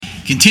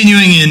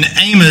Continuing in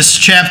Amos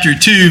chapter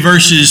 2,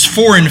 verses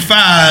 4 and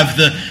 5,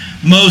 the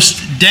most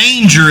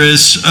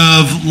dangerous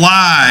of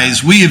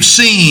lies. We have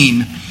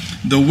seen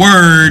the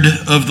word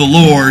of the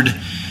Lord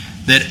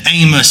that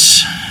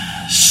Amos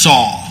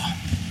saw.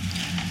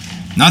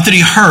 Not that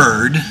he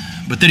heard,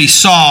 but that he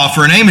saw.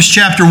 For in Amos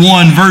chapter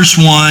 1, verse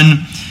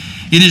 1,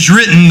 it is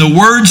written, the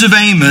words of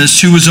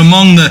Amos, who was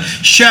among the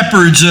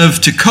shepherds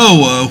of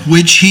Tekoa,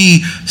 which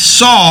he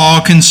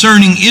saw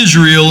concerning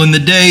Israel in the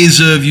days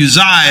of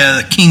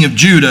Uzziah, king of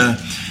Judah,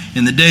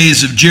 in the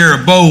days of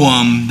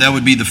Jeroboam, that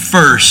would be the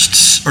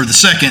first, or the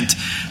second,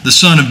 the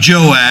son of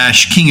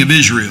Joash, king of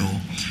Israel.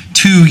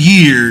 2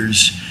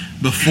 years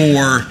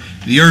before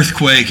the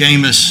earthquake,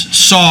 Amos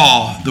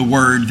saw the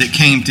word that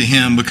came to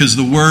him, because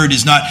the word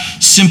is not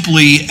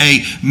simply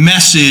a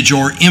message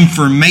or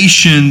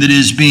information that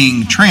is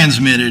being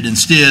transmitted.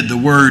 Instead, the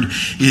word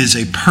is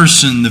a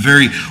person, the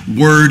very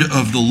word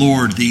of the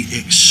Lord, the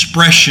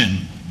expression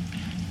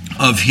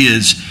of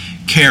his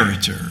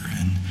character.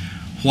 And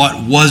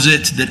what was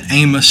it that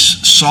Amos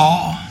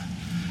saw?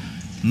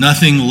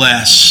 Nothing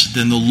less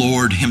than the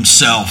Lord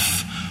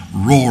himself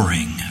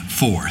roaring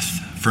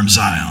forth from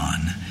Zion.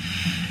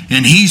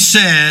 And he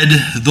said,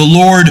 the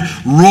Lord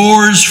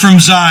roars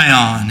from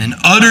Zion and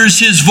utters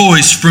his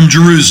voice from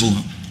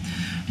Jerusalem.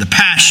 The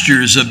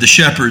pastures of the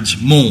shepherds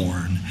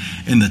mourn,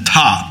 and the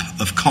top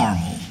of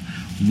Carmel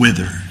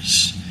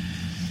withers.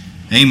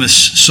 Amos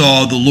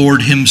saw the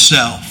Lord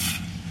himself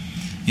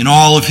in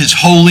all of his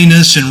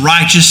holiness and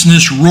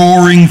righteousness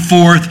roaring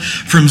forth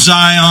from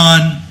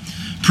Zion,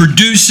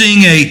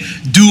 producing a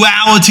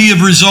duality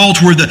of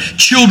result where the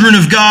children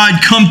of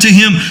God come to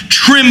him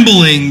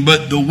trembling,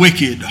 but the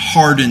wicked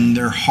harden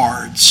their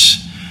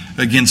hearts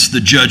against the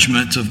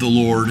judgment of the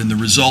Lord. And the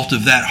result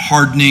of that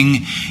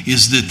hardening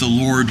is that the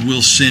Lord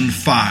will send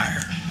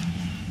fire,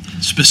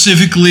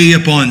 specifically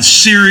upon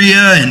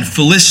Syria and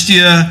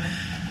Philistia,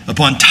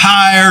 upon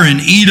Tyre and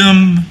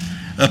Edom,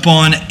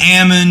 upon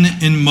Ammon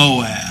and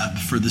Moab,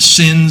 for the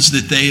sins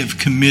that they have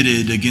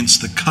committed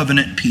against the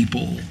covenant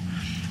people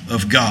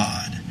of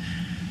God.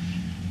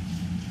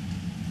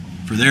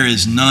 For there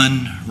is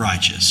none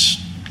righteous,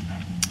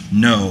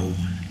 no,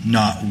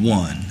 not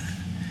one,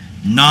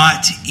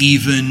 not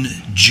even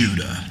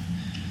Judah,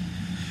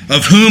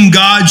 of whom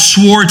God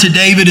swore to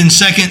David in 2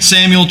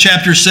 Samuel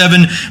chapter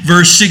 7,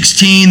 verse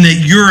 16,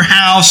 that your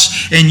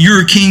house and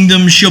your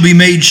kingdom shall be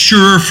made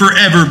sure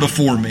forever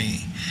before me,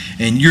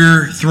 and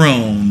your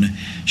throne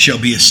shall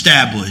be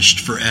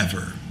established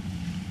forever.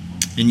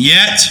 And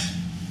yet,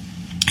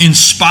 in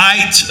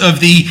spite of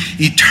the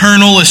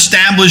eternal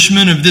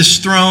establishment of this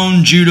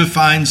throne, Judah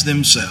finds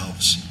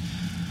themselves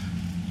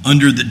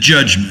under the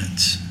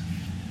judgment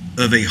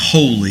of a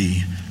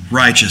holy,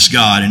 righteous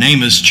God. In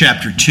Amos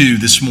chapter 2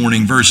 this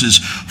morning, verses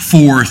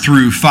 4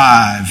 through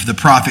 5, the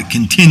prophet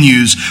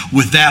continues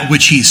with that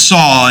which he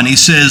saw, and he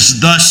says,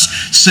 thus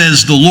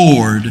says the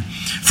Lord,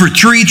 for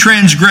 3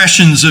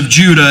 transgressions of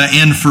Judah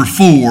and for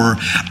 4,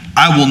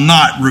 I will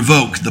not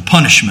revoke the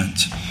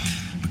punishment,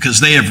 because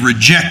they have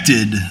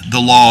rejected the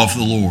law of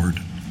the Lord,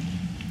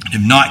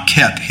 have not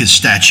kept his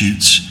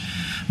statutes,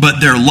 but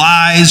their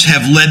lies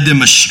have led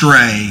them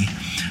astray,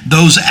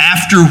 those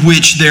after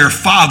which their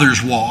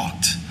fathers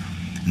walked.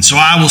 And so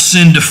I will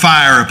send a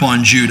fire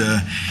upon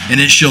Judah, and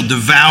it shall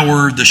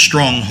devour the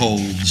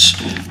strongholds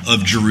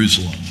of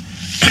Jerusalem.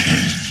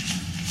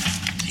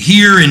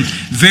 Here in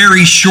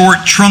very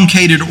short,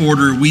 truncated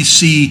order, we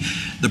see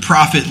the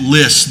prophet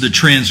lists the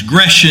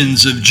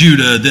transgressions of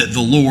Judah that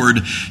the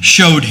Lord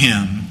showed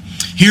him.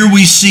 Here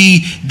we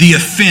see the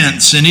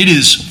offense, and it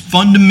is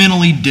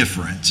fundamentally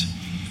different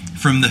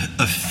from the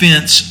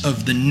offense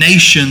of the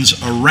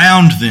nations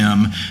around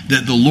them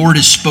that the Lord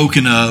has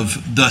spoken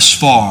of thus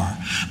far.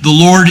 The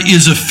Lord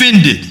is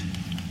offended.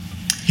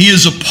 He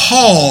is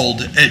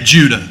appalled at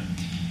Judah.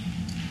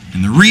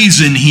 And the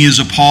reason he is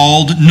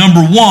appalled, number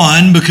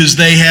 1, because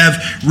they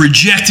have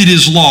rejected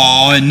his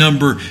law, and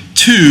number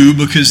 2,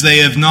 because they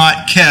have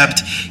not kept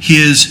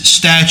his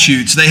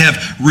statutes. They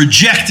have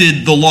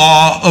rejected the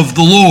law of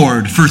the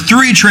Lord. For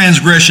 3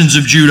 transgressions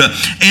of Judah,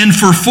 and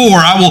for 4,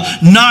 I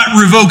will not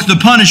revoke the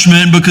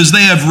punishment, because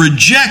they have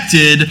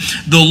rejected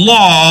the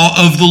law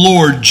of the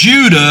Lord.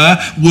 Judah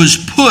was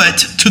put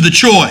to the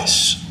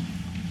choice.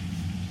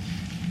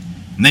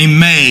 And they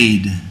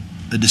made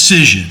a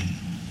decision.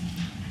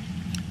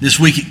 This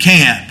week at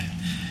camp,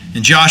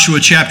 in Joshua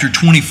chapter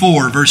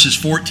 24, verses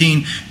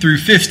 14 through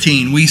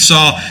 15, we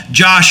saw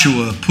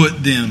Joshua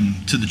put them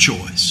to the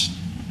choice.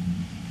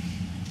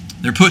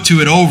 They're put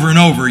to it over and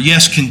over,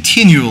 yes,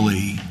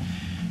 continually,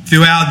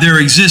 throughout their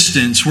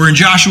existence. Where in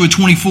Joshua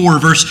 24,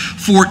 verse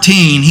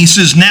 14, he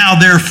says, now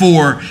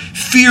therefore,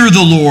 fear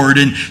the Lord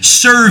and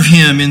serve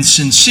him in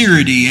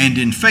sincerity and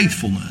in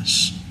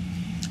faithfulness.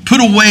 Put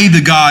away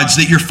the gods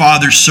that your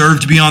fathers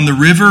served beyond the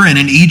river and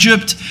in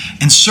Egypt,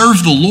 and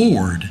serve the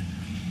Lord.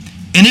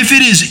 And if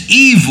it is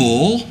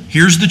evil,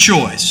 here's the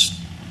choice.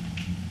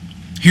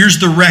 Here's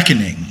the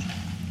reckoning.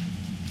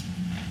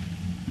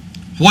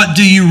 What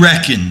do you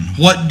reckon?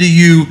 What do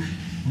you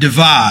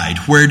divide?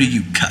 Where do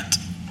you cut?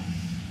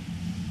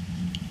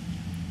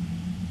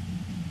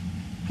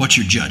 What's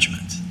your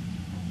judgment?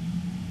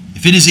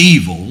 If it is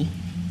evil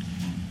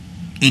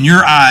in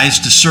your eyes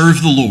to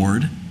serve the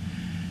Lord,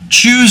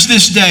 choose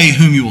this day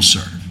whom you will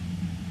serve.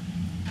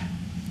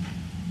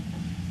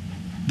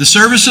 The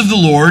service of the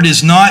Lord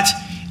is not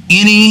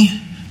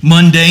any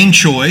mundane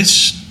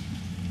choice.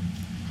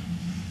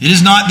 It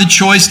is not the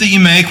choice that you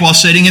make while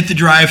sitting at the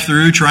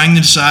drive-thru trying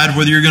to decide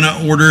whether you're going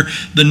to order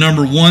the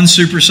number 1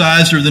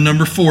 supersized or the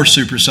number 4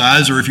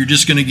 supersized, or if you're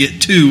just going to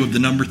get 2 of the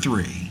number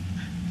 3.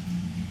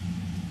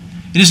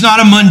 It is not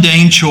a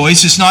mundane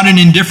choice. It's not an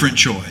indifferent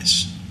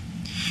choice.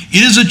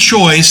 It is a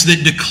choice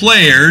that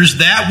declares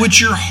that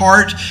which your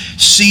heart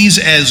sees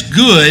as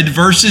good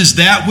versus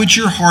that which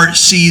your heart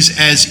sees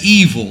as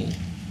evil.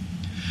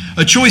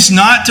 A choice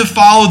not to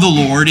follow the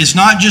Lord is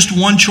not just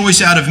one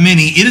choice out of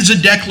many. It is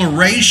a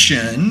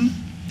declaration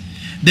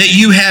that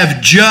you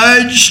have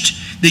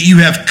judged, that you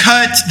have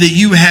cut, that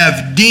you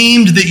have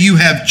deemed, that you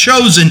have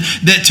chosen,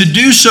 that to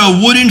do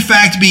so would in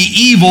fact be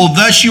evil,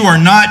 thus you are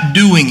not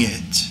doing it.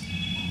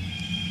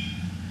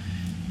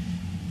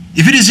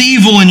 If it is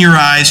evil in your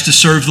eyes to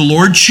serve the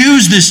Lord,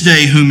 choose this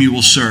day whom you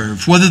will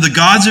serve, whether the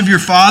gods of your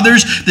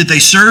fathers that they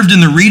served in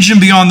the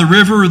region beyond the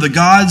river or the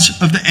gods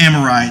of the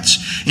Amorites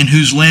in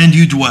whose land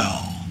you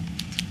dwell.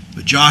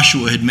 But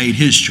Joshua had made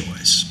his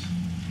choice.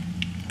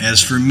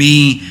 As for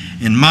me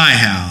and my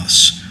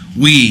house,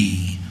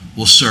 we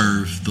will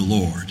serve the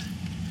Lord.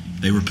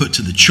 They were put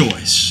to the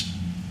choice.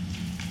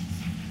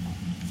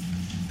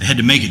 They had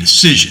to make a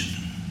decision.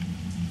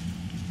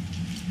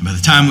 By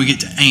the time we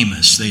get to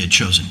Amos, they had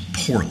chosen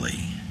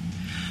poorly.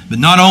 But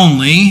not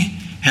only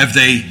have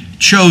they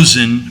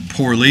chosen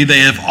poorly, they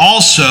have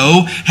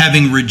also,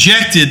 having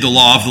rejected the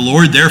law of the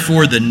Lord,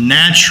 therefore the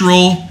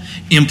natural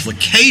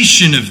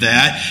implication of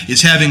that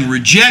is having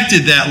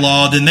rejected that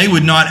law, then they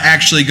would not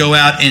actually go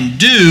out and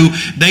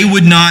they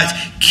would not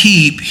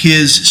keep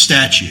his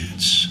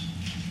statutes.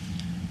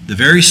 The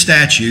very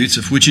statutes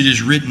of which it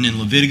is written in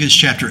Leviticus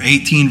chapter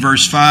 18,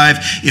 verse 5,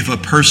 if a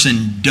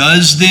person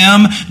does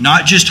them,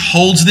 not just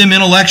holds them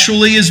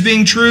intellectually as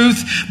being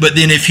truth, but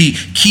then if he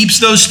keeps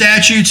those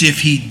statutes, if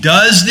he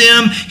does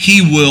them,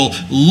 he will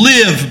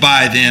live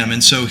by them.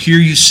 And so here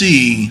you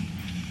see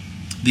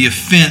the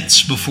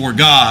offense before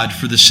God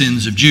for the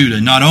sins of Judah.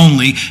 Not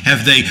only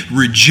have they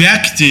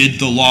rejected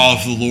the law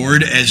of the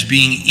Lord as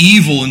being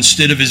evil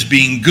instead of as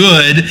being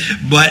good,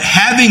 but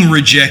having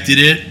rejected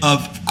it,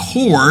 of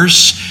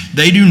course,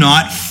 they do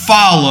not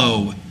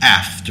follow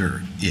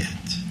after it.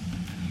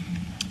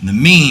 And the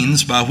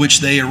means by which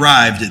they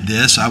arrived at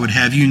this, I would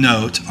have you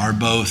note, are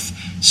both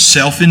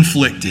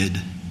self-inflicted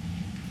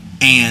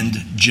and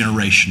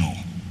generational.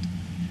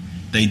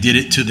 They did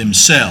it to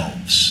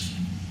themselves.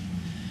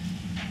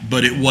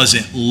 But it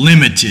wasn't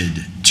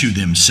limited to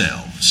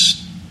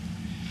themselves.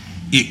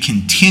 It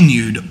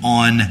continued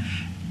on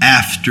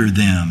after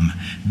them.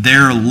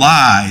 Their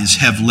lies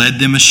have led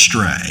them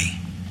astray,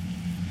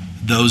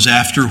 those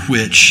after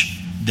which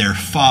their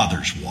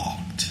fathers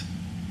walked.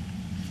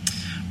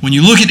 When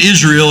you look at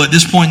Israel at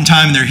this point in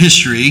time in their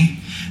history,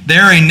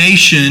 they're a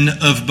nation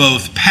of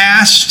both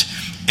past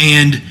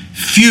and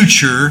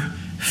future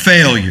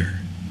failure.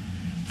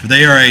 For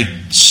they are a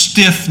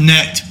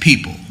stiff-necked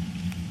people,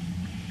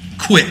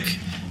 quick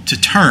to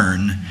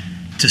turn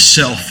to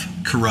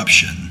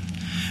self-corruption.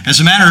 As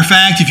a matter of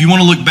fact, if you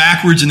want to look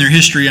backwards in their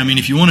history,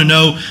 if you want to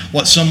know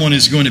what someone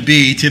is going to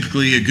be,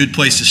 typically a good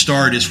place to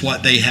start is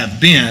what they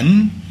have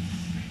been.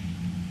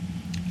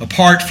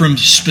 Apart from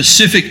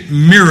specific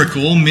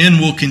miracle, men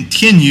will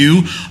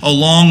continue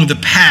along the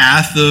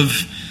path of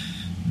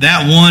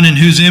that one in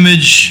whose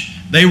image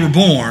they were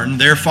born,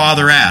 their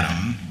father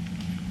Adam.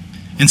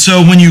 And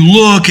so when you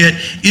look at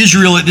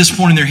Israel at this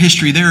point in their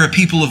history, they're a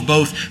people of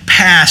both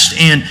past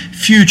and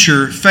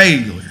future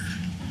failure.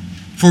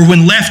 For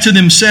when left to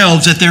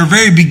themselves at their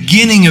very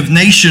beginning of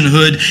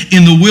nationhood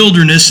in the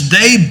wilderness,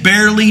 they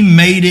barely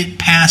made it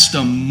past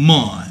a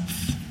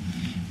month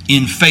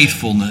in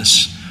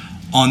faithfulness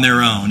on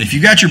their own. If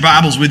you've got your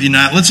Bibles with you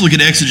tonight, let's look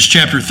at Exodus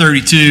chapter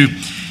 32.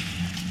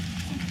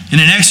 And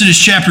in Exodus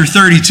chapter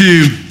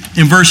 32,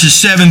 in verses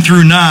 7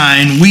 through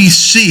 9, we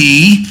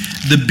see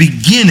the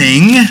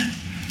beginning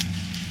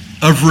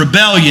of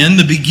rebellion,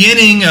 the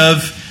beginning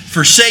of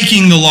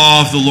forsaking the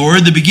law of the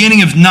Lord, the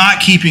beginning of not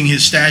keeping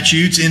his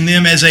statutes in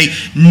them as a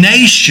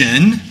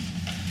nation.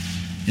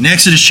 In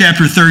Exodus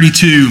chapter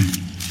 32,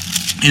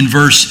 in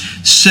verse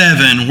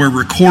 7, we're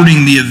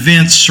recording the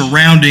events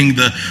surrounding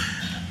the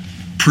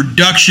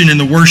production and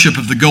the worship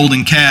of the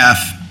golden calf.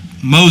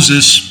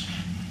 Moses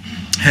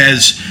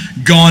has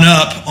gone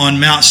up on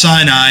Mount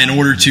Sinai in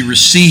order to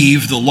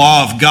receive the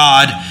law of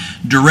God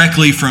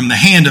directly from the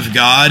hand of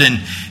God, and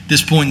at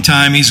this point in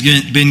time, he's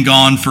been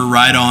gone for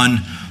right on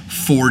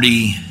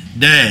 40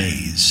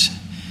 days.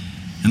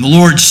 And the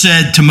Lord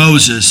said to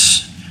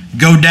Moses,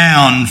 "Go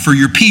down, for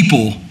your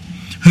people,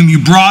 whom you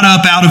brought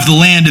up out of the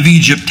land of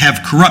Egypt,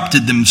 have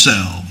corrupted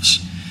themselves.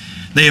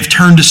 They have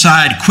turned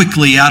aside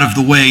quickly out of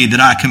the way that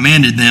I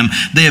commanded them.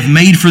 They have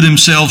made for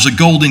themselves a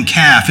golden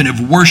calf and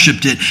have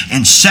worshipped it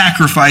and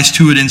sacrificed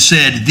to it and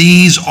said,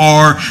 "These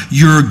are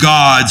your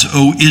gods,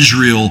 O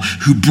Israel,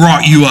 who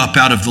brought you up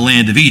out of the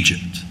land of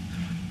Egypt."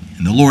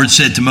 And the Lord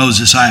said to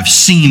Moses, "I have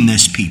seen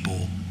this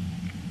people."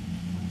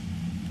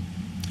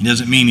 It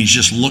doesn't mean he's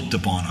just looked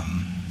upon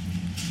them.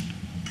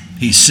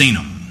 He's seen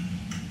them.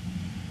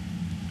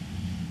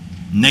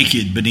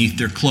 Naked beneath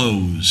their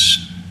clothes,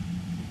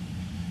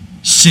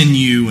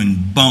 sinew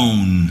and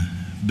bone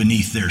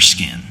beneath their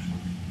skin.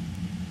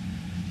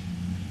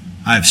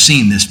 I have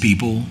seen this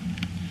people,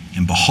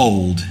 and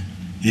behold,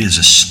 it is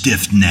a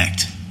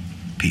stiff-necked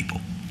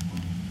people.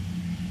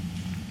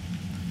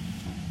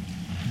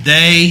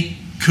 They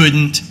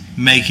couldn't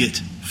make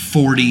it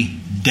 40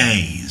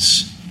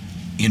 days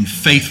in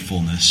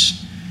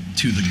faithfulness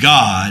to the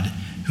God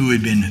who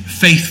had been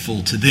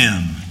faithful to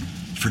them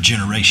for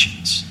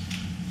generations.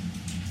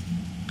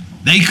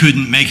 They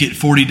couldn't make it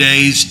 40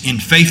 days in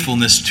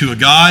faithfulness to a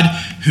God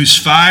whose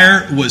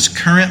fire was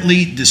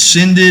currently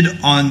descended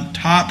on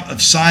top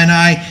of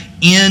Sinai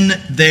in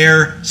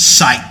their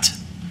sight.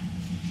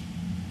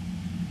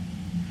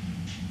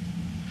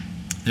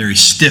 They're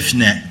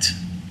stiff-necked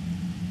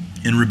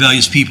and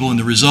rebellious people, and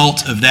the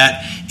result of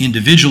that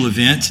individual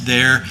event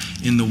there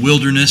in the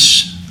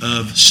wilderness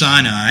of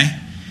Sinai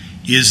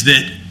is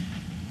that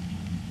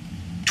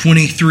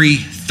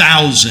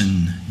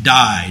 23,000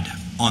 died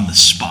on the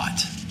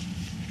spot.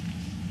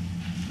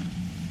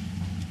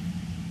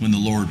 When the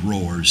Lord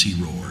roars, he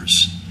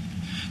roars.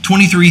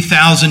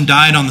 23,000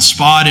 died on the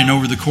spot, and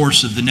over the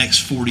course of the next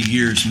 40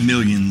 years,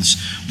 millions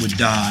would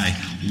die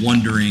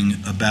wandering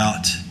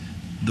about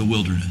the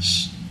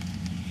wilderness.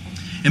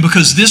 And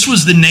because this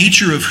was the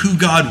nature of who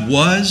God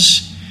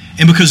was,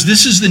 and because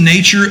this is the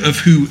nature of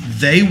who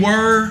they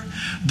were,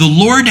 the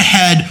Lord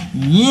had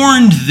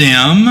warned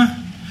them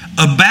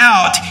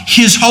about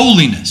His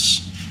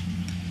holiness.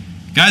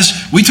 Guys,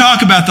 we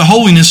talk about the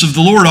holiness of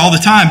the Lord all the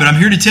time, but I'm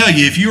here to tell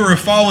you, if you are a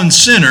fallen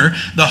sinner,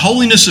 the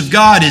holiness of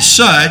God is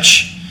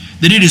such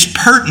that it is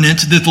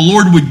pertinent that the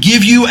Lord would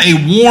give you a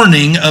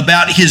warning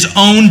about His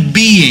own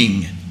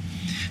being,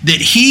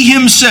 that He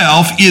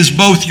Himself is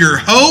both your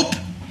hope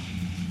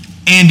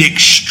and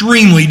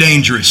extremely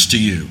dangerous to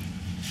you.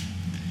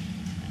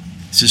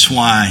 This is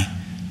why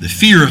the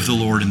fear of the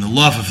Lord and the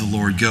love of the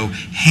Lord go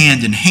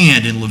hand in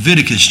hand. In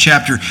Leviticus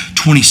chapter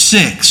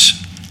 26,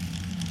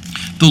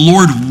 the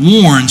Lord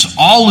warns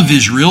all of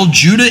Israel,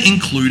 Judah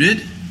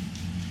included,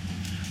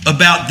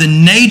 about the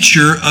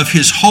nature of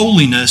His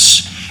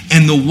holiness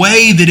and the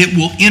way that it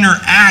will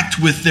interact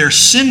with their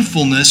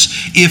sinfulness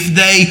if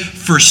they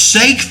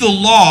forsake the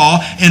law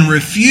and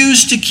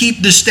refuse to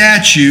keep the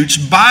statutes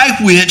by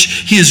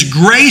which His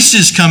grace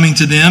is coming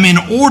to them in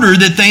order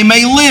that they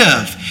may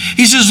live.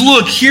 He says,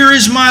 look, here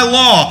is my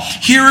law.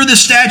 Here are the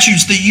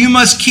statutes that you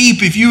must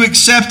keep if you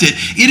accept it.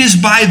 It is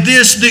by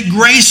this that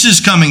grace is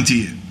coming to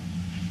you.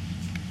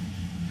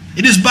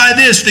 It is by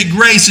this that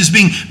grace is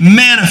being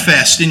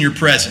manifest in your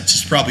presence.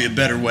 It's probably a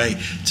better way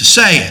to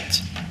say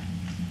it.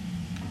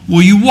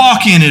 Will you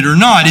walk in it or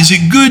not? Is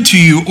it good to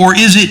you or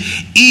is it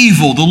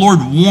evil? The Lord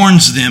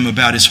warns them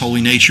about His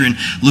holy nature. In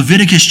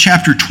Leviticus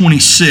chapter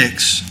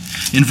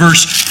 26, in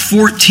verse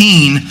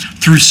 14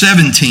 through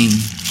 17,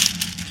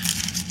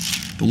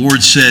 the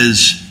Lord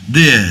says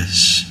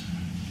this: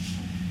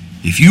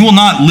 "If you will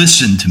not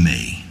listen to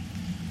me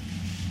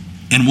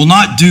and will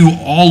not do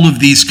all of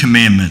these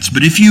commandments,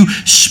 but if you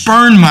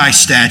spurn my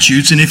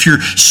statutes and if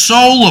your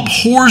soul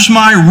abhors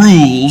my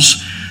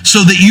rules,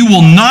 so that you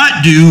will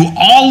not do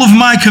all of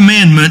my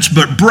commandments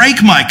but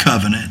break my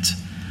covenant,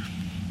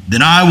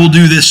 then I will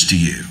do this to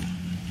you.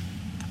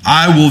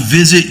 I will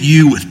visit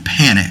you with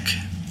panic,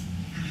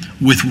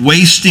 with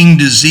wasting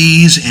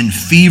disease and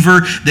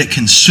fever that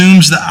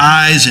consumes the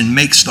eyes and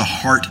makes the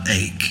heart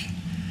ache.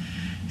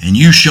 And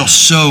you shall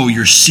sow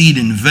your seed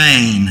in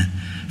vain,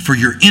 for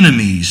your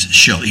enemies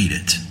shall eat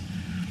it.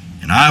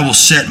 And I will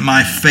set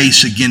my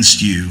face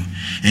against you,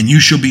 and you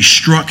shall be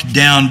struck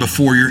down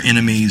before your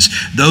enemies.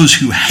 Those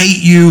who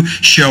hate you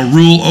shall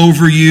rule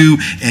over you,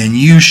 and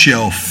you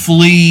shall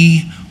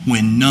flee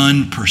when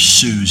none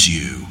pursues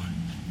you."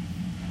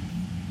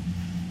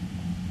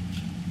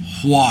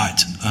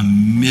 What a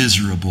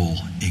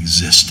miserable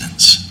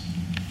existence.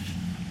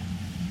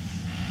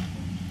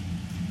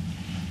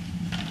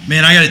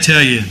 Man, I got to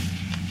tell you,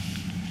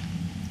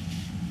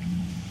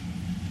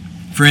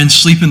 friends,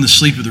 sleeping the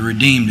sleep of the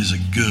redeemed is a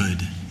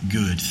good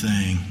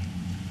thing.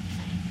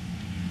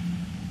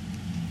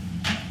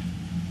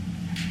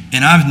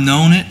 And I've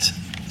known it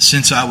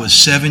since I was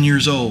 7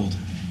 years old.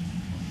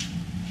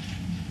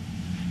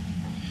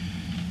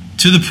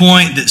 To the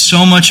point that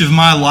so much of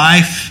my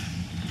life,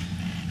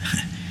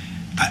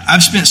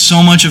 I've spent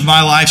so much of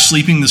my life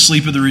sleeping the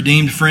sleep of the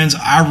redeemed, friends.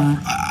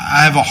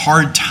 I have a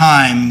hard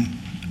time,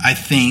 I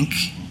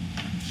think,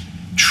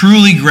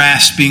 truly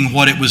grasping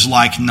what it was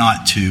like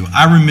not to.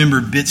 I remember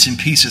bits and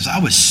pieces. I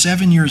was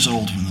 7 years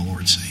old when the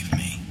Lord saved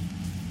me.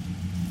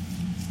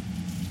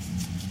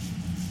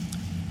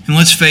 And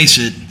let's face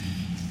it,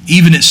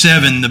 Even at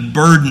 7, the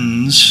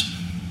burdens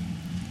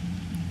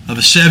of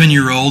a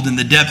 7-year-old and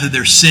the depth of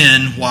their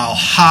sin, while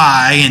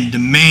high and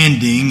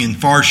demanding and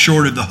far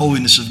short of the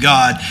holiness of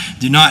God,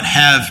 do not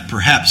have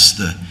perhaps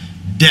the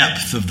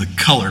depth of the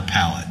color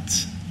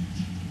palette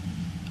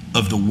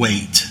of the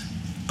weight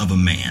of a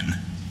man.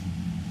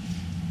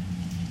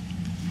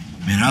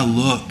 Man, I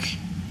look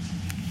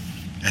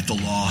at the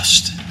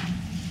lost,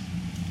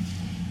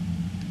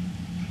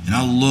 and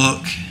I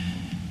look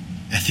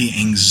at the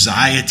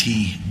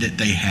anxiety that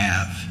they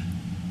have,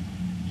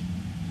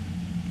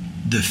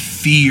 the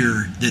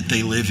fear that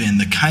they live in,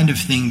 the kind of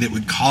thing that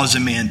would cause a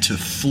man to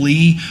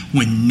flee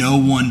when no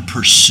one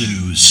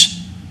pursues.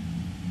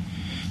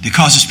 That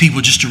causes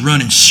people just to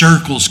run in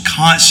circles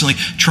constantly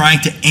trying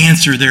to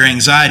answer their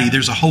anxiety.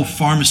 There's a whole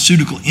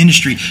pharmaceutical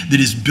industry that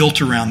is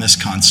built around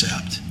this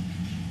concept.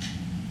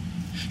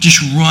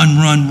 Just run,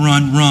 run,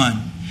 run,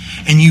 run.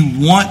 And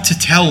you want to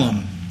tell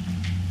them,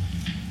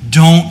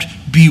 don't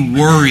be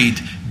worried.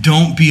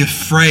 Don't be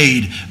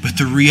afraid. But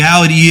the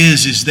reality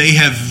is they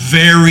have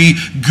very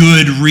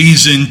good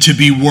reason to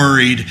be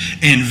worried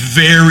and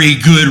very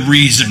good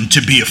reason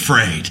to be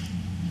afraid.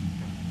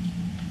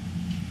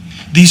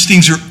 These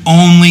things are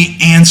only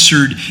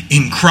answered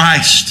in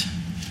Christ.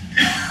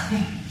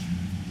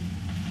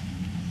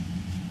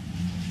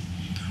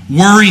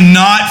 Worry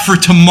not for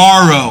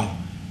tomorrow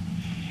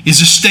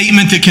is a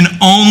statement that can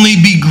only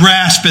be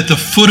grasped at the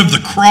foot of the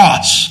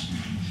cross.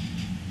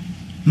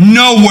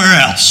 Nowhere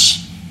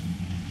else.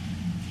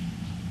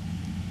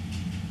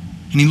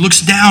 And he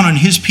looks down on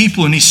his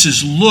people and he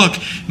says, look,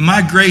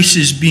 my grace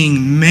is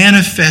being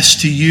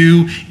manifest to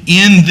you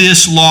in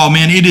this law.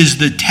 Man, it is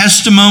the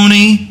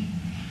testimony,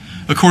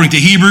 according to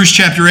Hebrews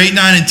chapter 8,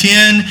 9, and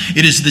 10,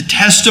 it is the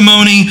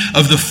testimony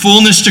of the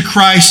fullness to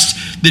Christ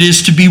that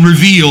is to be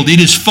revealed. It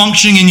is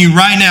functioning in you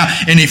right now.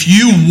 And if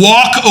you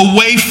walk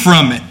away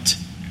from it,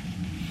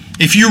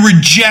 if you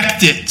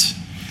reject it,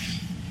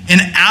 and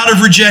out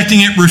of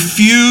rejecting it,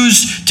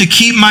 refuse to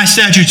keep my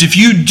statutes, if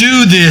you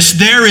do this,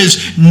 there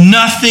is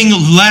nothing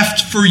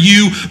left for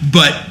you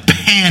but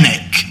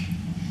panic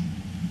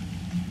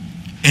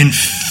and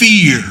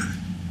fear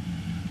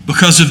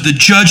because of the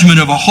judgment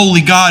of a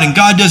holy God. And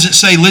God doesn't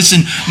say,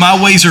 listen,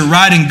 my ways are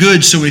right and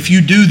good, so if you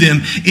do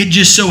them, it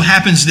just so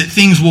happens that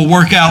things will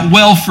work out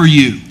well for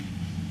you.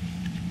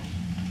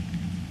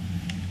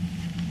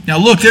 Now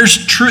look,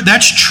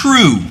 that's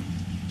true.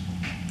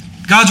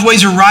 God's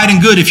ways are right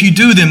and good. If you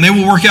do them, they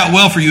will work out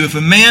well for you. If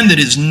a man that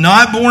is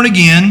not born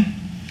again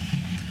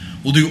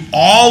will do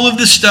all of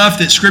the stuff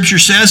that Scripture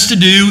says to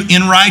do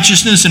in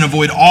righteousness and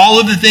avoid all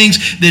of the things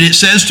that it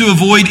says to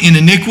avoid in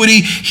iniquity,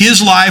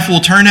 his life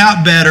will turn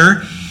out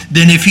better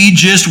than if he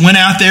just went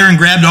out there and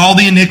grabbed all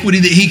the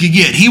iniquity that he could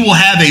get. He will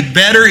have a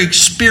better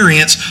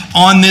experience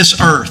on this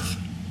earth.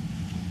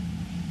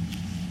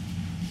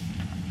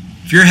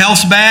 If your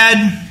health's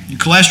bad, your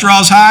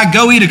cholesterol's high,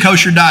 go eat a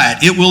kosher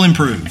diet. It will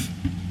improve.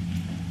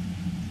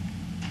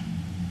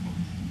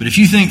 But if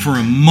you think for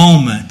a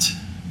moment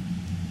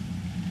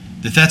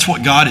that that's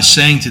what God is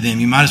saying to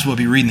them, you might as well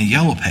be reading the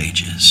yellow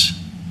pages.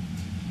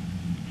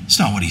 It's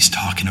not what he's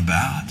talking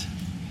about.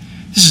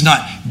 This is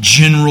not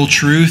general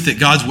truth that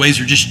God's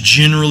ways are just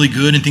generally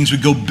good and things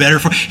would go better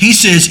for. He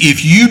says,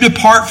 if you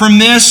depart from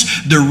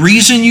this, the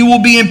reason you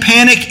will be in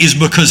panic is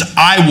because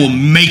I will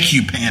make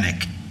you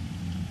panic.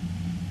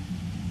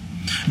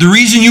 The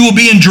reason you will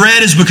be in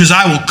dread is because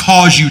I will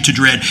cause you to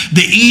dread.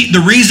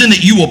 The reason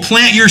that you will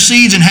plant your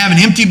seeds and have an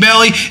empty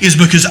belly is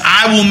because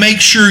I will make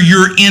sure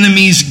your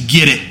enemies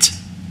get it.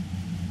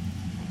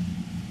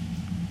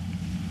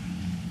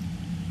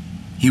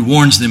 He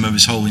warns them of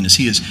his holiness.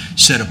 He is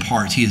set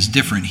apart. He is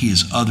different. He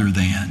is other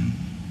than.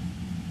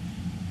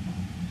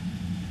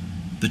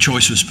 The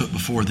choice was put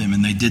before them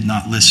and they did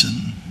not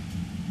listen.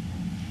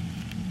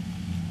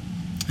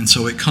 And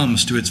so it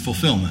comes to its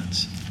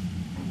fulfillment.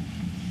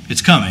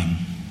 It's coming.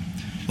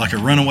 Like a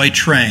runaway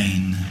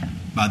train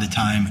by the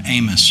time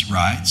Amos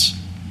writes.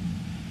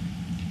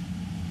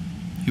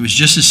 It was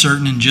just as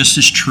certain and just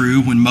as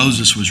true when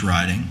Moses was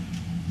writing.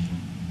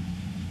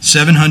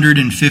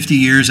 750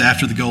 years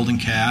after the golden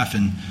calf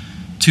and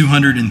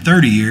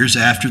 230 years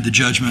after the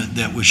judgment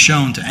that was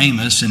shown to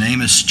Amos in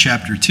Amos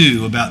chapter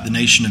 2 about the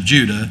nation of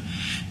Judah,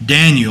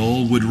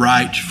 Daniel would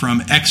write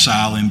from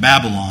exile in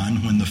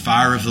Babylon when the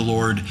fire of the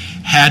Lord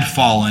had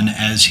fallen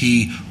as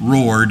he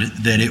roared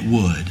that it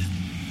would.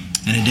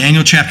 And in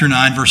Daniel chapter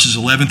 9, verses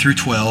 11 through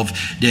 12,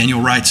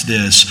 Daniel writes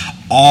this,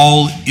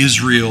 all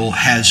Israel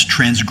has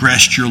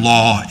transgressed your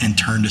law and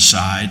turned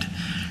aside,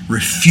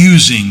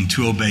 refusing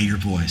to obey your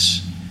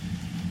voice.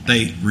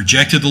 They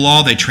rejected the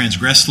law, they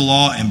transgressed the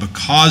law, and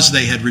because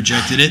they had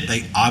rejected it,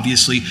 they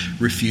obviously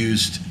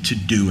refused to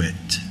do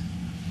it.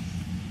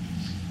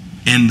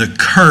 And the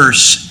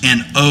curse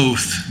and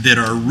oath that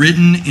are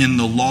written in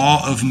the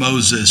law of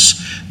Moses,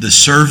 the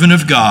servant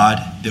of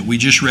God, that we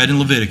just read in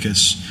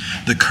Leviticus,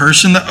 the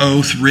curse and the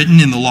oath written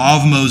in the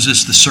law of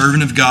Moses, the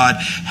servant of God,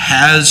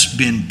 has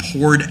been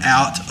poured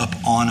out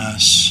upon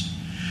us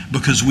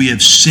because we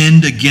have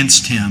sinned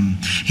against him.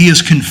 He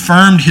has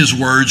confirmed his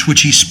words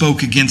which he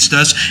spoke against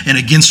us and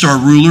against our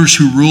rulers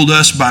who ruled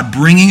us by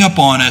bringing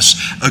upon us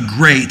a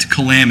great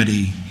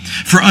calamity.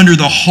 For under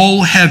the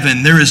whole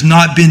heaven there has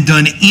not been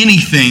done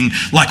anything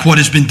like what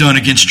has been done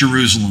against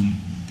Jerusalem.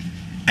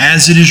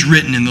 As it is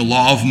written in the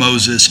law of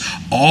Moses,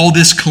 all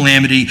this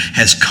calamity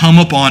has come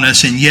upon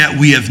us, and yet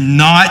we have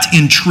not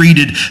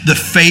entreated the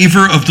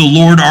favor of the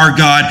Lord our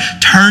God,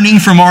 turning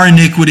from our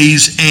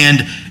iniquities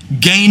and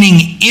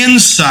gaining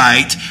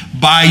insight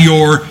by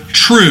your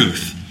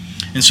truth.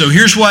 And so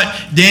here's what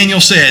Daniel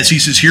says. He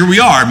says, here we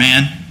are,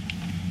 man.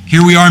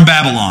 Here we are in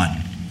Babylon.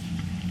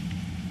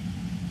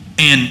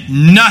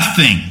 And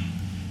nothing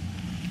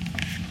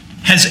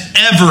has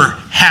ever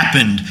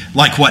happened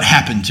like what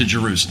happened to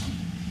Jerusalem.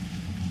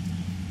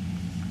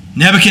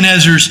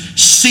 Nebuchadnezzar's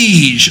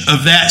siege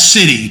of that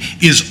city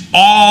is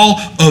all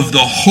of the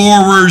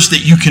horrors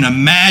that you can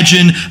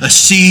imagine a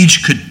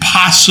siege could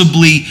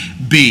possibly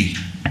be.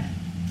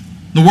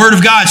 The Word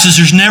of God says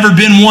there's never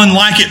been one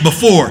like it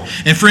before.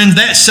 And friends,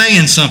 that's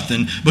saying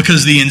something,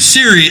 because the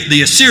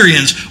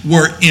Assyrians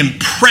were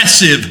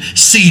impressive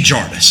siege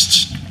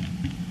artists.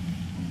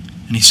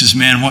 And he says,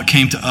 man, what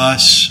came to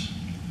us?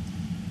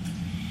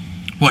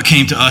 What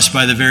came to us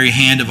by the very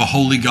hand of a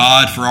holy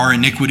God for our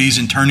iniquities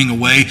and turning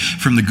away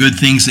from the good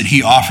things that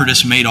he offered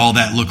us made all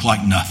that look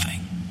like nothing.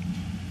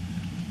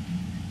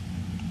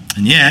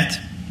 And yet,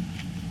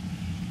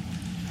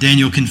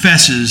 Daniel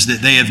confesses that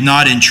they have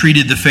not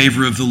entreated the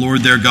favor of the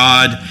Lord their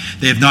God.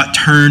 They have not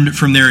turned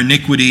from their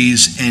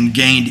iniquities and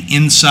gained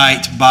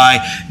insight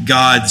by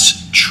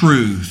God's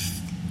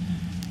truth.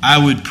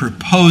 I would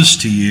propose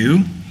to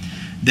you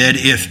that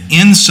if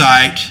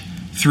insight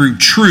through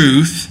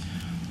truth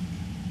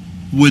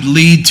would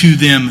lead to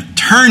them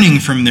turning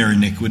from their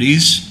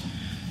iniquities,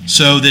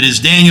 so that, as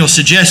Daniel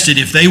suggested,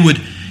 if they would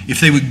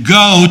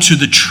go to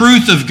the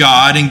truth of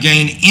God and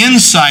gain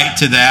insight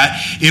to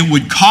that, it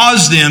would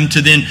cause them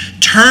to then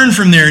turn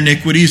from their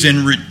iniquities and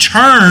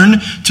return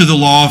to the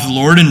law of the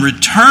Lord and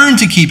return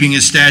to keeping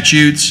his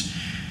statutes.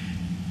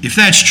 If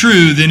that's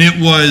true, then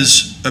it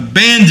was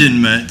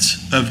abandonment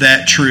of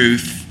that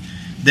truth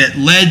that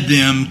led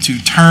them to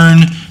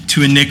turn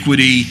to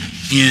iniquity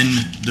in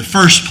the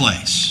first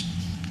place.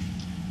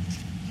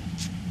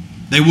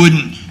 They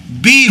wouldn't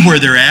be where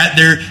they're at.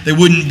 They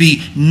wouldn't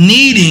be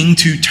needing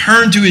to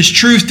turn to his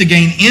truth to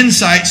gain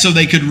insight so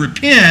they could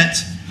repent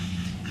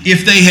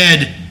if they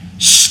had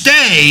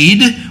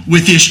stayed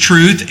with his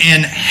truth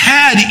and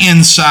had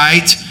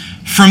insight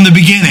from the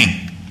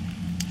beginning.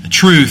 A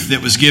truth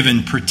that was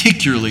given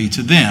particularly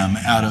to them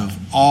out of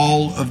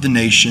all of the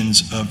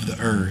nations of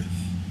the earth.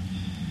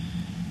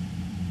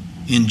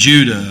 In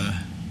Judah,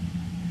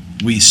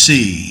 we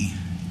see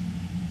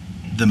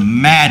the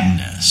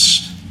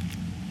madness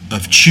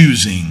of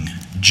choosing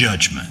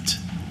judgment.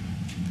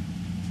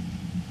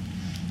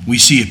 We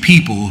see a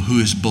people who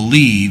has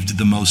believed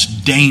the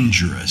most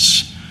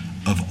dangerous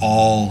of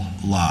all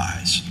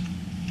lies.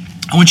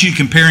 I want you to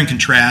compare and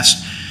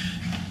contrast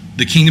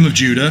the kingdom of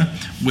Judah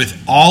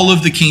with all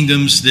of the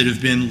kingdoms that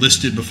have been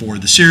listed before.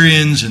 The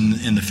Syrians and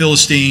the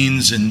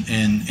Philistines and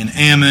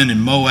Ammon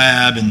and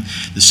Moab and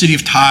the city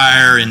of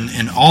Tyre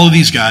and all of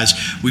these guys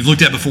we've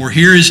looked at before.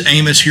 Here is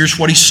Amos. Here's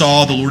what he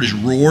saw. The Lord is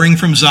roaring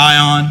from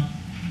Zion.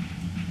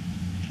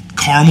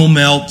 Carmel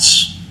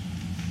melts.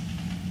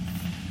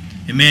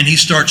 And man, he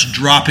starts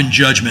dropping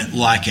judgment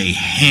like a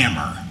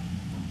hammer.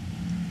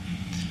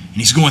 And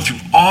he's going through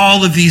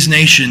all of these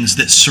nations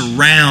that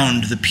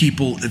surround the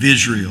people of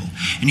Israel.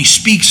 And he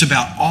speaks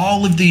about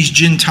all of these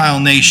Gentile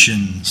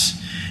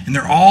nations. And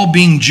they're all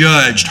being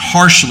judged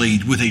harshly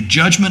with a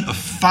judgment of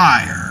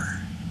fire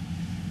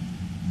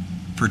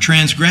for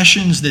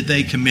transgressions that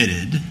they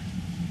committed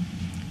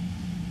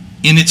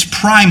in its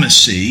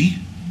primacy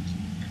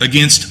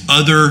against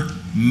other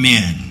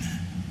men.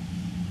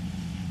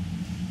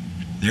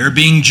 They're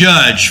being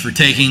judged for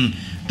taking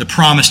the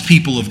promised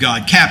people of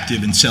God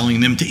captive and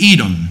selling them to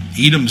Edom.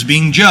 Edom's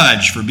being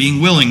judged for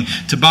being willing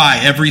to buy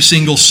every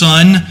single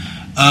son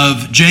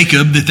of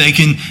Jacob that they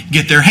can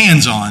get their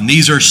hands on.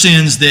 These are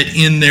sins that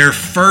in their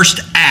first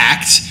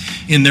act,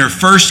 in their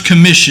first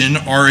commission,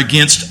 are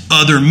against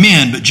other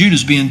men. But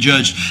Judah's being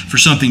judged for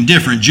something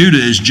different.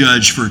 Judah is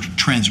judged for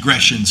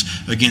transgressions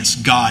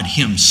against God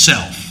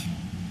himself.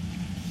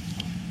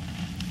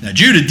 Now,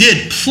 Judah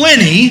did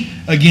plenty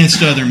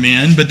against other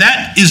men, but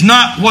that is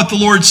not what the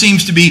Lord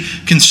seems to be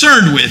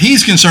concerned with.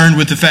 He's concerned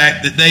with the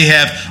fact that they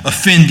have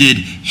offended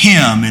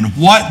him and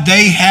what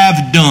they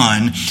have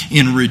done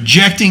in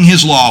rejecting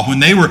his law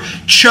when they were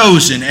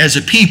chosen as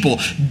a people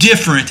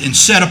different and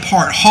set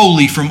apart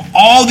holy from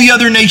all the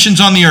other nations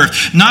on the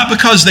earth. Not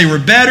because they were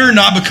better,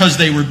 not because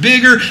they were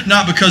bigger,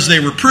 not because they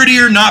were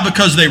prettier, not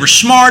because they were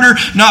smarter,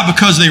 not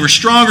because they were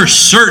stronger,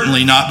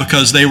 certainly not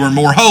because they were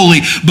more holy,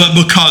 but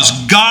because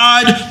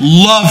God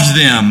loved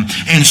them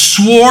and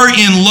swore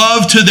in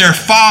love to their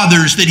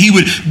fathers that he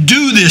would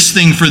do this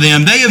thing for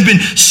them. They have been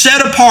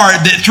set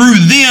apart that through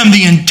them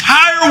the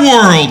entire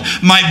world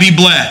might be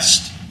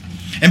blessed.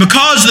 And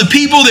because the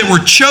people that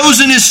were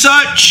chosen as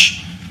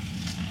such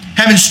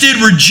have instead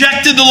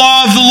rejected the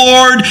law of the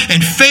Lord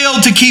and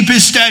failed to keep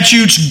his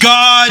statutes,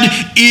 God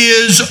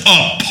is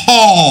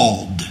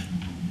appalled.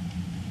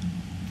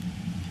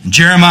 In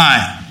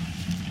Jeremiah,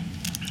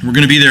 we're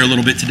going to be there a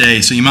little bit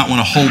today, so you might want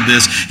to hold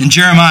this. In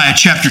Jeremiah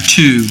chapter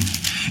 2,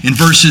 in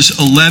verses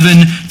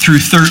 11 through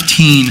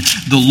 13,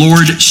 the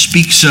Lord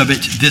speaks of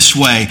it this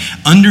way.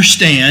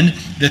 Understand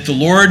that the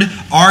Lord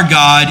our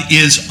God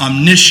is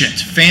omniscient.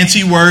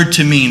 Fancy word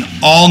to mean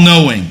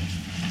all-knowing.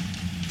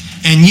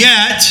 And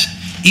yet,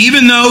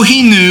 even though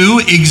he knew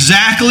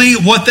exactly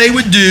what they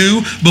would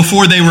do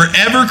before they were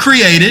ever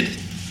created,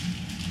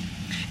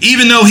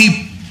 even though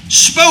he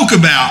spoke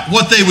about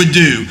what they would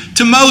do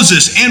to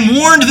Moses and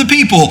warned the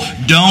people,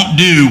 don't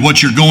do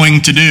what you're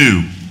going to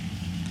do.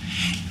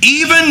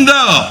 Even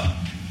though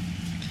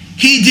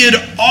he did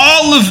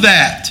all of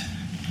that,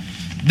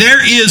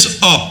 there is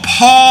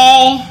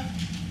appall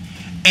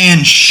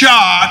and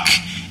shock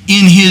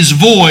in his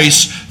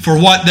voice for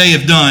what they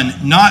have done,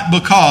 not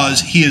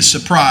because he is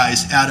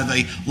surprised out of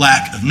a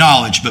lack of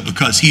knowledge, but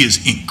because he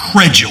is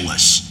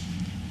incredulous.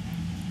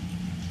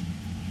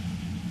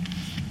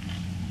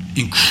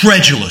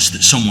 Incredulous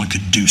that someone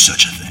could do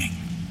such a thing.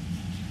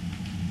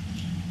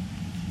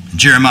 In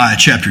Jeremiah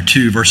chapter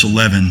 2, verse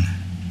 11,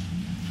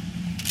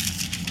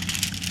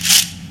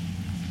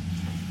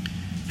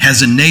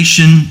 has a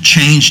nation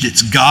changed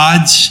its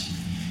gods,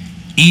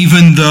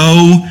 even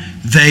though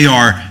they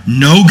are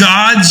no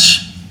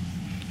gods?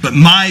 But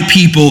my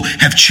people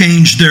have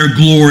changed their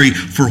glory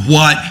for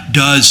what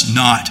does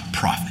not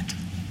profit.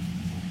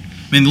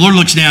 I mean, the Lord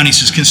looks down, he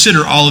says,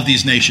 consider all of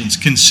these nations.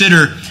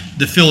 Consider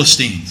the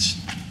Philistines.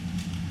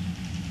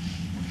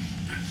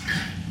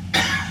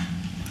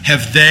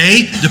 Have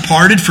they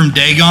departed from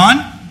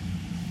Dagon?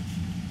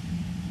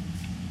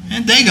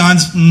 And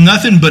Dagon's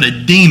nothing but a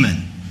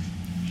demon.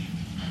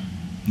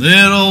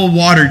 Little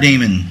water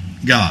demon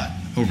god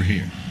over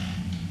here.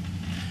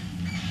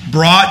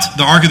 Brought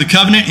the Ark of the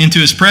Covenant into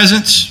his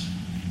presence,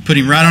 put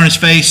him right on his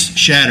face,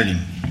 shattered him.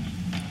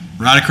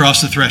 Right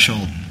across the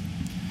threshold.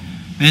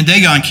 Man,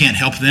 Dagon can't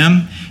help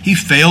them. He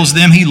fails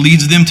them. He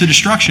leads them to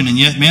destruction. And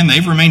yet, man,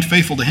 they've remained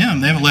faithful to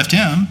him. They haven't left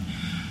him.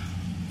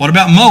 What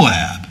about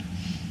Moab?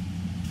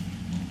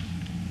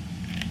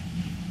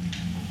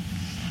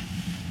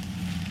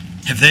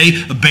 Have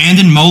they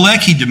abandoned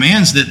Molech? He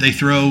demands that they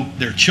throw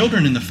their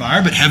children in the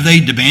fire, but have they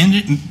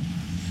abandoned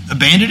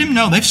him?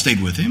 No, they've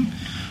stayed with him.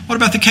 What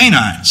about the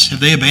Canaanites? Have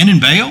they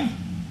abandoned Baal?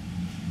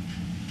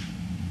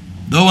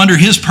 Though under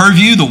his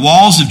purview the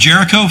walls of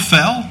Jericho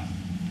fell?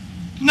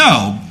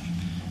 No.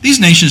 These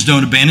nations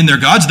don't abandon their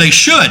gods. They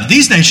should.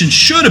 These nations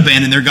should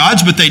abandon their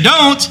gods, but they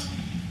don't.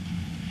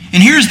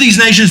 And here's these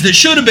nations that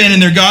should abandon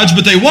their gods,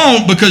 but they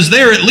won't because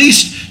they're at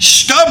least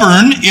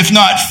stubborn, if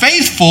not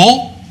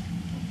faithful.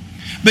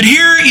 But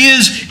here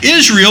is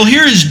Israel,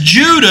 here is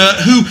Judah,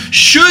 who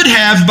should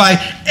have by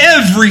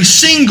every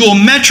single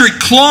metric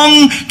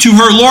clung to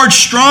her Lord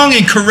strong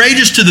and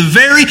courageous to the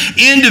very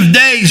end of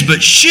days,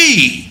 but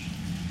she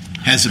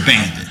has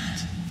abandoned.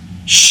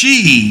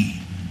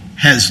 She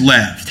has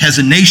left. Has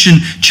a nation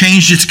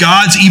changed its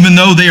gods, even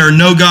though they are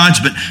no gods?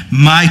 But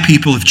my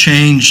people have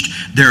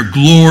changed their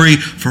glory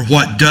for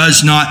what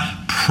does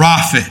not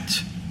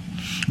profit.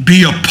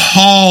 Be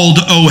appalled,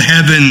 O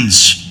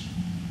heavens.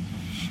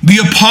 Be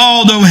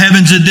appalled, O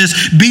heavens, at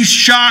this. Be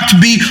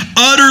shocked, be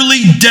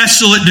utterly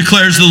desolate,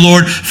 declares the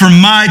Lord, for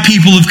my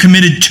people have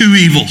committed two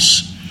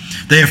evils.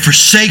 They have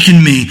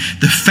forsaken me,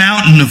 the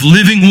fountain of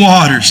living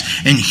waters,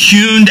 and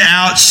hewn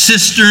out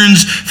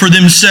cisterns for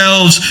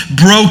themselves,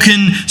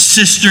 broken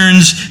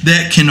cisterns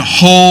that can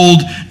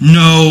hold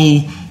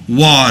no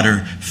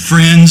water.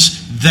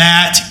 Friends,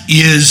 that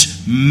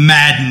is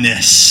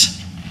madness.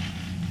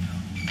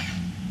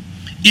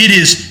 It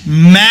is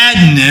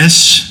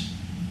madness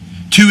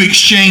to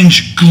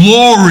exchange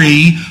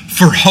glory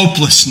for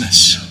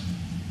hopelessness.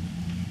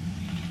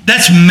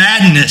 That's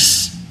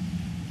madness.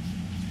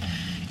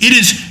 It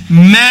is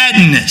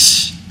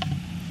madness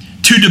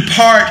to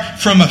depart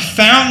from a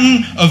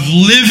fountain of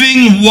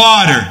living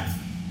water,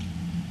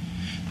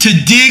 to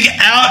dig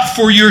out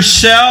for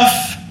yourself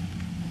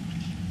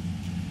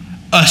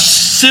a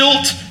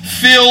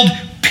silt-filled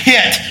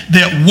pit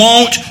that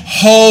won't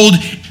hold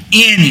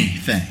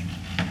anything.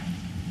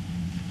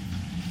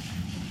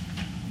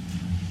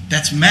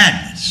 That's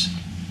madness.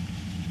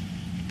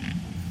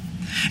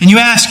 And you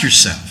ask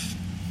yourself,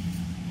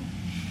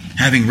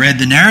 having read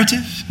the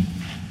narrative,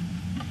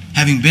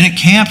 having been at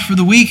camp for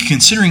the week,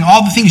 considering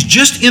all the things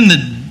just in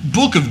the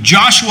book of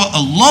Joshua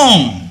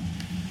alone,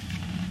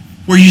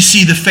 where you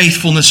see the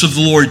faithfulness of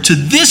the Lord to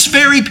this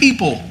very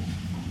people,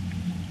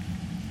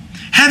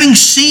 having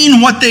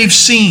seen what they've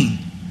seen,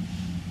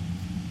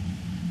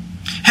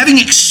 having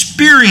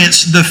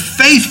experienced the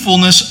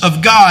faithfulness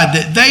of God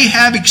that they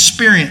have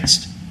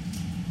experienced.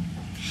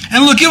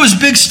 And look, it was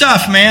big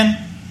stuff,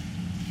 man.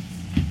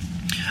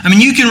 I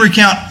mean, you can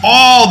recount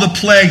all the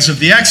plagues of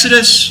the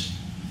Exodus.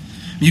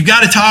 You've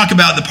got to talk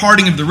about the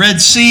parting of the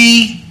Red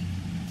Sea.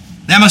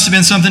 That must have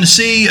been something to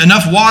see.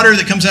 Enough water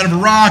that comes out of a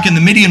rock in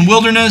the Midian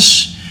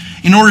wilderness.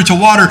 in order to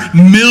water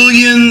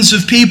millions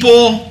of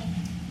people.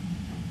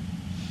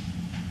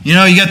 You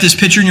know, you got this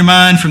picture in your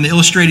mind from the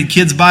Illustrated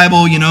Kids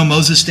Bible, you know,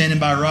 Moses standing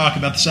by a rock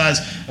about the size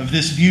of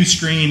this view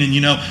screen and,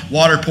 you know,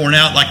 water pouring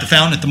out like the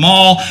fountain at the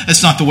mall.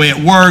 That's not the way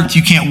it worked.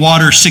 You can't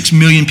water 6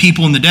 million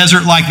people in the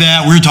desert like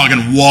that. We're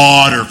talking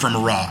water from a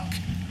rock.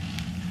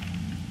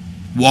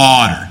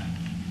 Water.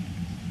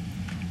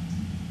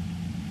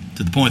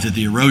 To the point that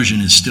the erosion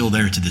is still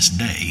there to this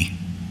day.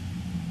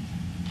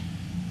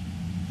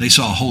 They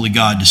saw a holy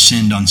God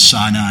descend on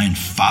Sinai in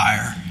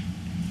fire.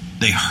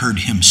 They heard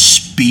him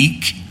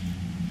speak.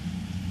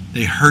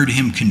 They heard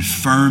him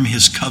confirm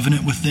his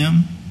covenant with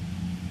them.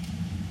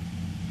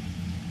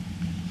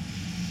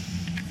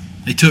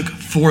 They took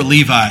 4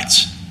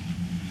 Levites,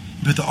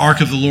 put the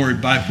ark of the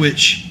Lord by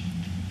which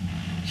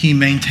he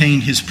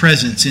maintained his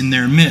presence in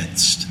their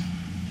midst.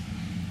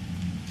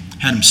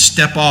 Had them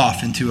step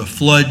off into a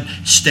flood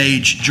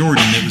stage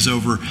Jordan that was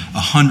over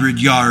 100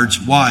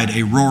 yards wide,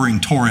 a roaring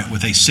torrent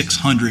with a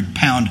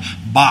 600-pound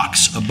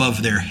box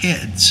above their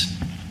heads.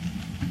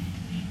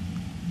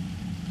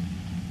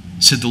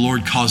 Said the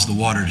Lord caused the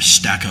water to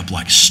stack up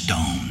like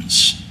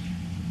stones.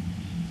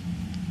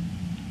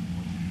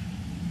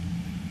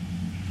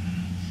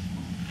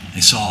 They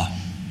saw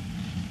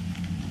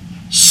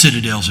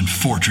citadels and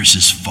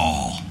fortresses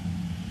fall.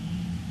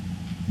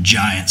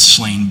 Giants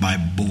slain by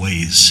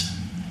boys.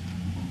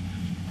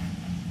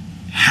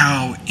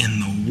 How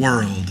in the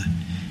world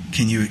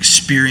can you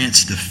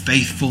experience the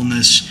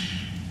faithfulness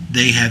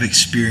they have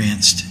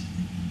experienced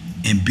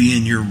and be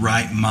in your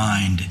right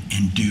mind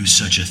and do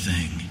such a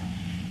thing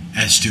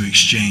as to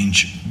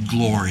exchange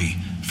glory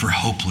for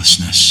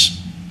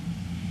hopelessness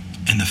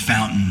and the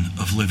fountain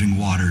of living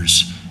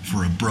waters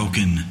for a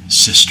broken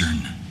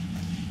cistern?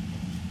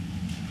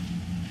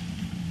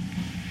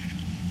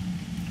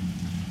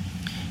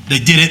 They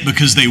did it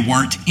because they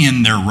weren't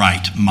in their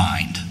right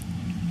mind.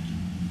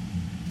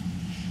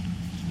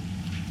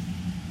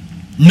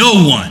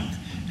 No one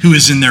who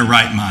is in their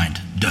right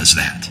mind does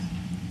that.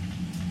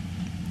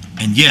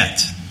 And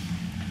yet,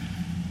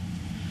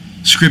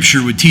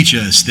 Scripture would teach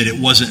us that it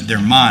wasn't their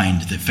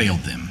mind that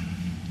failed them.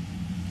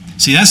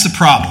 See, that's the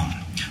problem.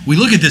 We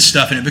look at this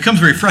stuff and it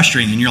becomes very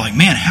frustrating, and you're like,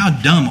 man, how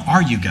dumb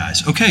are you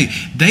guys? Okay,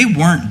 they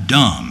weren't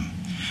dumb.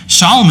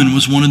 Solomon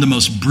was one of the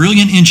most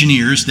brilliant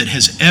engineers that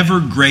has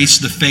ever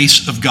graced the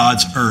face of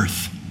God's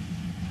earth.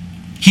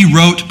 He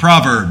wrote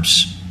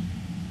Proverbs.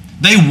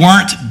 They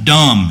weren't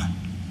dumb.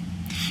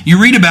 You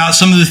read about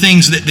some of the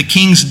things that the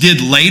kings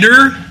did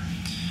later,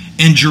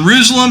 and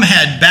Jerusalem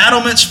had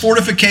battlements,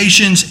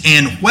 fortifications,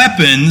 and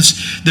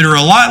weapons that are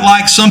a lot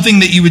like something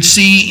that you would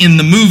see in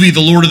the movie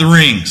The Lord of the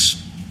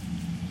Rings.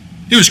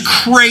 It was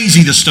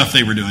crazy the stuff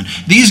they were doing.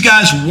 These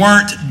guys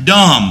weren't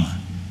dumb.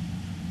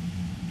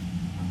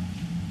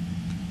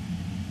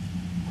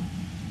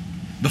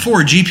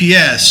 Before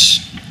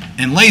GPS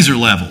and laser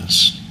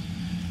levels,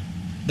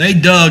 they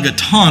dug a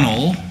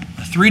tunnel,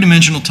 a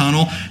 3-dimensional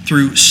tunnel,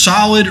 through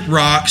solid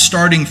rock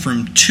starting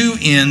from 2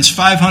 ends,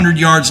 500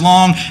 yards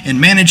long, and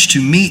managed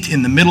to meet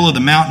in the middle of the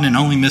mountain and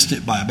only missed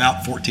it by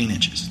about 14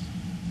 inches.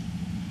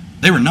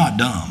 They were not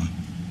dumb.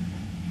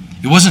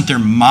 It wasn't their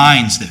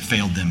minds that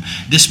failed them.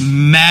 This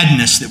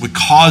madness that would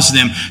cause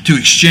them to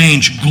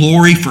exchange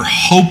glory for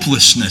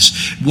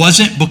hopelessness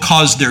wasn't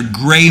because their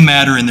gray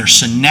matter and their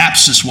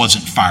synapses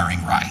wasn't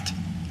firing right.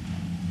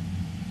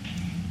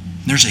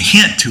 There's a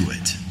hint to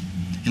it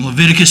in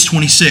Leviticus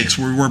 26,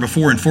 where we were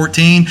before in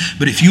 14.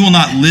 But if you will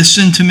not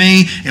listen to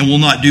me and will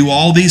not do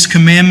all these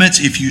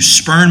commandments, if you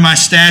spurn my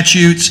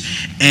statutes,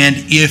 and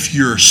if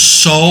your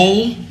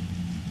soul,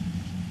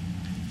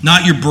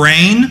 not your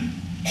brain,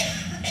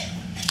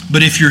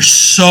 but if your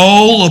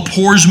soul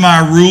abhors my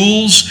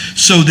rules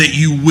so that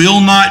you will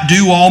not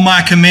do all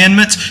my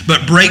commandments,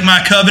 but break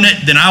my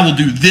covenant, then I will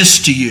do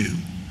this to you.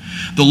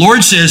 The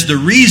Lord says the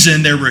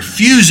reason they're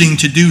refusing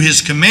to do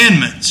his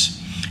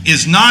commandments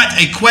is not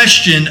a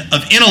question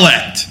of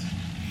intellect.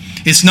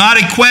 It's not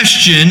a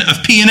question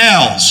of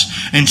P&Ls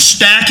and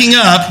stacking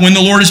up when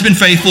the Lord has been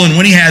faithful and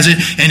when he hasn't,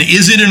 and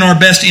is it in our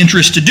best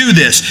interest to do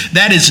this?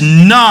 That is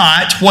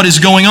not what is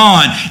going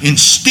on.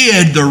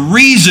 Instead, the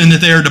reason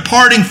that they are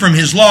departing from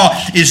his law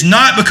is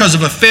not because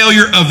of a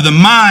failure of the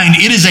mind.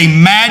 It is a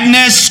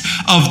madness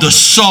of the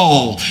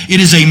soul. It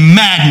is a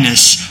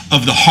madness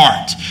of the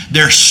heart.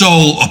 Their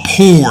soul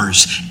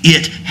abhors.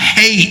 It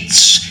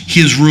hates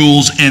his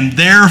rules, and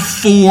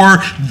therefore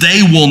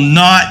they will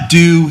not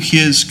do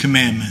his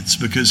commandments.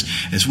 Because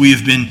as we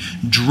have been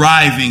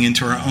driving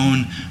into our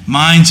own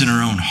minds and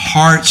our own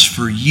hearts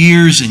for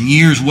years and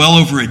years, well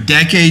over a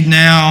decade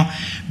now,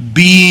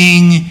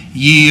 being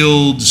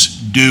yields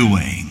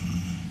doing.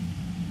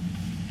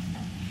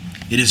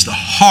 It is the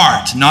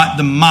heart, not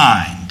the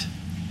mind,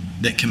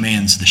 that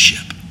commands the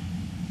ship.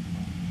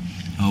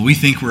 Oh, we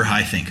think we're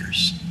high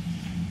thinkers.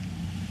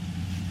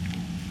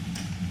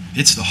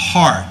 It's the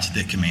heart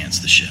that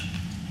commands the ship.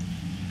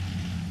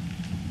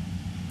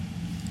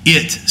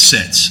 It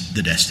sets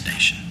the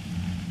destination.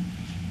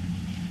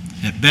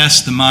 At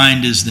best, the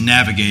mind is the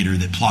navigator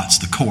that plots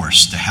the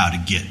course to how to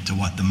get to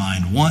what the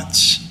mind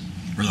wants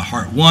where the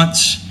heart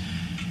wants,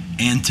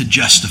 and to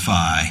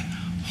justify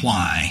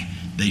why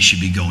they should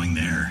be going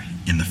there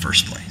in the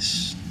first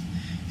place.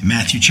 In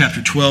Matthew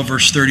chapter 12,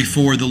 verse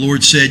 34, the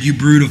Lord said, "You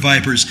brood of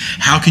vipers,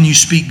 how can you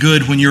speak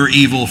good when you're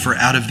evil? For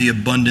out of the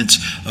abundance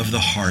of the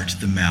heart,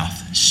 the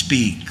mouth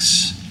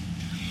speaks."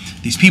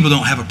 These people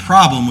don't have a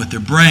problem with their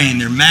brain.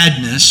 Their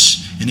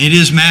madness, and it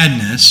is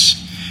madness,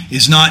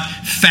 is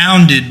not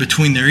founded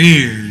between their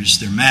ears.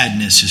 Their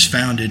madness is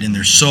founded in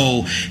their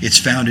soul. It's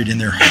founded in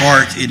their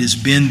heart. It has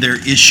been their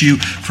issue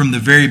from the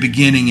very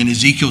beginning. In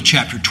Ezekiel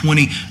chapter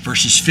 20,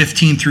 verses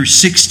 15 through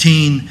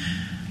 16,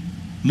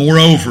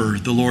 "Moreover,"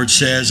 the Lord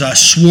says, "I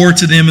swore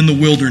to them in the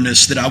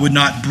wilderness that I would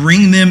not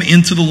bring them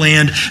into the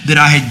land that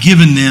I had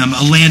given them,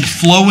 a land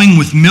flowing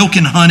with milk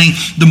and honey,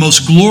 the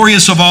most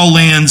glorious of all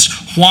lands.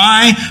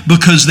 Why?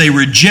 Because they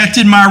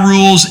rejected my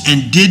rules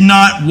and did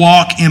not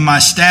walk in my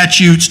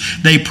statutes.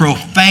 They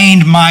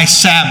profaned my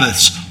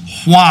Sabbaths."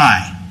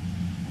 Why?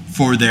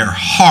 For their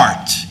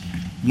heart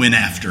went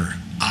after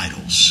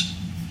idols.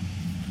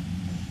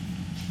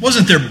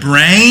 Wasn't their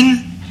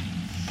brain?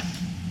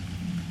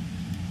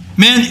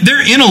 Man, their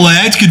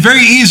intellect could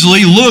very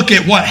easily look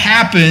at what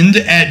happened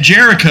at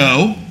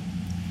Jericho,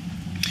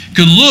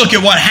 could look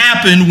at what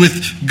happened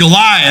with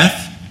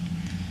Goliath,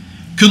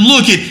 could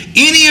look at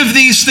any of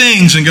these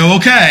things and go,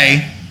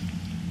 "Okay,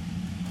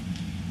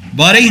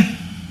 buddy."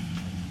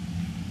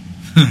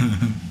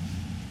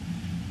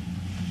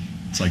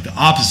 It's like the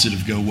opposite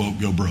of go woke,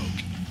 go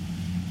broke.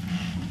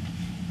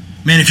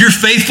 Man, if you're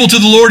faithful to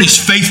the Lord, He's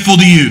faithful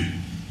to you.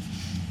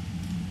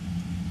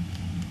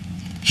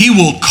 He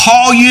will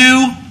call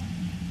you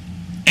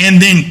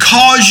and then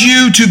cause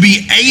you to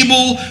be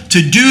able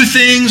to do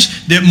things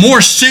that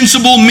more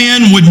sensible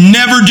men would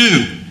never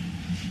do.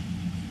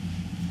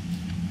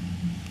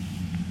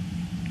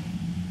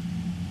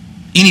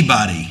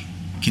 Anybody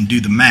can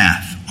do the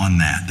math on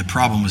that. The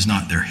problem is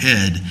not their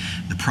head.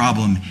 The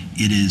problem,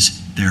 it is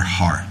their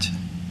heart.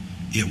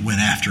 It went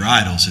after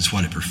idols. It's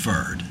what it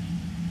preferred.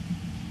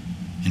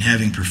 And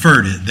having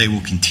preferred it, they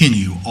will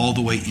continue all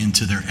the way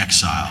into their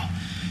exile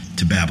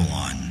to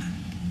Babylon.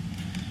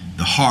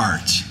 The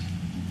heart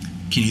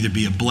can either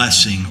be a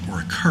blessing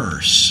or a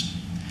curse,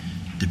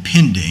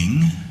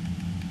 depending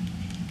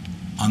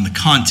on the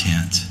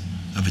content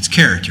of its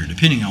character,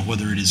 depending on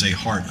whether it is a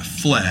heart of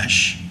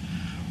flesh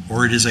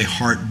or it is a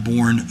heart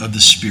born of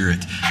the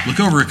Spirit. Look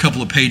over a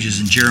couple of pages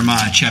in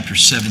Jeremiah chapter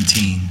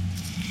 17.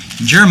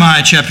 In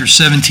Jeremiah chapter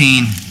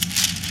 17,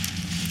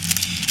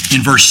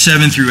 in verse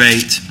 7 through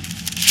 8,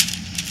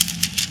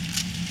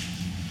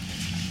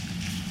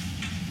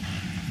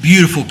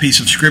 beautiful piece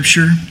of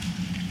Scripture.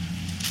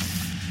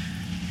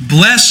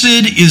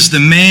 "Blessed is the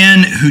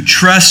man who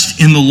trusts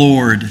in the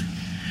Lord,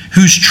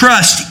 whose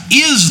trust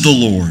is the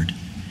Lord.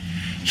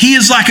 He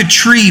is like a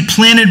tree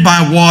planted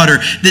by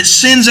water that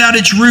sends out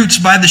its roots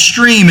by the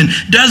stream and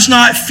does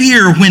not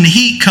fear when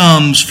heat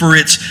comes, for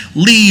its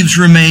leaves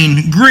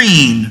remain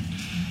green,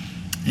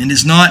 and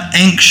is not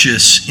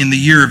anxious in the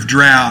year of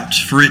drought,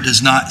 for it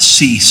does not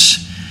cease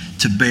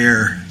to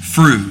bear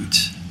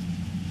fruit."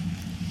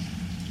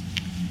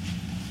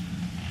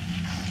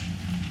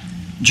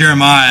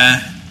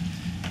 Jeremiah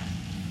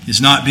is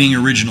not being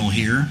original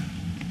here.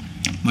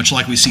 Much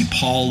like we see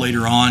Paul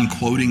later on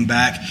quoting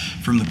back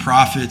from the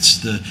prophets,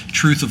 the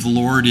truth of the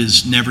Lord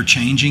is never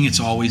changing. It's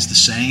always the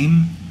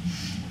same.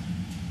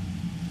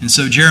 And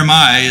so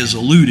Jeremiah is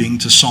alluding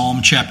to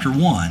Psalm chapter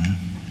 1,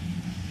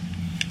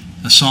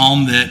 a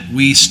psalm that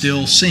we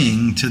still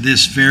sing to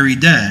this very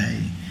day.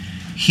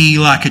 "He,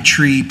 like a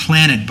tree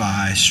planted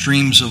by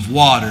streams of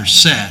water,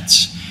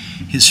 sets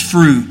his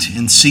fruit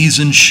in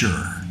season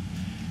sure,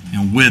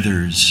 and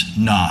withers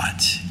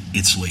not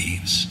its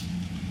leaves."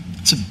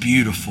 It's a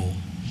beautiful,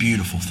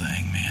 beautiful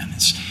thing, man.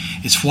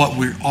 It's what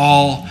we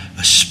all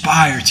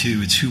aspire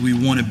to. It's who we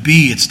want to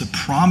be. It's the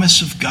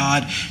promise of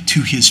God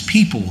to His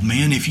people.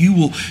 Man, if you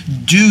will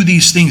do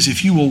these things,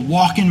 if you will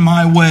walk in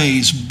my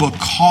ways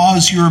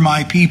because you're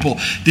my people,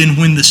 then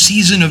when the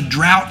season of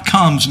drought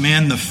comes,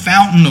 man, the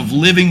fountain of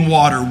living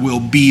water will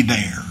be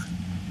there.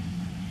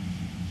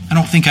 I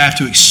don't think I have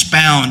to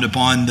expound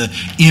upon the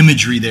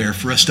imagery there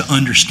for us to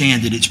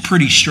understand it. It's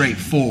pretty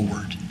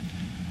straightforward.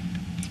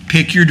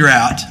 Pick your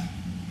drought.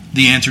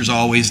 The answer is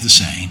always the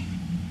same.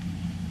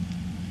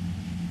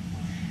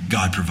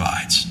 God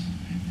provides.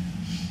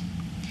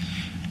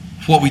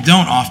 What we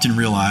don't often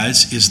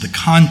realize is the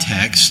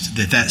context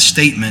that that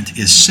statement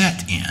is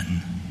set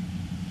in.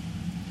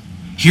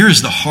 Here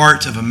is the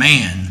heart of a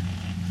man.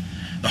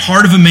 The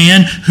heart of a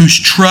man whose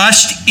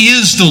trust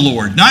is the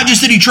Lord. Not just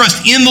that he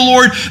trusts in the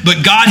Lord,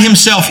 but God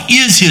Himself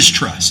is his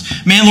trust.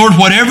 Man, Lord,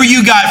 whatever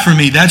you got for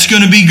me, that's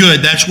going to be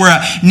good. That's where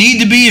I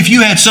need to be. If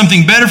you had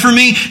something better for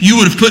me, you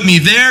would have put me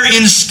there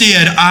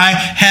instead. I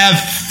have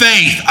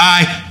faith.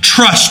 I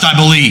trust. I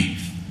believe.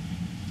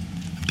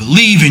 I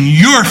believe in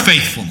your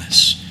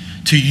faithfulness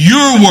to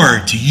your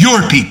word, to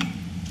your people.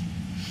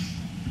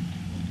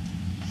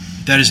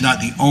 That is not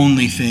the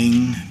only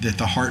thing that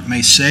the heart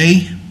may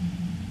say.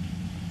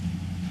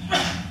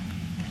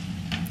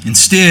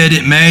 Instead,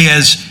 it may,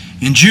 as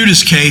in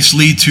Judah's case,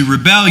 lead to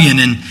rebellion.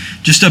 And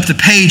just up the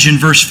page in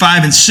verse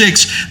 5 and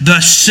 6,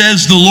 thus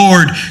says the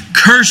Lord,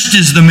 cursed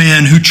is the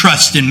man who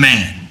trusts in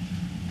man.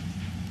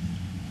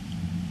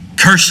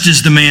 Cursed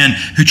is the man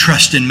who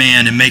trusts in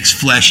man and makes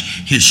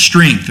flesh his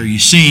strength. Are you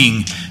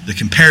seeing the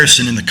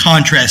comparison and the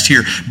contrast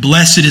here?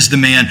 Blessed is the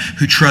man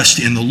who trusts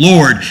in the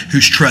Lord,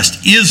 whose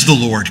trust is the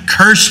Lord.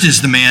 Cursed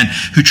is the man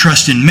who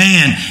trusts in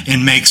man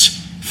and makes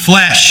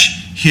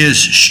flesh his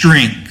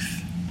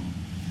strength,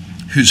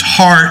 whose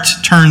heart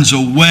turns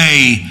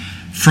away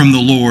from the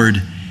Lord.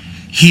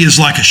 He is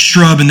like a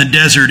shrub in the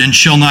desert and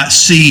shall not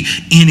see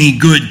any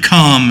good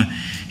come.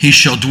 He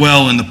shall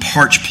dwell in the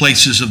parched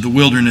places of the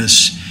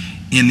wilderness,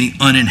 in the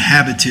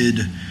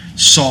uninhabited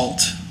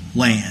salt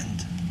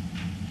land.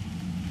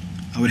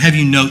 I would have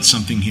you note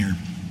something here.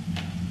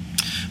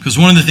 Because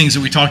one of the things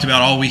that we talked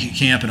about all week at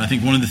camp, and I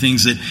think one of the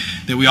things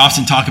that we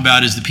often talk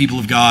about as the people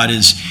of God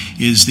is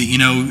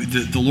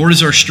that, the Lord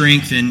is our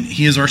strength and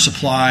He is our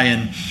supply.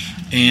 And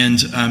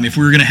if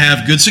we were going to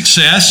have good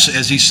success,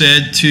 as He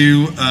said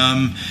to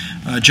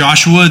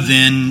Joshua,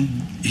 then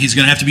He's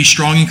going to have to be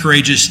strong and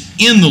courageous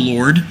in the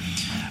Lord.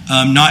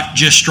 Not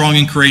just strong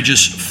and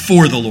courageous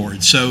for the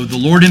Lord. So the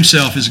Lord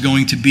Himself is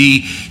going to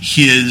be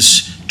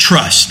His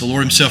trust. The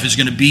Lord Himself is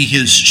going to be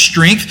His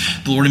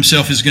strength. The Lord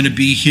Himself is going to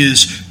be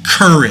His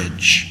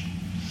courage.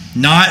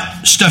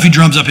 Not stuff He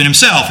drums up in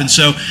Himself. And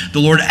so the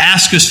Lord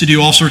asks us to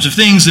do all sorts of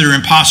things that are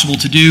impossible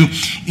to do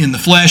in the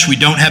flesh. We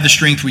don't have the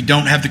strength. We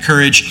don't have the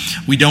courage.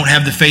 We don't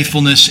have the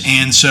faithfulness.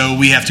 And so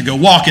we have to go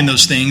walk in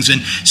those things.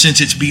 And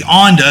since it's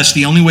beyond us,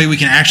 the only way we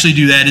can actually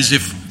do that is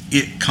if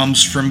it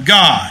comes from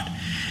God.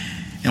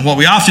 And what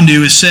we often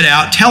do is set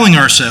out telling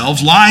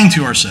ourselves, lying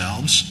to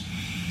ourselves,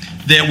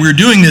 that we're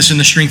doing this in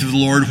the strength of the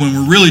Lord when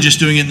we're really just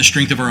doing it in the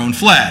strength of our own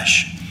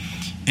flesh.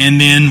 And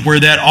then where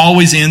that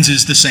always ends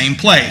is the same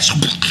place.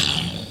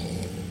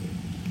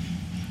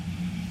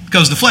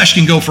 Because the flesh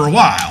can go for a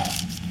while,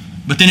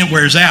 but then it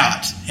wears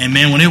out. And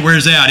man, when it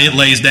wears out, it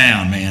lays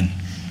down, man.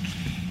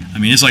 I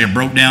mean, it's like a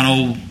broke down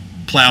old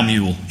plow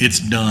mule. It's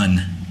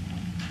done.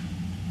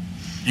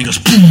 And it goes,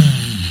 boom.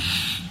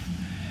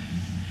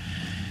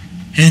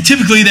 And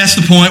typically that's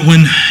the point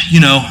when,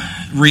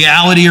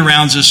 reality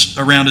around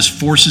us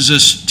forces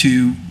us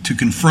to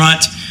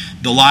confront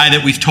the lie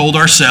that we've told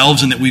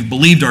ourselves and that we've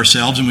believed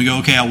ourselves, and we go,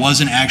 okay, I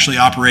wasn't actually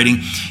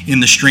operating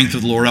in the strength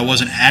of the Lord. I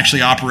wasn't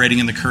actually operating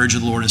in the courage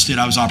of the Lord. Instead,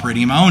 I was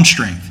operating in my own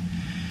strength.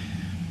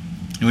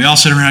 And we all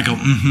sit around and go,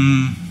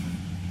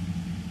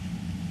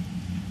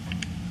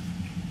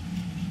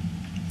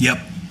 yep,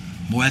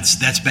 well,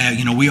 that's bad.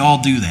 We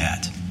all do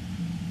that.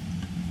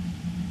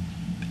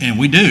 And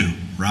we do,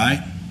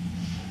 right?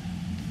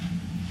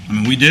 I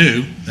mean, we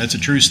do. That's a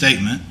true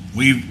statement.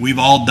 We've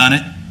all done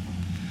it.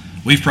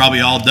 We've probably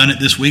all done it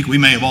this week. We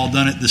may have all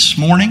done it this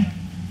morning.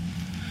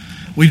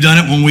 We've done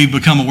it when we've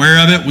become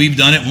aware of it. We've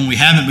done it when we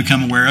haven't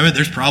become aware of it.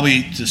 There's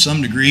probably, to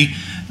some degree,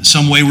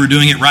 some way we're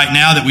doing it right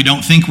now that we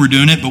don't think we're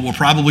doing it, but we'll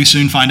probably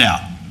soon find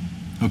out.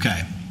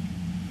 Okay.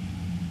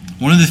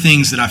 One of the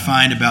things that I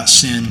find about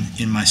sin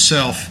in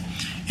myself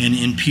and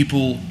in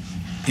people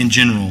in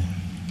general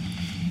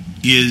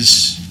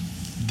is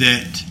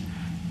that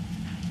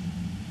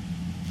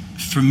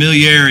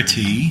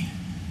familiarity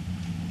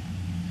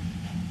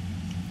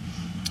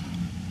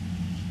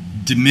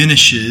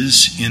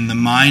diminishes in the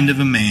mind of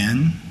a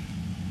man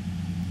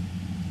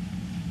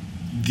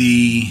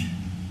the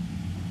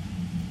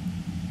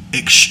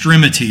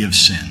extremity of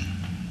sin.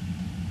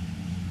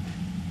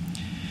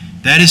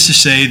 That is to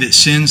say that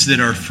sins that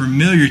are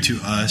familiar to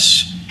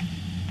us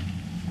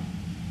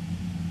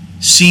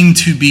seem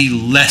to be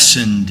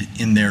lessened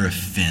in their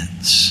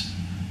offense.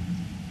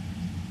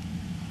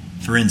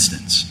 For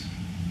instance,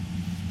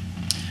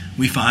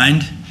 we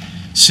find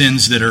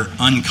sins that are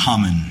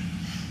uncommon.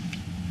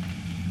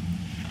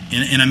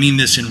 And I mean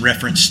this in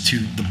reference to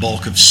the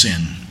bulk of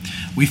sin.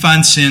 We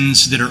find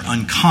sins that are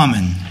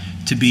uncommon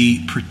to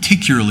be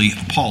particularly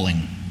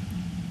appalling.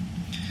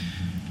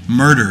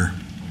 Murder,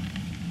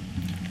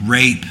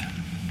 rape,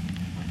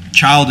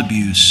 child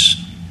abuse.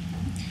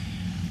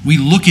 We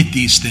look at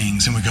these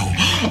things and we go,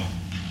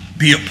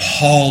 be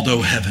appalled,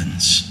 O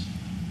heavens.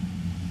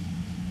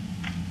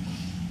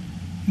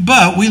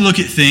 But we look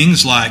at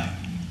things like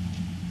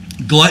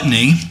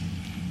gluttony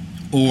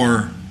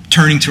or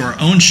turning to our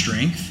own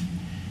strength,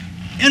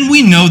 and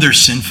we know they're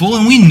sinful,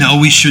 and we know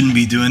we shouldn't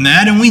be doing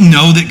that, and we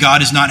know that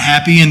God is not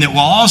happy, and that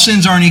while all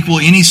sins aren't equal,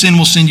 any sin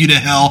will send you to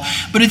hell.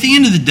 But at the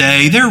end of the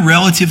day, they're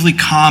relatively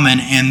common,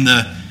 and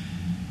the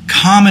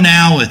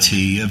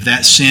commonality of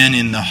that sin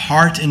in the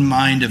heart and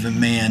mind of a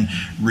man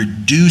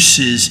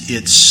reduces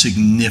its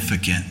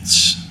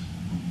significance.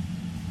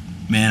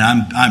 Man,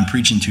 I'm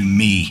preaching to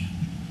me.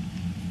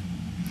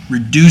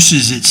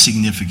 Reduces its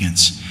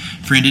significance.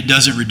 Friend, it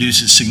doesn't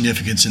reduce its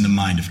significance in the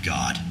mind of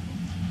God.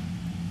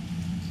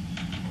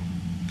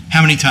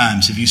 How many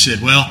times have you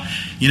said, well,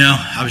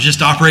 I was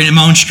just operating in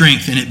my own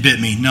strength and it bit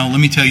me. No, let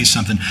me tell you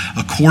something.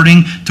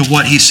 According to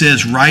what he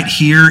says right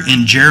here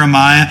in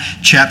Jeremiah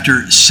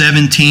chapter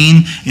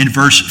 17 in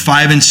verse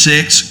 5 and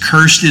 6,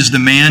 cursed is the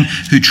man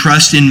who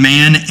trusts in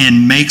man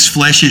and makes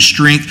flesh his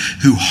strength,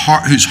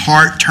 whose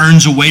heart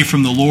turns away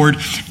from the Lord.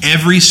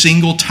 Every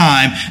single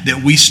time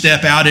that we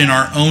step out in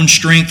our own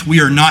strength, we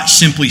are not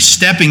simply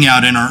stepping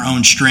out in our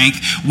own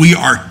strength, we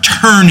are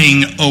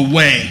turning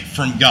away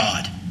from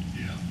God.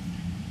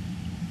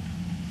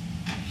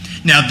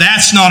 Now,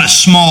 that's not a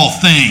small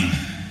thing.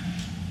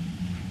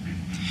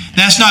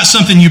 That's not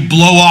something you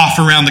blow off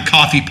around the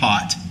coffee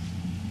pot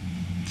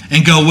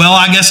and go, well,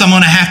 I guess I'm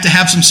going to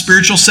have some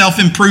spiritual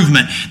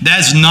self-improvement.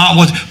 That's not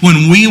what...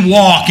 When we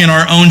walk in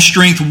our own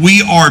strength,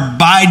 we are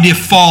by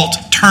default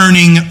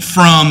turning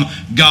from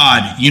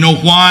God. You know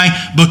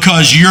why?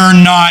 Because you're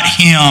not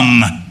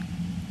Him.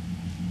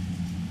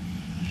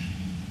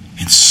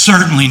 And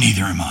certainly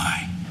neither am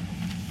I.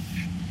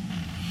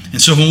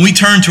 And so when we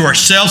turn to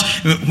ourselves,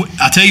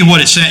 I'll tell you what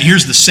it's saying.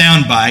 Here's the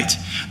sound bite.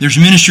 There's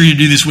ministry to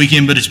do this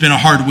weekend, but it's been a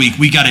hard week.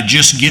 We got to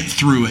just get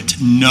through it.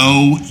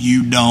 No,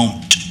 you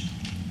don't.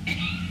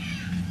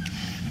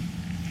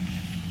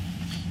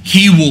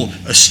 He will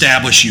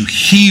establish you.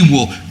 He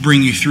will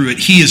bring you through it.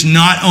 He is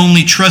not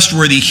only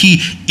trustworthy, He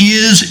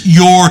is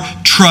your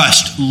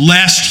trust,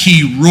 lest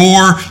He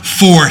roar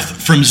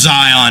forth from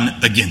Zion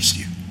against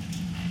you.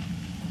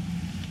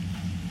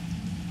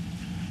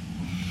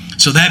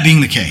 So that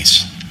being the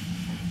case,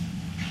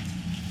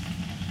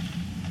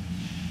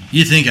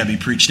 you'd think I'd be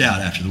preached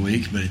out after the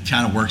week, but it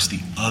kind of works the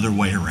other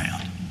way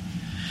around.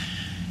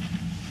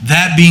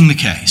 That being the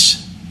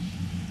case,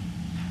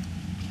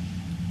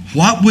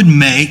 what would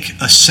make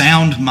a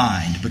sound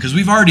mind? Because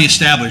we've already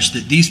established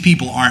that these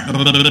people aren't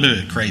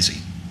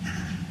crazy.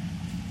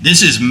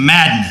 This is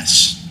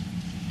madness,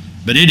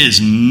 but it is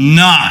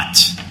not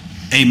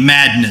a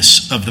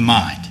madness of the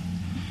mind.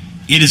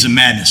 It is a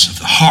madness of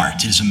the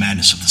heart. It is a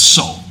madness of the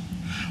soul.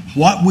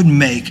 What would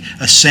make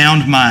a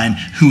sound mind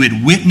who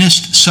had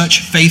witnessed such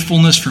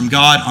faithfulness from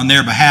God on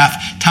their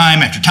behalf time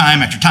after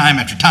time after time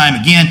after time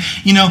again?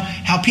 You know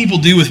how people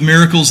do with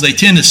miracles, they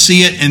tend to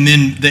see it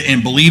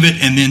and believe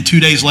it, and then 2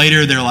 days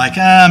later they're like,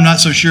 I'm not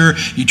so sure.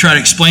 You try to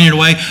explain it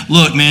away.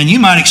 Look, man, you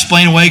might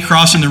explain away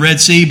crossing the Red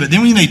Sea, but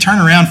then when they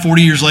turn around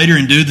 40 years later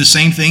and do the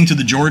same thing to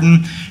the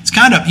Jordan, it's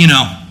kind of,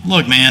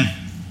 look, man,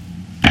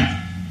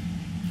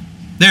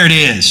 there it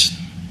is.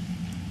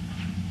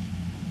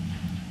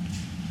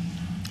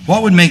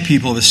 What would make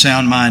people of a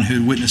sound mind who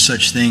had witnessed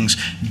such things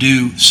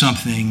do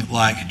something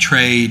like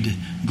trade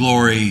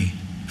glory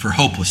for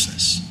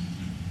hopelessness?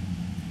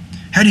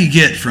 How do you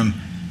get from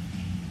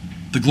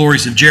the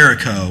glories of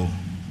Jericho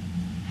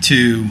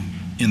to,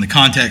 in the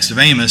context of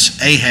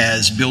Amos,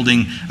 Ahaz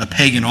building a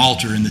pagan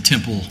altar in the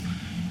temple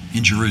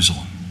in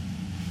Jerusalem?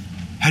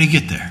 How do you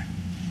get there?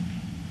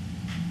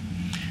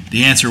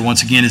 The answer,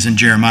 once again, is in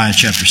Jeremiah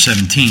chapter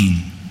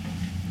 17.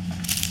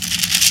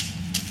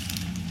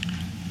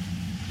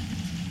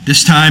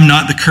 This time,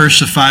 not the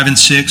curse of 5 and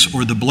 6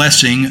 or the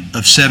blessing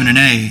of 7 and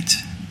 8,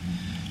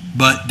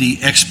 but the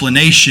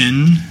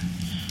explanation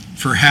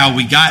for how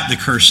we got the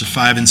curse of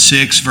 5 and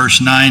 6, verse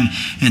 9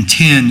 and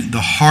 10. The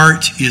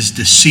heart is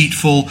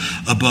deceitful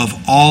above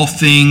all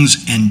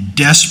things and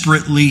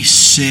desperately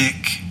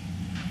sick.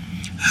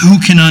 Who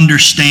can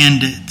understand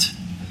it?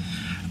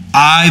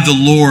 I, the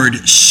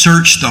Lord,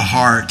 search the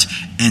heart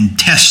and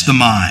test the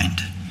mind,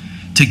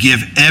 to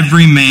give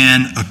every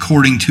man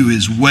according to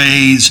his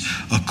ways,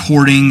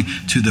 according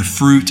to the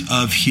fruit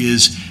of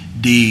his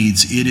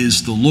deeds. It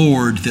is the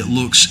Lord that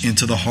looks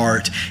into the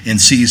heart and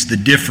sees the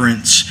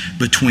difference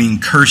between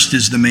cursed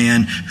is the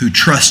man who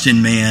trusts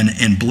in man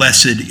and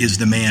blessed is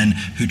the man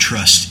who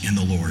trusts in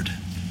the Lord.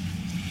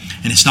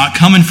 And it's not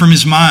coming from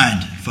his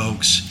mind,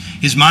 folks.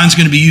 His mind's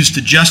going to be used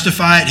to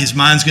justify it. His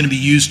mind's going to be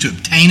used to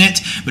obtain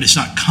it. But it's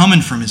not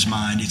coming from his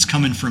mind. It's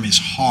coming from his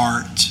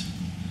heart.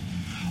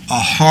 A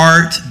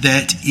heart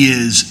that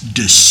is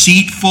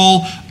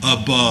deceitful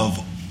above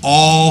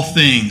all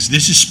things.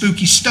 This is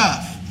spooky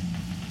stuff.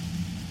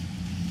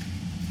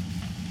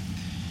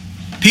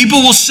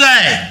 People will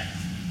say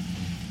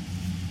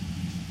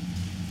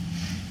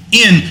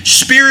in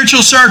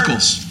spiritual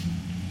circles,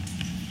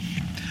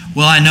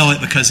 well, I know it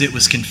because it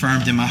was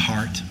confirmed in my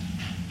heart.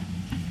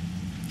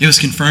 It was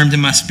confirmed in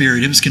my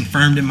spirit. It was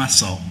confirmed in my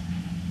soul.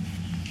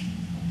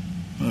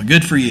 Well,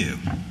 good for you.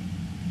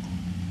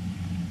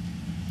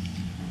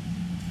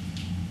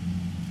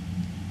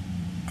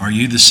 Are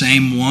you the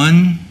same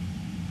one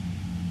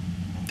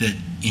that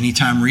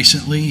anytime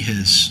recently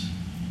has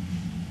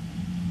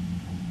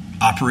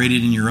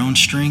operated in your own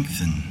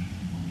strength and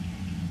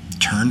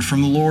turned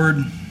from the Lord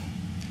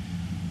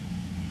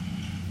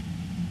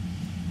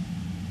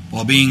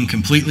while being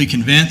completely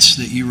convinced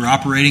that you were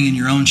operating in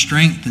your own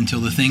strength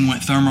until the thing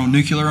went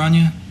thermonuclear on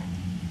you?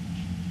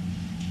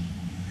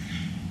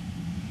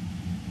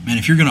 Man,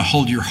 if you're going to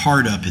hold your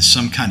heart up as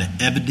some kind of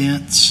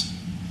evidence,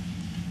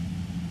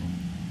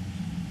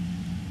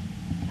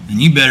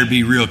 and you better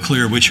be real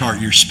clear which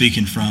heart you're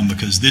speaking from,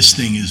 because this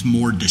thing is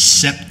more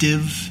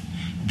deceptive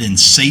than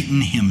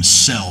Satan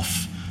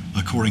himself,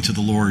 according to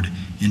the Lord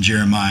in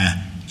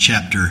Jeremiah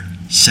chapter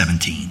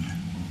 17.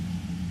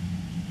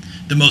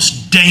 The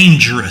most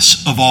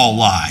dangerous of all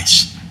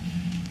lies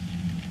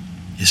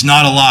is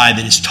not a lie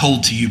that is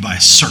told to you by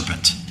a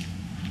serpent.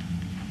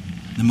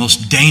 The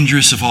most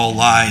dangerous of all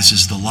lies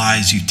is the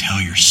lies you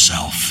tell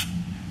yourself,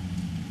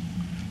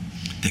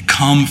 that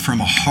come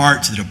from a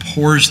heart that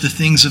abhors the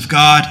things of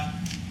God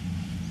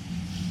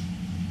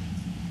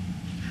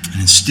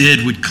and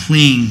instead would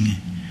cling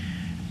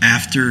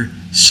after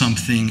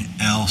something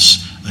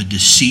else. A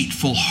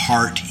deceitful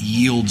heart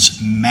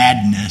yields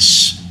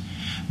madness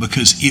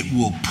because it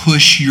will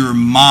push your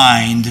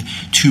mind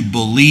to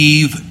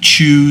believe,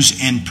 choose,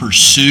 and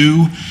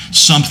pursue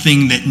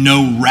something that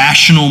no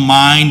rational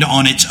mind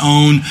on its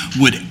own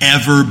would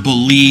ever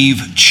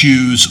believe,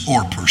 choose,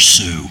 or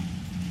pursue.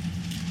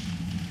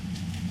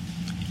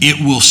 It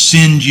will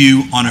send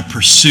you on a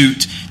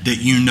pursuit that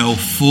you know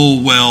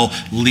full well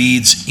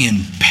leads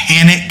in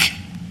panic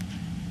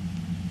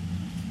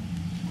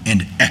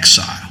and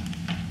exile.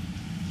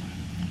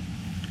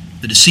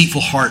 The deceitful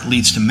heart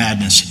leads to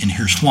madness, and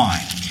here's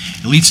why.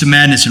 It leads to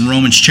madness in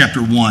Romans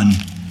chapter 1,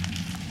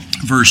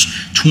 verse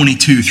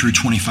 22 through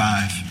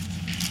 25.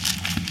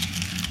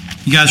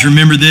 You guys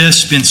remember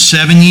this? It's been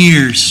 7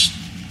 years.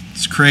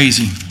 It's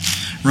crazy.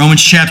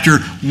 Romans chapter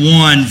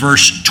 1,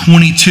 verse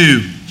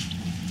 22.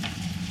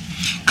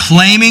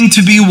 Claiming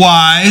to be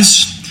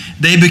wise,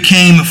 they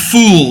became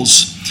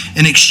fools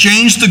and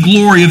exchanged the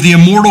glory of the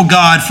immortal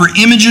God for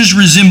images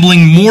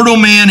resembling mortal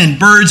man and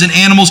birds and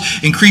animals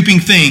and creeping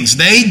things.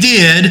 They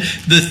did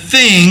the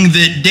thing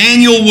that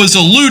Daniel was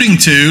alluding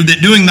to,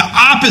 that doing the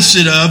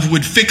opposite of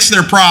would fix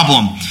their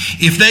problem.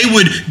 If they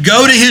would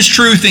go to his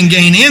truth and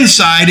gain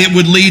insight, it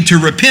would lead to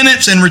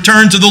repentance and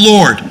return to the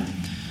Lord,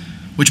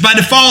 which by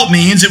default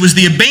means it was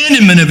the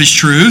abandonment of his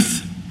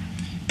truth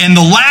and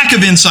the lack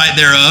of insight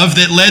thereof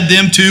that led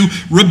them to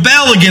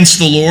rebel against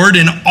the Lord.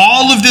 And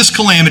all of this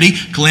calamity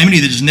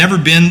that has never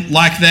been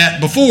like that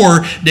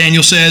before,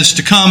 Daniel says,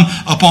 to come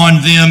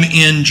upon them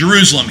in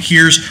Jerusalem.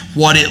 Here's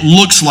what it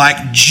looks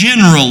like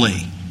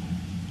generally.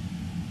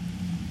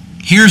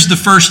 Here's the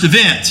first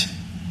event.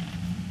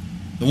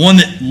 The one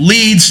that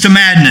leads to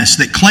madness,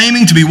 that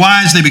claiming to be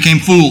wise, they became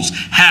fools.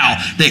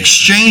 How? They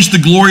exchanged the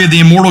glory of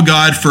the immortal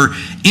God for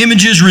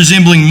images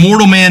resembling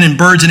mortal man and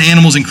birds and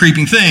animals and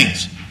creeping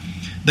things.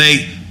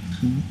 They,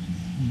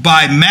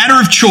 by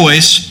matter of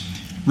choice,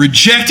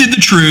 rejected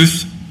the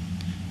truth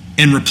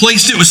and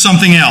replaced it with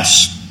something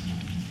else.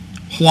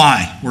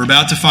 Why? We're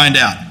about to find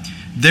out.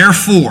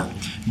 Therefore,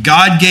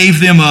 God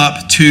gave them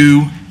up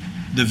to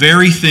the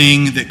very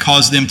thing that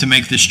caused them to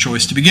make this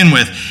choice to begin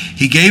with.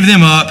 He gave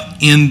them up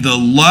in the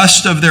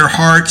lust of their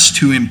hearts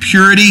to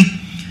impurity,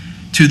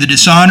 to the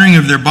dishonoring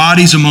of their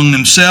bodies among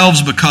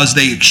themselves, because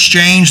they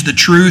exchanged the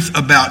truth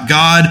about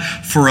God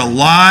for a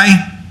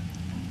lie,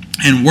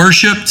 and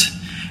worshipped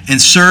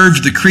and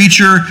served the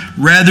creature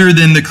rather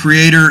than the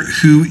Creator,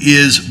 who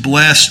is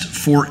blessed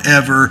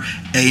forever.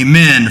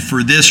 Amen.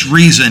 For this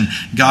reason,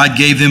 God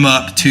gave them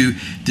up to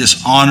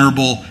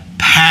dishonorable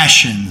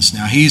passions.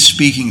 Now, he's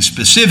speaking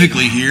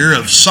specifically here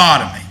of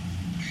sodomy.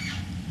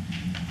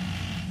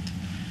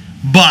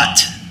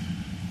 But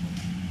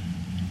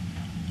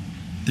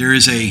there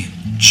is a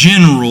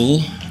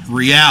general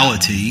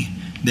reality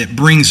that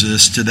brings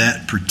us to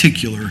that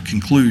particular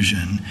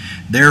conclusion.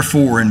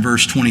 Therefore, in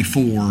verse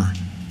 24,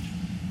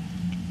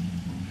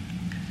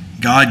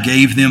 God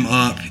gave them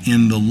up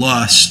in the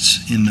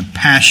lusts, in the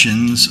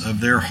passions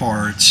of their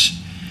hearts,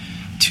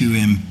 to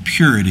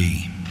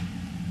impurity,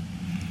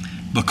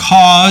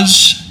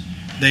 because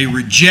they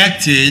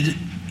rejected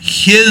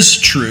his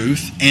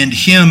truth and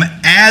him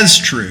as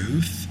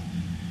truth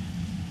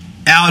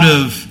out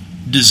of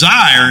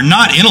desire,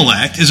 not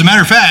intellect. As a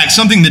matter of fact,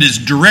 something that is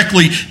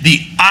directly the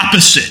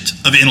opposite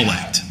of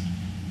intellect.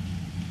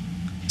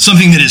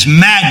 Something that is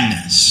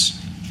madness.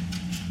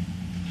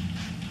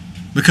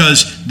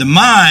 Because the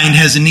mind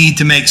has a need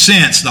to make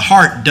sense. The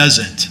heart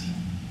doesn't.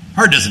 The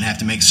heart doesn't have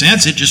to make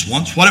sense. It just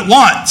wants what it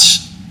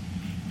wants.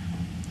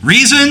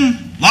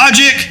 Reason,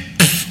 logic,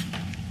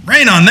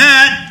 rain on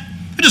that.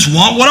 I just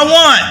want what I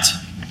want.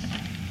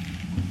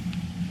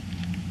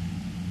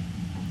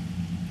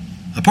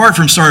 Apart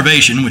from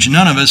starvation, which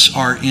none of us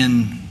are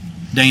in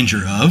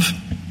danger of,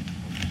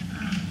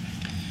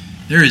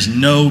 there is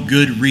no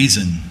good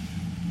reason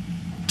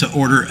to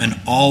order an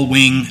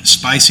all-wing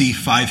spicy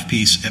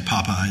 5-piece at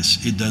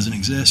Popeyes. It doesn't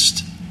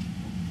exist.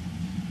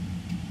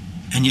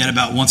 And yet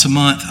about once a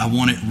month, I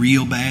want it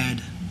real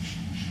bad.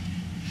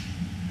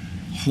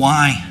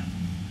 Why?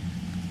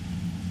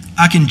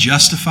 I can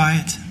justify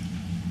it.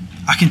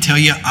 I can tell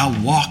you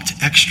I walked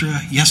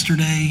extra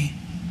yesterday,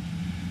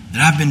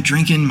 that I've been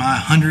drinking my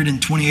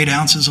 128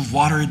 ounces of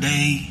water a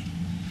day,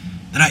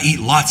 that I eat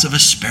lots of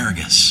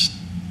asparagus.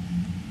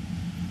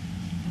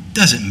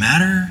 Doesn't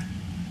matter.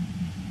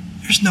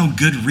 There's no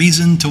good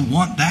reason to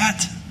want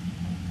that,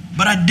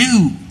 but I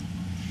do.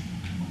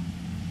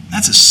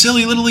 That's a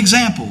silly little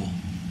example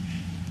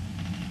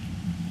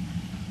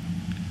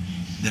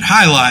that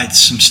highlights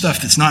some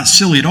stuff that's not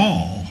silly at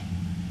all.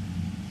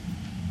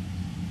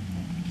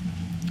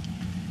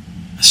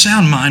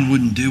 sound mind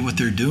wouldn't do what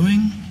they're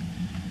doing.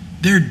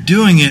 They're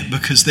doing it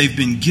because they've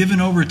been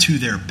given over to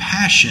their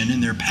passion,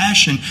 and their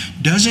passion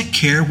doesn't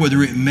care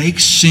whether it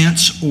makes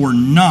sense or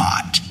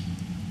not.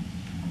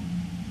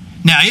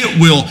 Now, it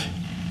will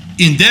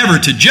endeavor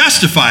to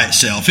justify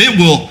itself. It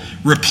will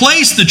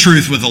replace the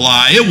truth with a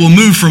lie. It will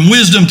move from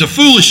wisdom to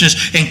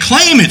foolishness and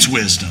claim its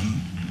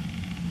wisdom.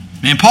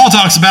 Man, Paul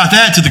talks about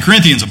that to the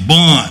Corinthians a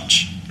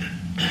bunch.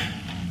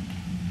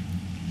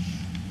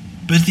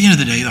 But at the end of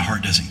the day, the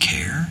heart doesn't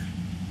care.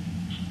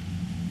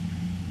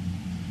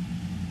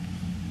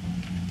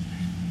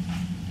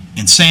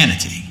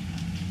 Insanity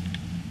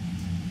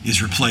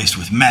is replaced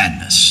with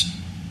madness,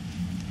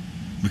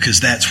 because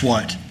that's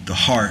what the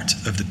heart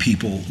of the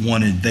people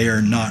wanted. They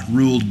are not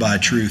ruled by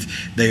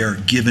truth. They are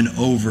given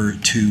over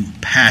to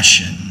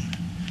passion.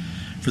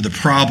 For the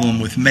problem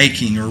with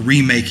making or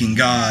remaking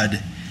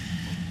God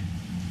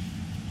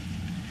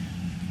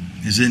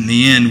is that in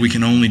the end we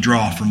can only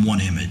draw from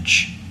one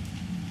image.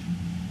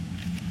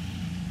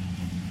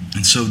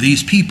 And so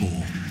these people,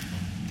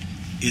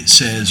 it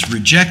says,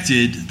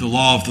 rejected the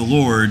law of the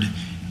Lord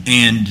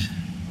and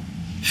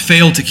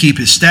failed to keep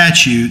his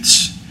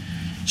statutes,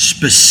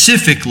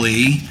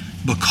 specifically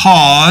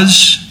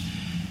because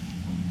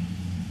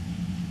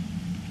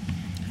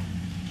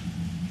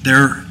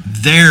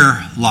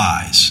their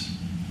lies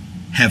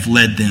have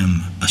led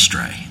them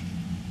astray.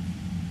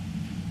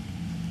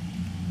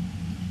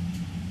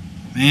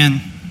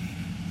 Man,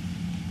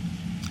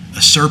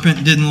 a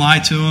serpent didn't lie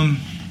to them.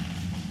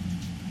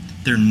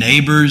 Their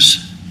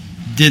neighbors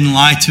didn't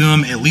lie to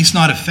them, at least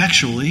not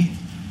effectually.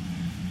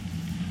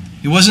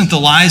 It wasn't the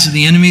lies of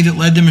the enemy that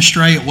led them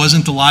astray. It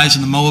wasn't the lies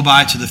of the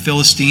Moabites or the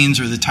Philistines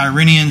or the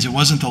Tyrians. It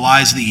wasn't the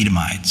lies of the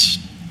Edomites.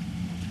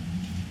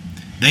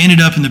 They ended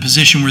up in the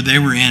position where they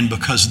were in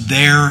because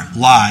their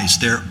lies,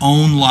 their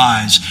own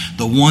lies,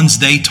 the ones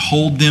they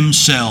told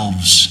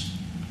themselves,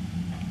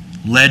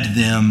 led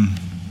them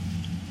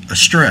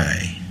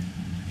astray.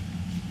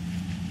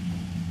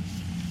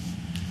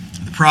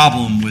 The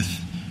problem with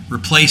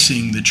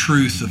replacing the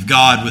truth of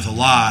God with a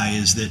lie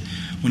is that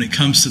when it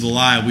comes to the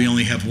lie, we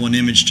only have one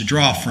image to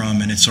draw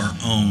from, and it's our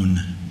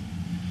own.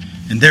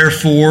 And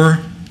therefore,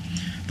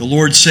 the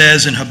Lord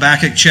says in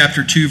Habakkuk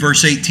chapter 2,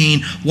 verse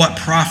 18, "What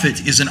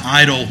profit is an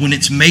idol when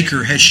its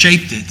maker has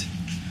shaped it?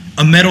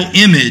 A metal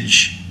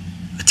image,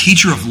 a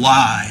teacher of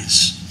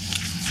lies.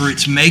 For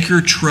its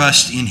maker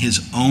trusts in his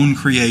own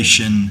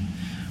creation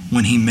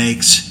when he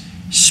makes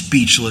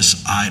speechless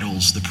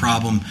idols." The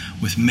problem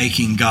with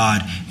making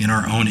God in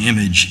our own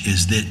image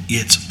is that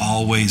it's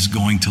always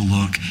going to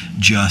look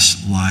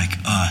just like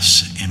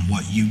us. And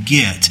what you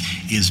get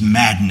is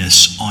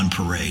madness on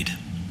parade.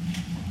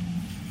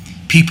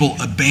 People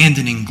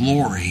abandoning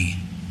glory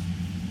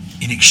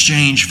in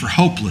exchange for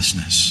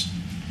hopelessness.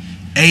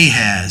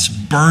 Ahaz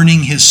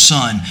burning his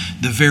son,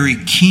 the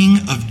very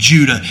king of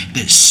Judah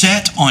that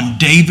sat on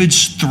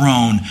David's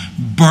throne,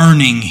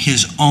 burning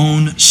his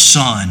own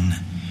son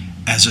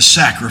as a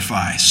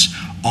sacrifice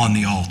on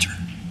the altar.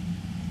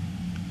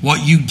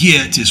 What you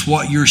get is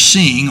what you're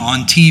seeing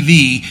on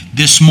TV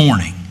this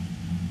morning.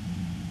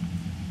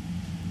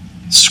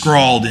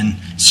 Scrawled in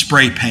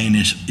spray paint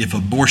is, "If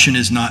abortion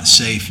is not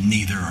safe,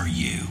 neither are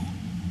you."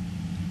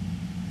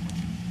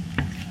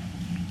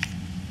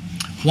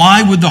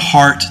 Why would the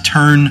heart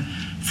turn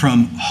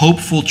from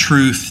hopeful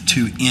truth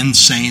to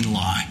insane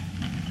lie?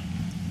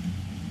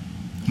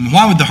 And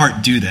why would the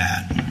heart do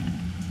that?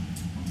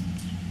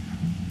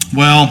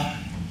 Well,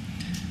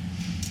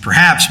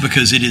 perhaps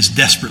because it is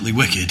desperately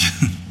wicked.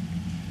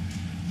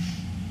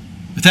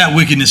 But that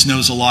wickedness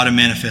knows a lot of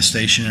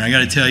manifestation. And I got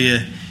to tell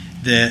you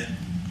that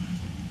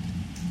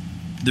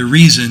the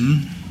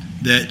reason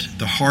that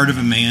the heart of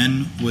a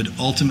man would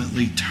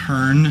ultimately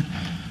turn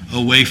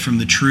away from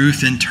the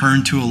truth and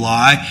turn to a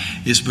lie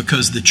is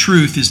because the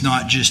truth is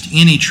not just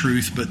any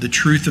truth, but the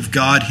truth of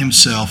God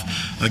himself,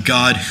 a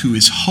God who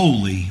is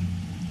holy.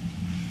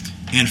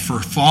 And for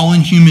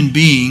fallen human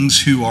beings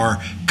who are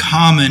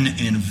common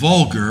and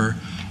vulgar,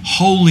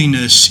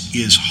 holiness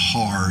is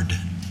hard.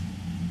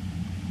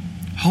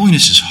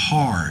 Holiness is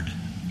hard,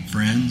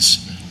 friends.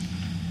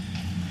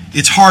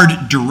 It's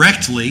hard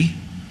directly.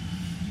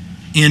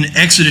 In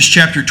Exodus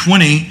chapter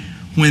 20,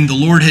 when the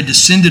Lord had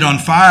descended on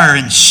fire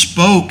and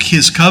spoke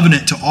his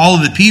covenant to all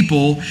of the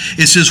people,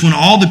 it says, "When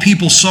all the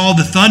people saw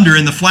the thunder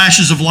and the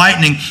flashes of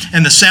lightning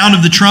and the sound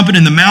of the trumpet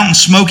and the mountain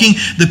smoking,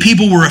 the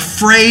people were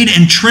afraid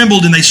and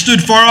trembled, and they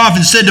stood far off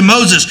and said to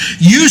Moses,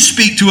 'You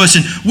speak to us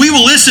and we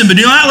will listen, but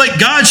do not let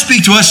God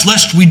speak to us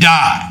lest we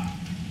die.'"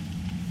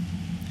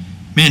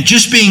 Man,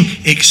 just being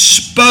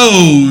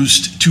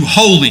exposed to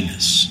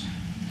holiness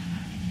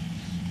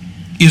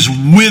is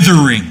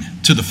withering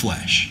to the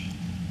flesh.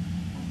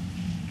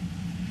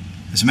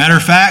 As a matter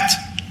of fact,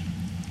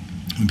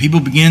 when people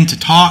begin to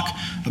talk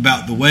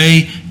about the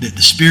way that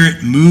the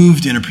Spirit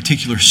moved in a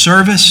particular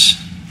service,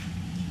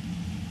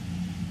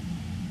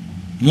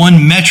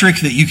 one metric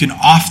that you can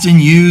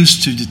often use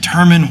to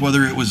determine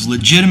whether it was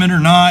legitimate or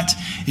not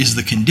is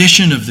the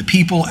condition of the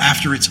people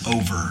after it's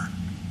over.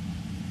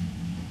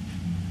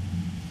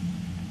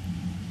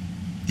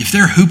 if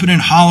they're hooping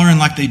and hollering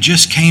like they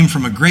just came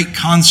from a great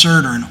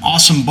concert or an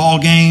awesome ball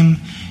game,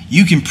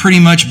 you can pretty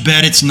much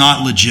bet it's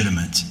not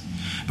legitimate.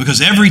 Because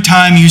every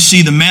time you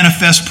see the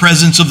manifest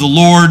presence of the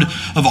Lord,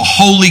 of a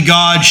holy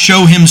God,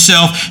 show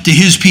himself to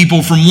his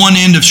people from one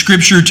end of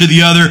Scripture to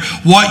the other,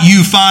 what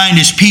you find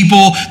is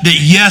people that,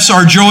 yes,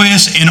 are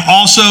joyous and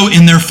also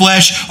in their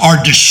flesh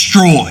are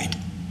destroyed.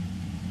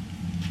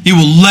 He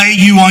will lay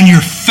you on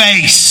your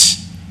face.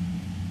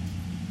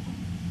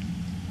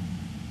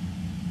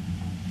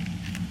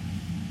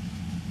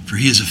 For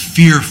he is a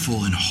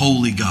fearful and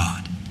holy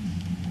God.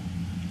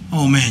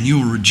 Oh man, you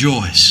will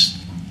rejoice.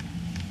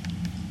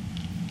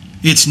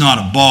 It's not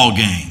a ball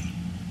game.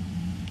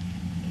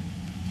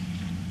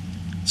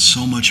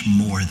 So much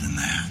more than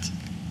that.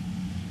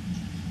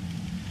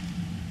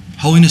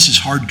 Holiness is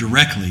hard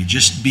directly,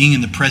 just being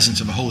in the presence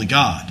of a holy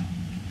God.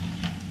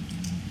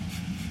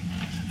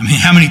 I mean,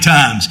 how many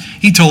times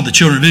he told the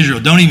children of Israel,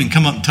 don't even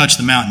come up and touch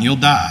the mountain, you'll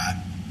die.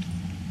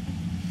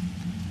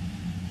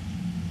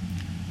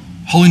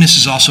 Holiness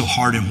is also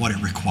hard in what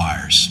it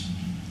requires.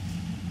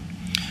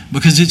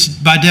 Because it's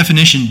by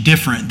definition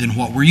different than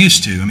what we're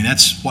used to. I mean,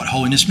 that's what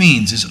holiness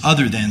means, is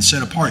other than,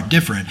 set apart,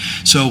 different.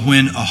 So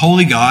when a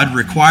holy God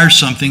requires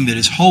something that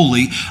is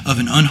holy of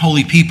an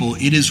unholy people,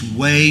 it is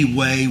way,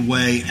 way,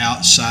 way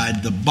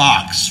outside the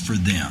box for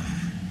them.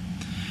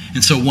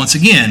 And so once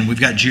again,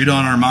 we've got Judah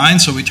on our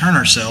mind, so we turn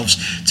ourselves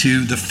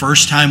to the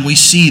first time we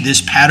see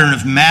this pattern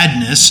of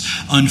madness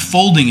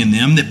unfolding in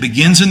them that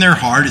begins in their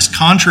heart, is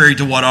contrary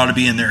to what ought to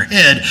be in their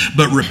head,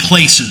 but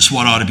replaces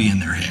what ought to be in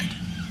their head.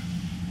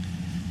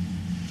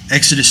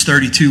 Exodus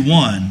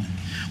 32:1.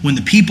 When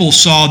the people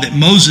saw that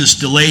Moses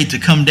delayed to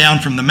come down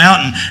from the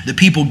mountain, the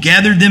people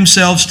gathered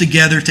themselves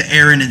together to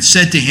Aaron and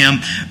said to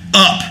him,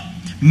 "Up,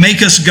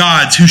 make us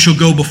gods who shall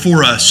go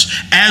before us.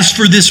 As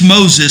for this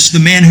Moses, the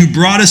man who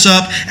brought us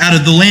up out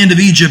of the land of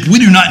Egypt, we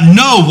do not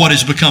know what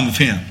has become of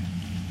him."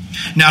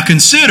 Now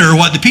consider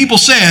what the people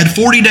said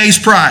 40 days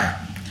prior.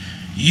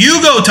 You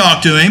go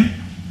talk to him.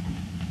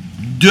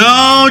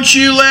 Don't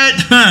you let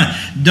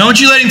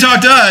him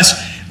talk to us.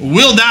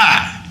 We'll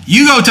die.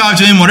 You go talk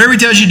to him. Whatever he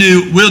tells you to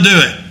do, we'll do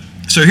it.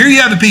 So here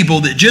you have a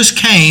people that just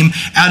came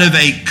out of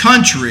a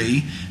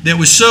country that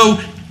was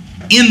so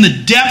in the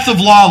depth of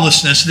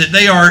lawlessness that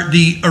they are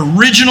the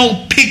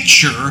original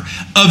picture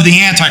of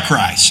the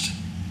Antichrist.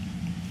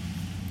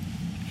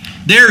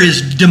 There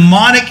is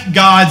demonic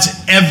gods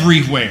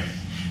everywhere.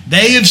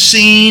 They have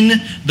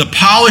seen the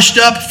polished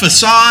up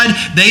facade.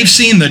 They've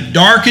seen the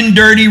dark and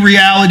dirty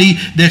reality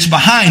that's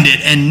behind it.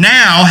 And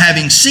now,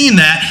 having seen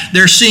that,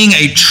 they're seeing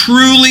a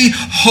truly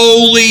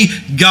holy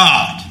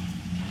God.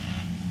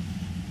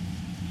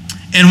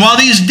 And while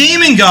these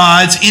demon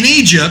gods in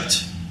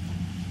Egypt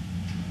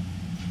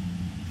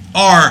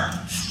are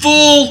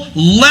full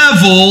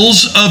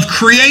levels of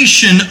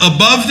creation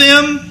above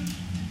them,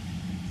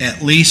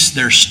 at least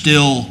they're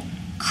still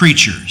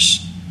creatures.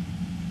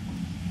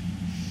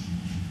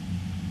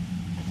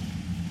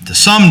 To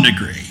some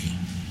degree,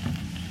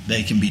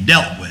 they can be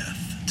dealt with.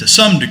 To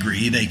some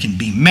degree, they can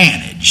be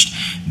managed.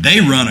 They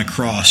run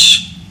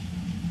across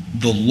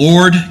the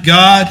Lord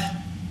God,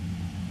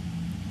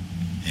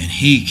 and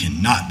he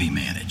cannot be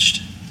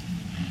managed.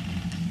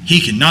 He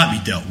cannot be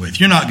dealt with.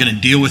 You're not going to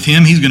deal with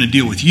him. He's going to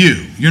deal with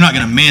you. You're not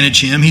going to manage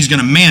him. He's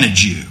going to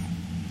manage you.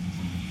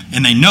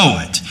 And they know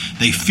it.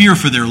 They fear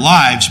for their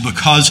lives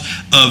because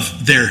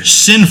of their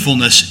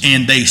sinfulness,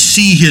 and they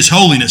see his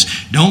holiness.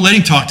 Don't let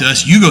him talk to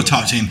us. You go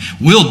talk to him.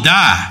 We'll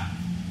die.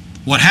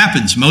 What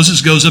happens?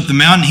 Moses goes up the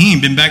mountain. He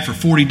ain't been back for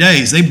 40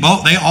 days. They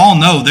all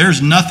know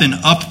there's nothing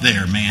up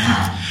there,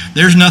 man.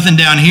 There's nothing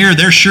down here.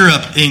 There's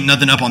ain't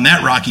nothing up on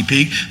that rocky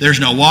peak. There's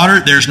no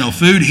water. There's no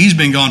food. He's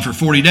been gone for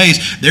 40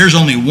 days. There's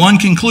only one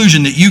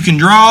conclusion that you can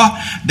draw.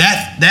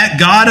 That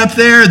God up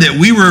there that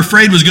we were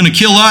afraid was going to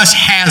kill us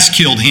has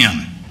killed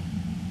him.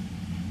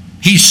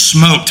 He's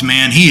smoked,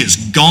 man. He is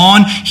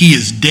gone. He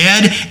is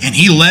dead. And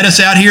he let us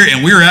out here,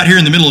 and we're out here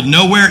in the middle of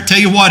nowhere. Tell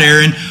you what,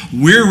 Aaron,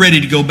 we're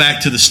ready to go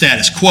back to the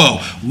status quo.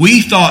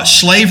 We thought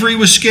slavery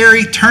was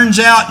scary. Turns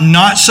out,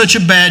 not such a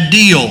bad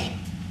deal.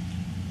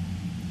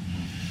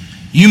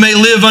 You may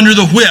live under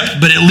the whip,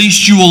 but at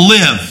least you will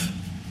live.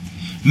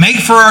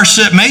 Make for us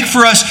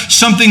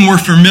something we're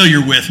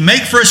familiar with.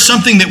 Make for us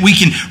something that we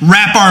can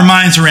wrap our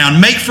minds around.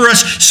 Make for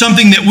us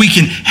something that we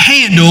can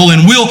handle,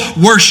 and we'll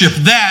worship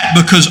that,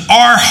 because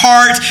our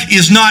heart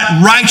is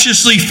not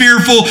righteously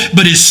fearful,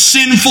 but is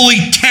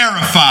sinfully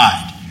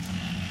terrified.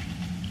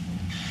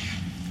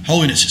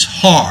 Holiness is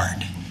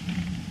hard.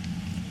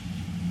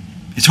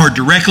 It's hard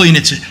directly, and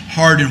it's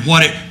hard in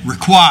what it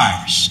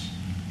requires.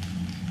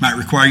 It might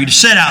require you to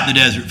set out in the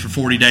desert for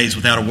 40 days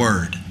without a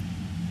word.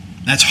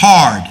 That's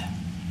hard.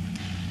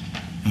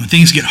 And when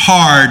things get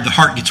hard, the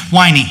heart gets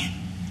whiny.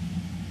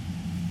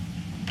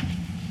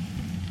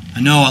 I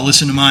know, I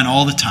listen to mine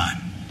all the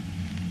time.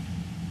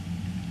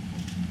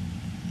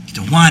 Get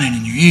the whining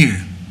in your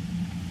ear.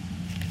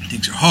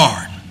 Things are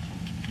hard.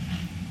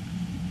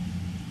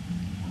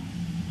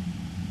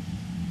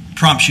 It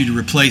prompts you to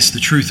replace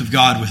the truth of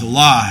God with a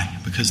lie,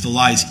 because the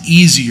lie is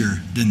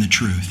easier than the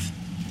truth.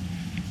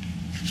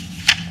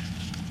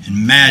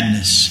 and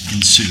madness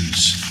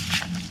ensues.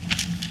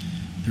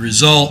 The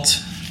result,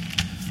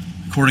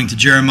 according to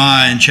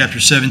Jeremiah in chapter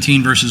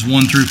 17, verses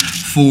 1 through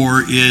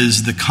 4,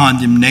 is the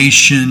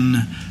condemnation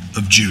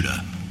of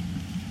Judah.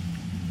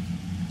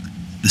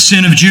 The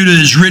sin of Judah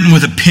is written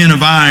with a pen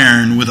of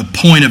iron, with a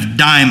point of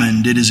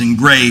diamond. It is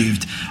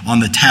engraved on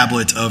the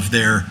tablet of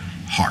their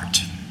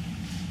heart,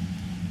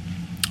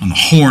 on the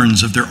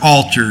horns of their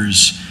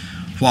altars,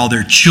 while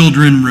their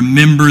children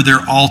remember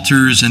their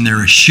altars and their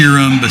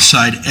Asherim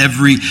beside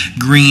every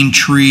green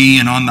tree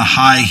and on the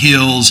high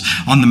hills,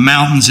 on the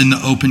mountains in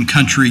the open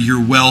country,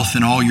 your wealth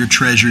and all your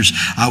treasures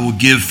I will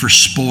give for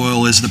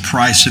spoil as the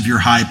price of your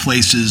high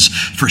places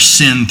for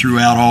sin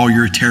throughout all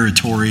your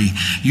territory.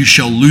 You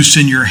shall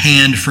loosen your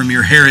hand from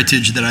your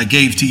heritage that I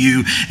gave to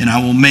you, and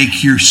I will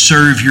make you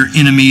serve your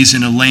enemies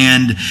in a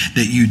land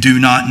that you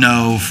do not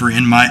know, for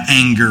in my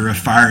anger a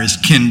fire is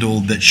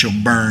kindled that shall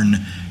burn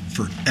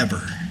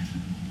forever.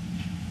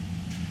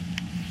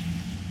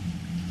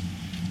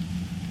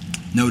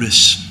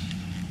 Notice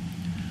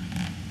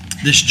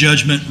this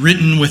judgment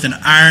written with an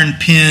iron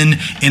pen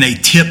and a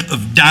tip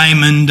of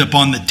diamond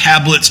upon the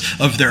tablets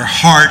of their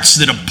hearts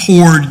that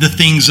abhorred the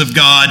things of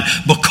God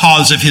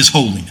because of His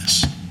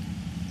holiness.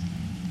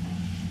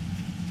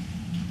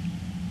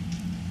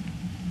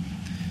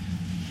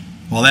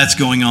 While that's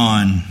going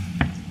on,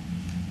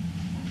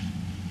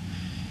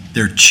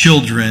 their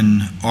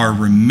children are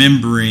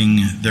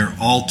remembering their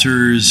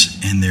altars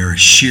and their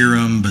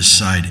Asherim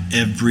beside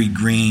every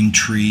green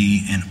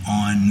tree and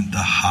on the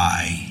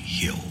high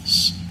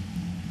hills.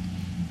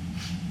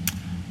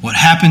 What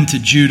happened to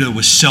Judah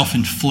was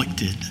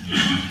self-inflicted,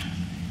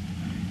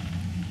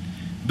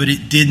 but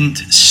it didn't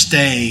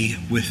stay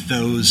with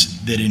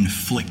those that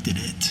inflicted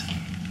it.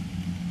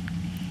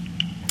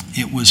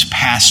 It was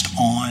passed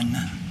on.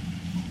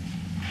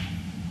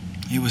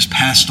 It was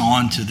passed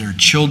on to their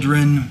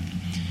children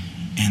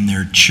and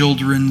their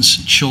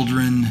children's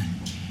children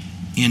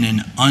in an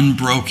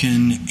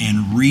unbroken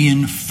and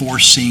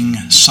reinforcing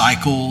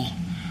cycle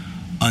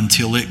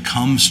until it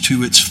comes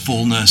to its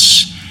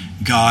fullness.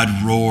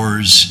 God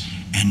roars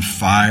and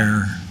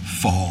fire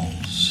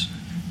falls.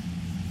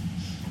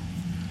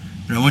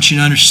 But I want you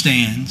to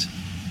understand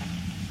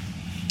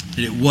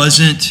that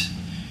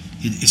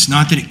it's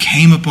not that it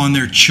came upon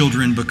their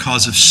children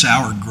because of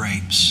sour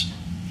grapes.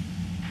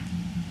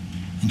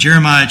 In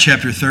Jeremiah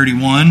chapter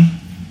 31,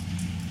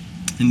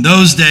 in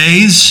those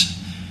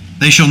days,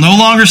 they shall no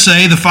longer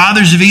say, the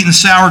fathers have eaten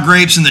sour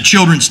grapes and the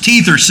children's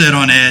teeth are set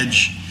on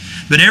edge.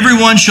 But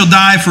everyone shall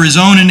die for his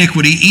own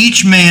iniquity.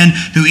 Each man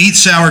who eats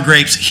sour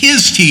grapes,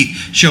 his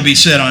teeth shall be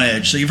set on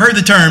edge. So you've heard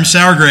the term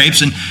sour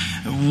grapes, and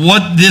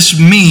what this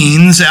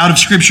means out of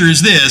Scripture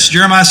is this.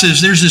 Jeremiah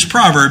says there's this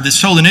proverb that's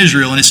told in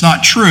Israel, and it's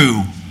not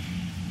true.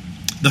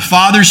 The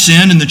father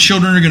sinned and the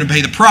children are going to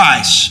pay the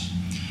price.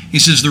 He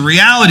says the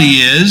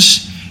reality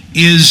is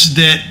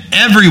that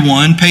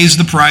everyone pays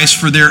the price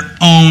for their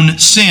own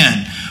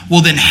sin.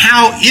 Well, then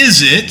how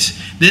is it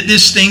that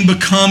this thing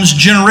becomes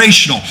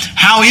generational?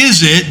 How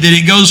is it that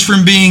it goes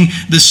from being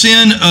the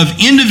sin of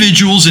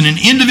individuals in an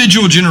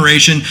individual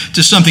generation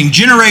to something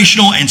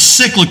generational and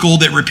cyclical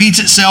that repeats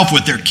itself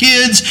with their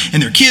kids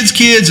and their kids'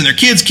 kids and their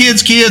kids'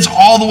 kids' kids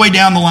all the way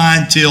down the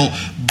line till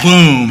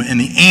boom? And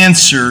the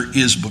answer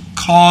is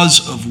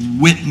because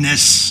of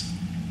witness.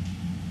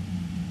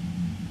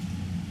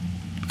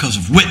 Because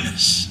of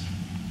witness.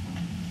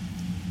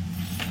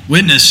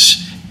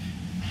 Witness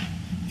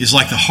is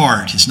like the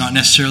heart. It's not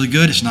necessarily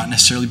good. It's not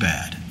necessarily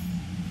bad.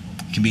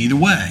 It can be either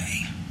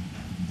way.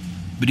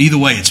 But either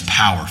way, it's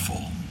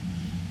powerful.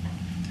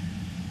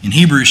 In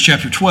Hebrews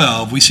chapter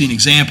 12, we see an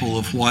example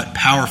of what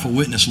powerful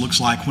witness looks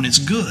like when it's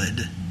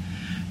good.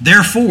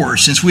 Therefore,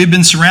 since we have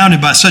been surrounded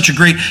by such a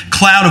great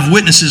cloud of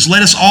witnesses,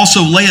 let us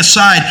also lay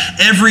aside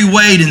every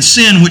weight and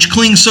sin which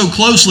clings so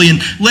closely,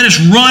 and let us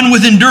run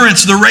with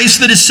endurance the race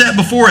that is set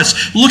before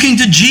us, looking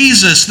to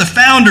Jesus, the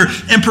founder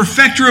and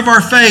perfecter of our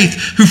faith,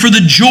 who for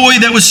the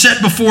joy that was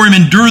set before him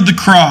endured the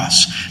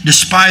cross,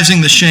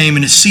 despising the shame,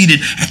 and is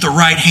seated at the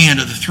right hand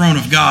of the throne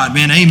of God.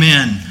 Man,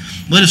 amen.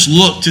 Let us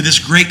look to this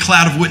great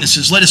cloud of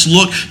witnesses. Let us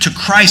look to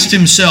Christ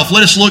himself.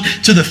 Let us look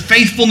to the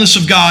faithfulness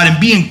of God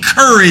and be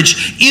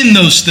encouraged in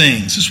those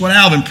things. This is what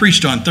Alvin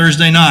preached on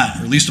Thursday night,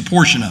 or at least a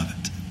portion of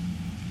it.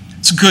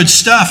 It's good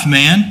stuff,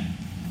 man.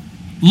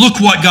 Look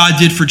what God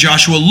did for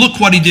Joshua.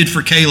 Look what he did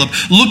for Caleb.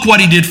 Look what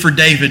he did for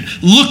David.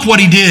 Look what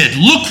he did.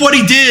 Look what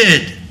he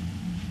did.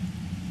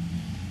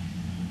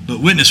 But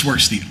witness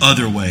works the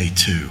other way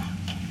too.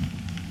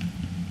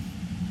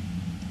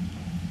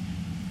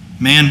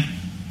 Man,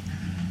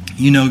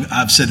 you know,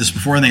 I've said this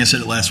before. I think I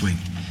said it last week.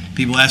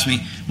 People ask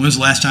me, when was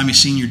the last time you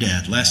seen your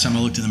dad? Last time I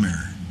looked in the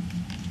mirror.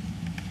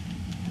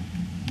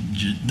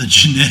 The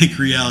genetic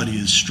reality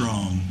is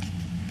strong.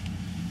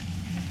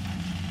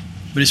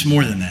 But it's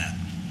more than that.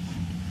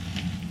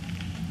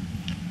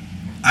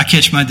 I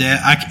catch my dad.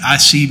 I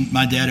see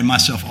my dad and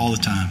myself all the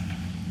time.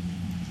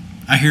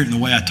 I hear it in the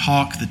way I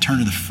talk, the turn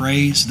of the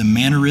phrase, the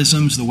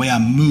mannerisms, the way I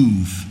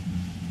move.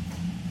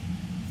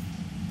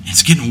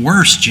 It's getting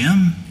worse,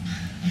 Jim.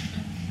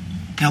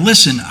 Now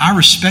listen, I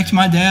respect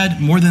my dad.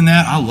 More than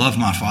that, I love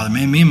my father.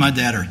 Man, me and my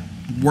dad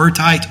were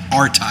tight.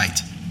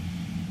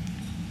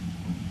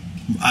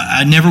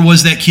 I never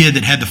was that kid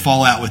that had to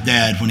fall out with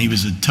dad when he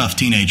was a tough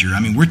teenager. I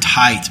mean, we're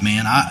tight,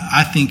 man.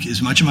 I think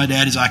as much of my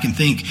dad as I can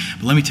think.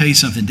 But let me tell you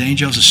something. Danny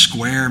Joe's a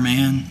square,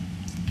 man.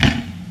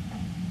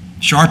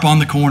 Sharp on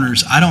the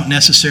corners. I don't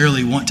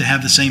necessarily want to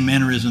have the same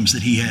mannerisms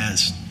that he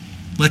has.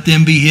 Let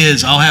them be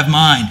his. I'll have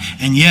mine.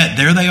 And yet,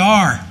 there they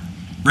are.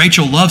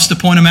 Rachel loves to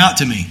point them out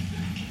to me.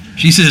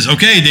 She says,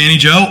 okay, Danny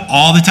Joe,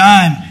 all the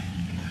time.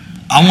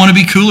 I want to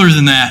be cooler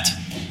than that.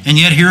 And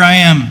yet, here I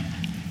am.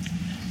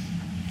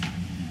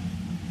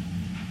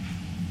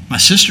 My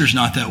sister's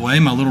not that way.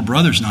 My little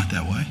brother's not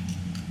that way.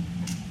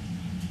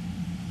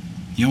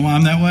 You know why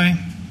I'm that way?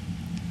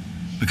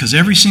 Because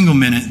every single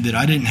minute that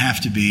I didn't have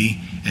to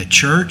be at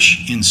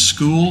church, in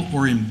school,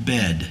 or in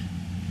bed,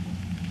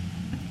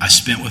 I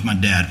spent with my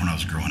dad when I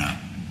was growing up.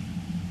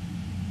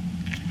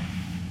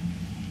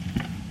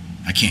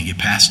 I can't get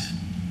past it.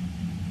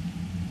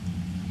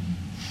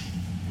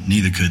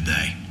 Neither could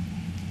they.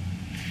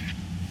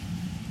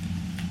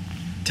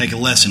 Take a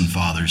lesson,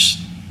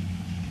 fathers.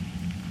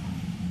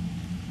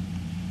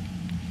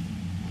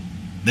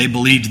 They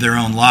believed their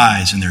own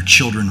lies, and their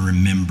children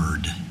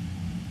remembered.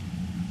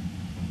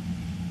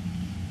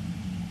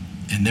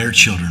 And their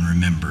children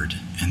remembered,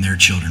 and their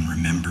children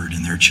remembered,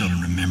 and their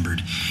children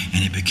remembered,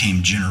 and it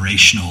became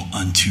generational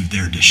unto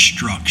their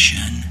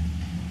destruction.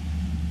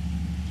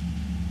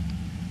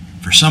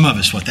 For some of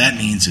us, what that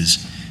means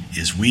is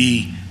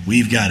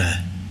we've got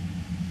to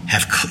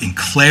have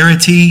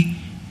clarity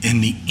in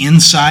the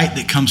insight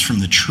that comes from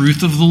the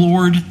truth of the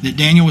Lord that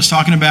Daniel was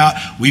talking about.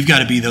 We've got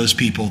to be those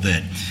people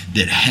that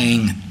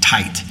hang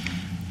tight.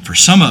 For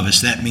some of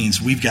us, that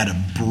means we've got to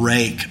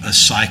break a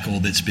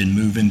cycle that's been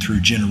moving through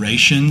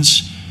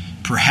generations,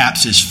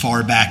 perhaps as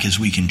far back as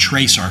we can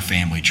trace our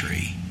family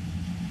tree.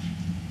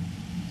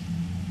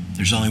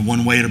 There's only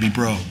one way it'll be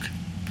broke: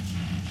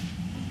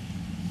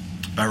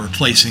 by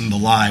replacing the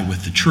lie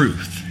with the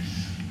truth.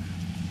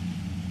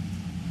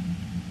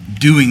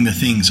 Doing the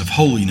things of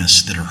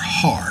holiness that are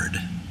hard,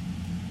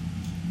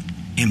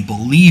 and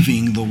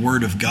believing the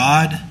Word of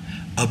God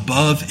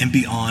above and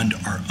beyond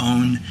our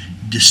own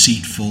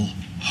deceitful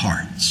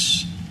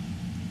hearts.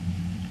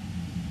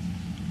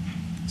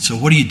 So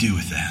what do you do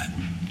with that?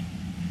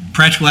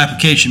 Practical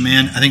application,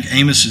 man. I think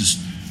Amos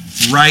is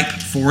ripe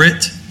for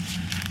it.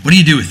 What do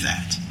you do with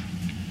that?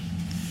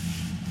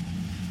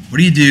 What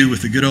do you do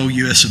with the good old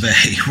US of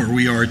A where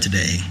we are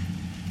today?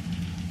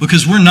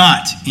 Because we're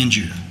not in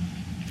Judah.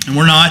 And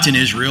we're not in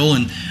Israel,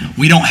 and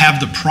we don't have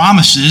the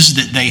promises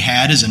that they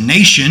had as a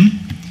nation.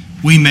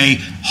 We may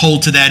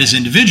hold to that as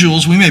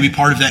individuals. We may be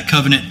part of that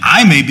covenant.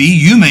 I may be,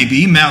 you may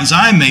be, Mount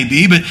Zion may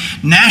be, but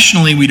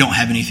nationally we don't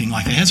have anything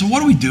like they had. So what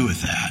do we do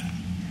with that?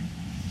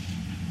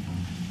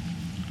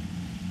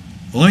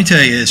 Well, let me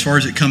tell you, as far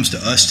as it comes to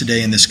us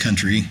today in this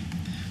country,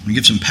 I'm going to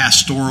give some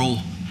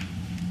pastoral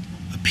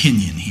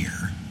opinion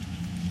here.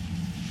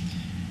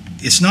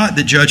 It's not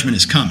that judgment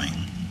is coming.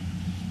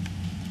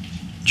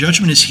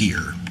 Judgment is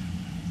here.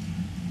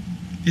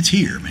 It's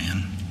here,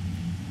 man.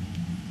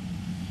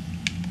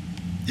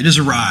 It has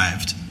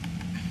arrived.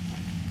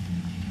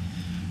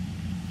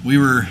 We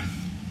were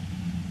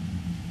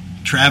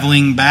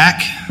traveling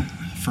back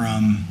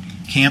from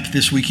camp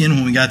this weekend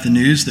when we got the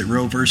news that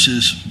Roe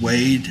versus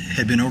Wade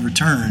had been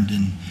overturned,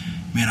 and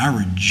man, I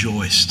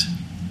rejoiced.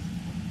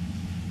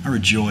 I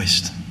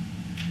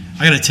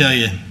got to tell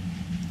you,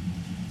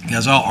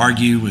 guys, I'll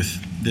argue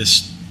with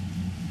this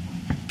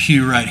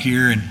pew right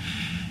here,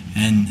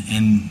 and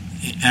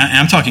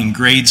I'm talking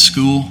grade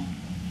school,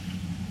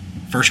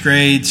 first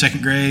grade,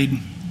 second grade.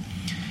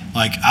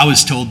 Like, I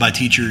was told by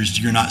teachers,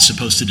 you're not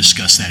supposed to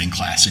discuss that in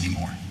class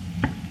anymore.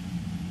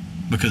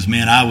 Because,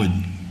 man, I would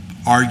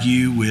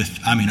argue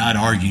I'd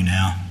argue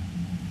now.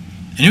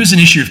 And it was an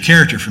issue of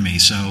character for me.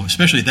 So,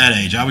 especially at that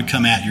age, I would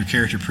come at your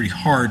character pretty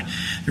hard.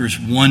 There was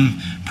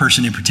one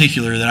person in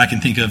particular that I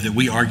can think of that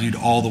we argued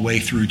all the way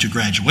through to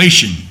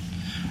graduation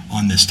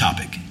on this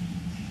topic.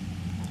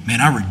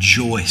 Man, I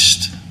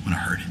rejoiced when I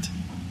heard it.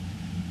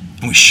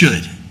 And we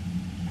should.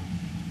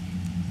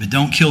 But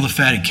don't kill the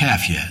fatted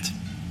calf yet.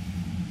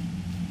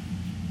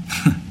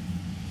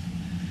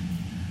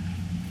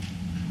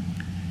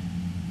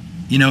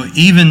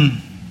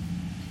 Even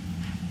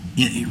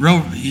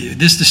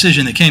this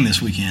decision that came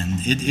this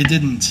weekend, it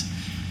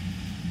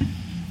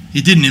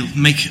didn't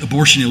make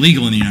abortion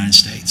illegal in the United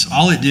States.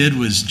 All it did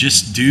was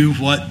just do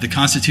what the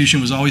Constitution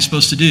was always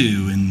supposed to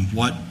do and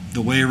what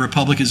the way a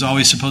republic is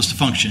always supposed to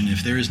function.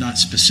 If there is not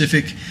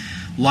specific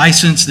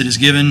license that is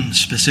given,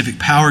 specific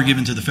power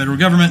given to the federal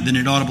government, then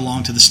it ought to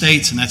belong to the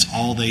states, and that's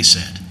all they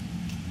said.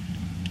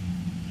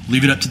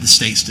 Leave it up to the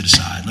states to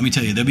decide. Let me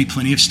tell you, there'll be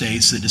plenty of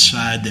states that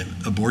decide that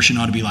abortion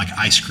ought to be like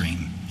ice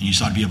cream, and you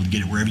just ought to be able to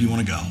get it wherever you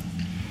want to go.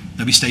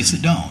 There'll be states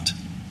that don't.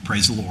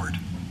 Praise the Lord.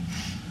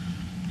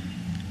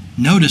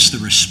 Notice the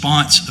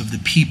response of the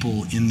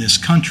people in this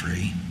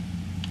country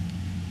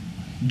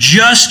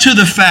just to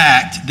the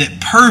fact that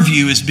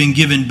purview has been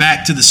given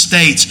back to the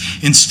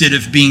states instead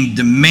of being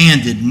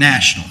demanded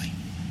nationally.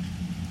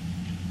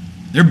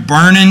 They're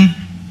burning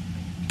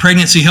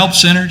pregnancy help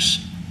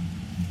centers.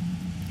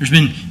 There's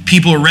been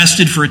people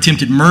arrested for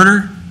attempted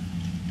murder,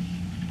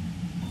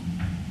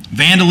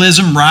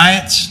 vandalism,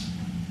 riots.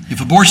 If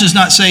abortion is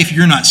not safe,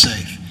 you're not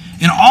safe.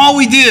 And all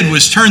we did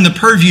was turn the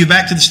purview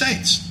back to the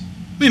states.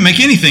 We didn't make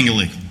anything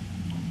illegal.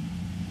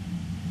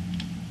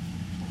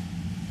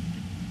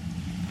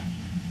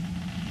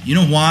 You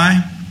know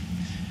why?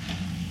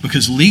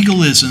 Because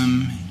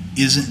legalism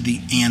isn't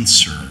the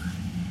answer.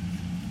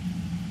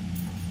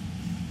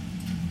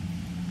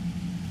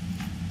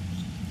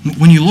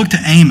 When you look to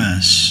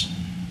Amos,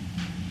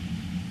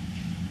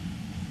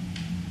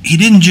 he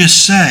didn't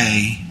just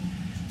say,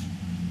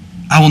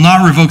 I will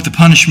not revoke the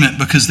punishment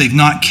because they've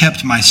not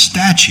kept my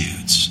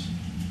statutes.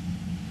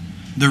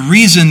 The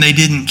reason they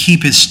didn't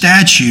keep his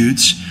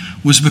statutes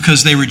was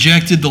because they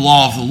rejected the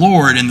law of the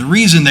Lord. And the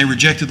reason they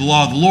rejected the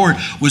law of the Lord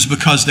was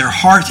because their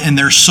heart and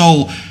their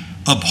soul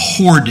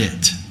abhorred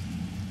it.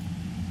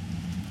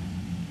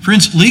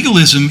 Friends,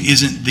 legalism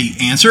isn't the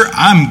answer.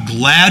 I'm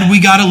glad we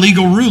got a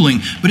legal ruling,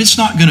 but it's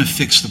not going to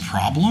fix the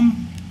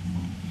problem.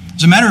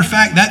 As a matter of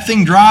fact, that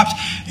thing dropped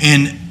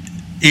and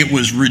it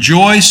was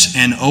rejoice,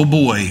 and oh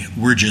boy,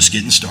 we're just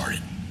getting started.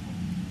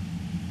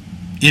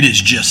 It is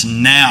just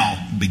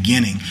now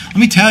beginning. Let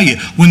me tell you,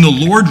 when the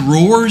Lord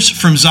roars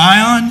from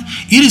Zion,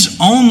 it is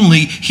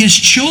only his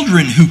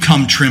children who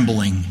come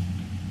trembling.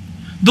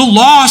 The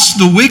lost,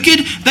 the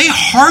wicked, they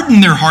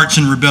harden their hearts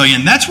in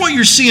rebellion. That's what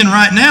you're seeing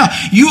right now.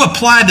 You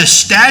apply the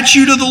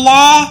statute of the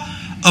law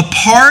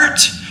apart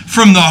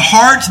from the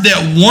heart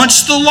that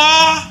wants the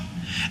law,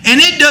 and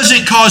it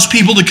doesn't cause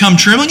people to come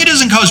trembling. It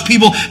doesn't cause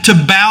people to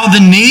bow the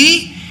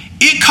knee.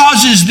 It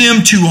causes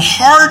them to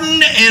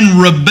harden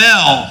and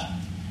rebel.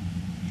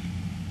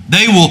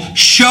 They will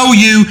show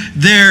you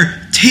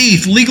their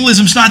teeth.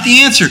 Legalism's not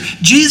the answer.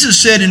 Jesus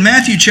said in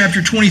Matthew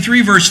chapter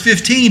 23, verse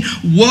 15,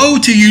 woe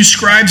to you,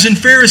 scribes and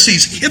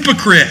Pharisees,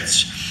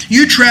 hypocrites!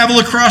 You travel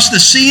across the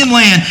sea and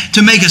land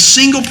to make a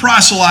single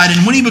proselyte,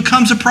 and when he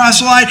becomes a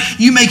proselyte,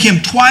 you make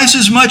him twice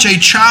as much a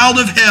child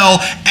of hell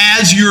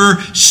as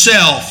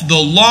yourself.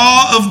 The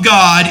law of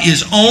God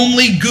is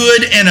only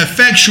good and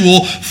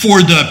effectual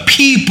for the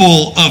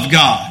people of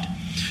God.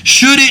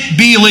 Should it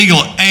be illegal?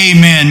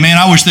 Amen. Man,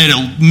 I wish they'd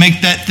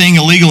make that thing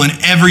illegal in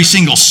every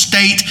single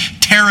state,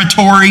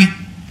 territory.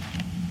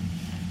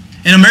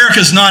 And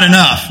America's not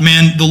enough.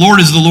 Man, the Lord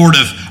is the Lord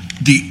of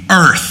the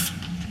earth.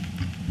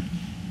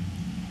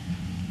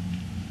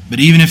 But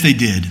even if they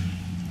did,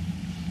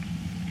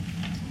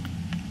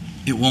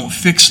 it won't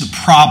fix the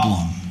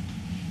problem.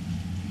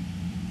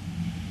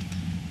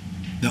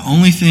 The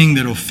only thing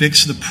that will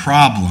fix the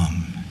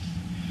problem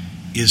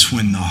is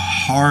when the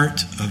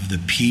heart of the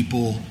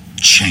people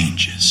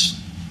changes.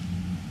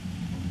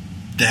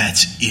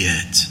 That's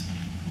it.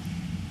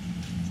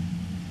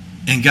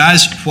 And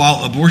guys,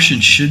 while abortion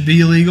should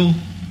be illegal,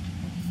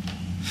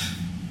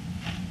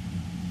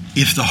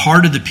 if the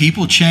heart of the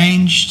people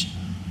changed,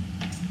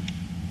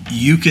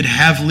 you could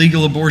have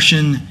legal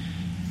abortion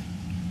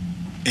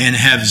and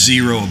have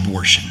 0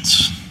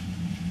 abortions.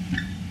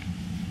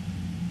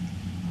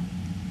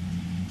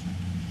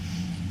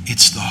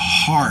 It's the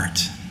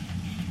heart.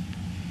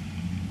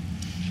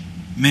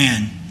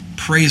 Man,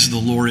 praise the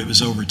Lord, it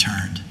was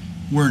overturned.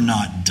 We're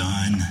not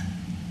done.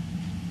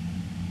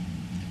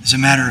 As a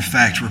matter of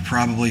fact, we're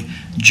probably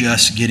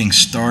just getting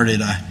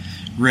started. I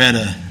read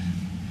an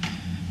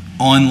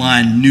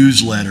online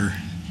newsletter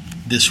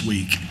this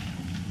week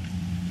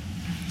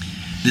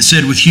that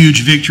said, with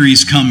huge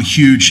victories come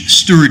huge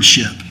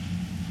stewardship.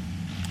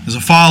 As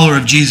a follower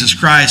of Jesus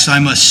Christ, I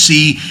must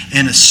see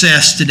and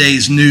assess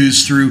today's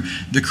news through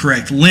the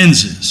correct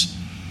lenses.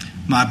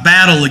 My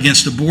battle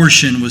against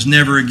abortion was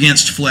never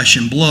against flesh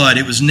and blood.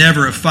 It was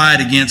never a fight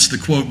against the,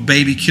 quote,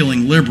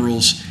 baby-killing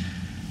liberals.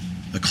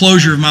 The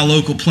closure of my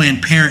local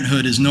Planned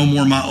Parenthood is no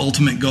more my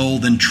ultimate goal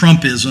than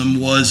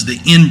Trumpism was the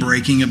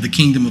inbreaking of the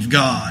kingdom of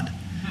God.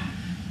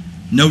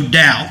 No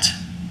doubt,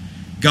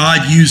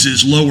 God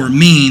uses lower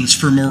means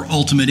for more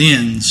ultimate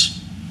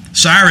ends.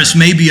 Cyrus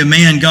may be a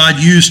man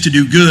God used to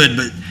do good,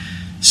 but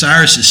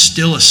Cyrus is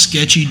still a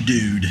sketchy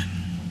dude.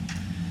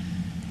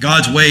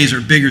 God's ways are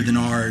bigger than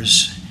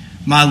ours.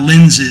 My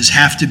lenses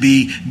have to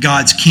be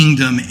God's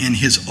kingdom and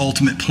his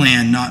ultimate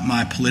plan, not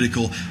my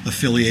political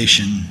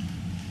affiliation.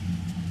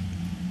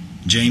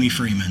 Jamie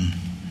Freeman.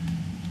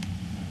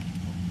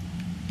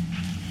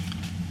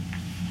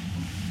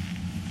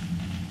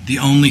 The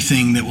only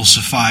thing that will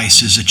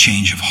suffice is a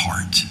change of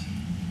heart.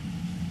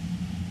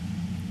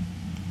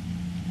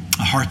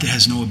 A heart that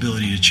has no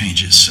ability to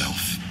change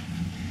itself,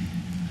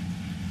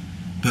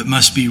 but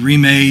must be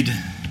remade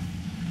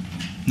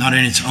not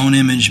in its own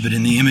image, but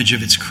in the image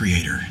of its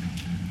Creator.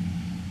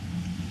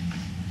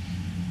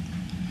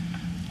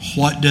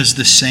 What does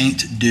the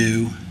saint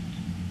do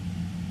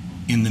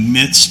in the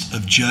midst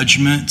of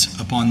judgment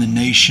upon the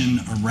nation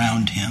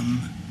around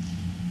him?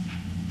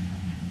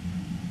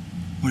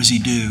 What does he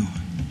do?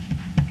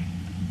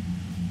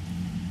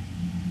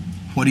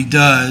 what he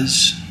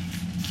does,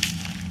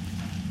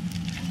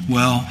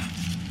 well,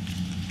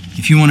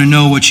 if you want to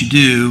know what you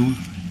do,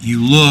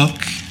 you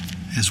look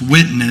as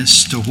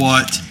witness to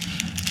what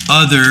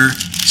other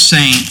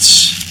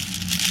saints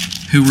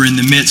who were in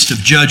the midst of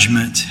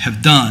judgment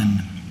have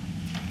done.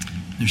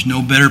 There's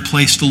no better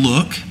place to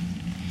look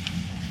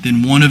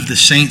than one of the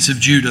saints of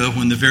Judah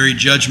when the very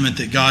judgment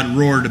that God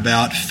roared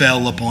about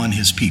fell upon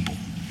his people.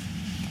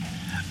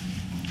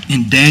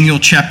 In Daniel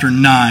chapter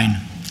 9,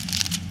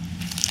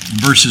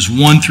 verses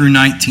 1 through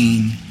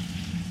 19.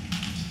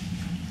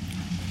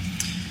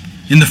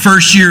 In the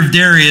first year of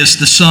Darius,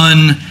 the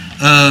son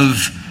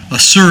of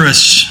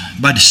Ahasuerus,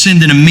 by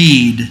descendant of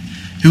Mede,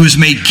 who was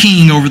made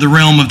king over the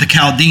realm of the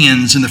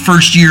Chaldeans, in the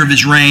first year of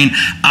his reign,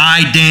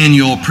 I,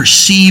 Daniel,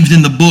 perceived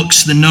in the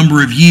books the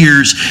number of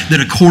years that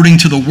according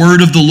to the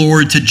word of the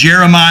Lord to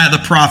Jeremiah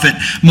the prophet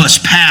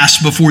must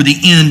pass before the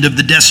end of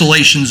the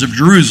desolations of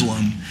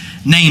Jerusalem,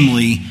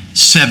 namely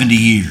 70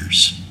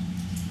 years.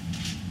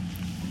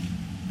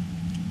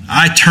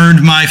 I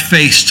turned my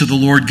face to the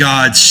Lord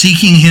God,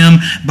 seeking him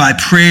by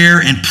prayer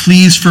and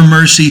pleas for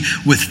mercy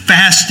with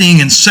fasting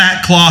and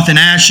sackcloth and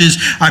ashes.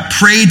 I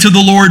prayed to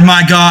the Lord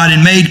my God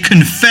and made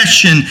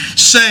confession,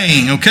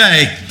 saying,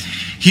 okay,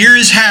 here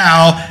is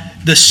how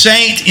the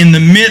saint in the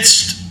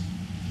midst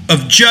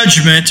of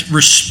judgment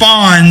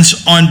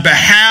responds on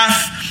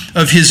behalf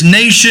of his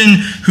nation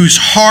whose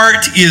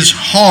heart is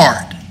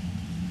hard.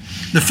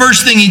 The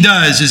first thing he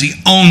does is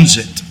he owns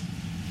it.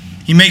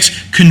 He makes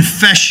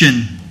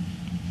confession.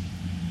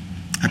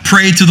 I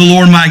prayed to the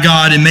Lord my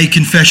God and made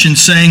confession,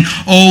 saying,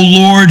 O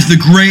Lord, the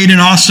great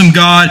and awesome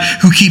God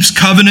who keeps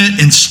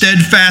covenant and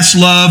steadfast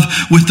love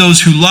with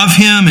those who love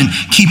him and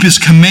keep his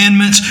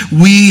commandments,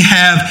 we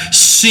have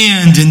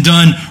sinned and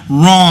done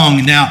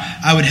wrong. Now,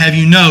 I would have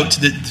you note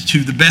that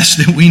to the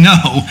best that we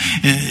know,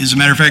 as a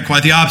matter of fact,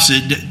 quite the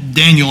opposite,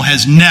 Daniel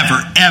has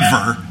never,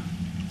 ever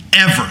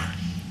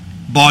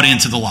bought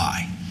into the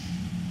lie.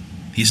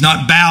 He's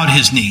not bowed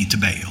his knee to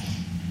Baal.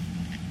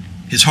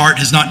 His heart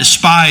has not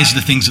despised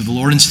the things of the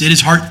Lord. Instead,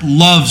 his heart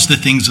loves the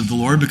things of the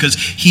Lord because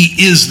he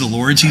is the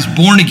Lord's. He's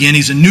born again.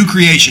 He's a new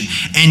creation.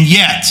 And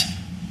yet,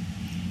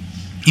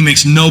 he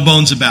makes no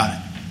bones about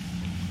it.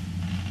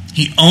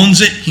 He owns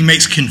it. He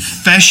makes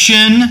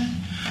confession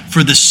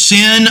for the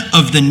sin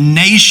of the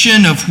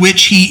nation of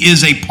which he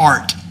is a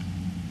part.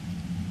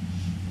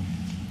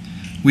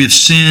 We have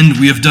sinned,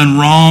 we have done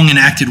wrong and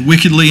acted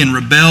wickedly and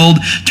rebelled,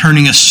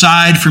 turning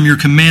aside from your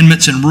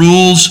commandments and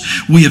rules.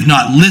 We have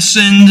not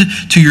listened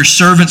to your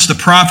servants, the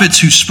prophets,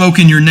 who spoke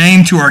in your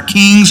name, to our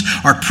kings,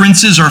 our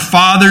princes, our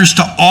fathers,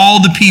 to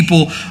all the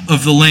people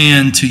of the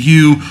land. To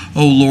you,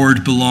 O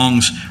Lord,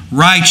 belongs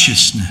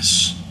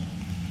righteousness,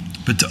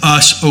 but to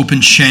us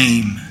open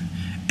shame,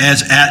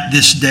 as at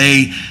this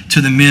day to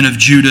the men of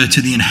Judah,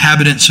 to the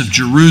inhabitants of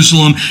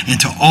Jerusalem, and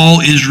to all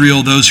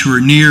Israel, those who are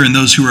near and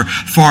those who are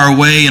far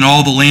away, and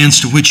all the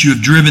lands to which you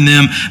have driven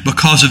them,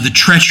 because of the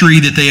treachery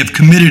that they have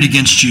committed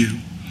against you.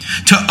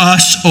 To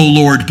us, O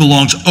Lord,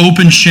 belongs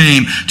open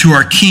shame, to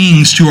our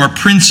kings, to our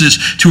princes,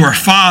 to our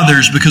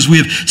fathers, because we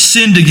have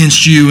sinned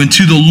against you. And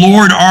to the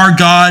Lord our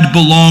God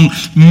belong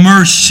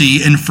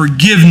mercy and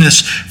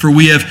forgiveness, for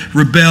we have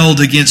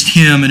rebelled against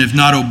him and have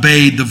not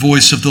obeyed the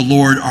voice of the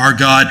Lord our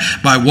God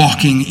by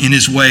walking in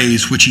his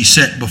ways, which he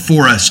set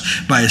before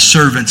us by his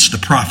servants, the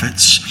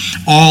prophets.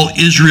 All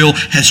Israel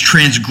has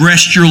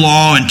transgressed your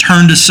law and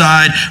turned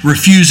aside,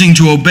 refusing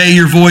to obey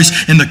your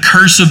voice, and the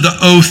curse of the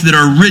oath that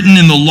are written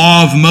in the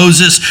law of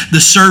Moses,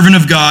 the servant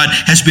of God,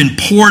 has been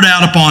poured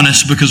out upon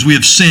us because we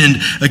have sinned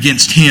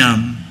against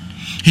him.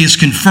 He has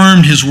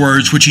confirmed his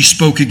words which he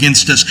spoke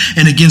against us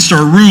and against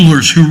our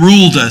rulers who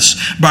ruled us,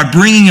 by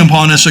bringing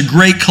upon us a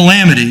great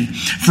calamity.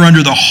 For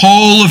under the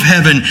whole of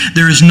heaven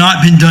there has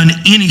not been done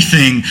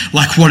anything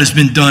like what has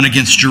been done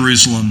against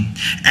Jerusalem.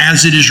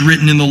 As it is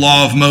written in the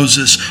law of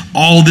Moses,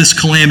 all this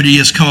calamity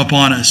has come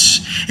upon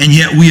us, and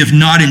yet we have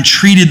not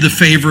entreated the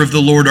favor of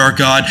the Lord our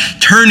God,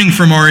 turning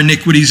from our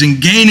iniquities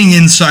and gaining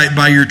insight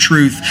by your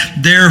truth.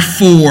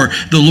 Therefore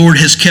the Lord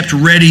has kept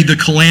ready the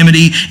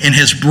calamity and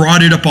has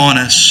brought it upon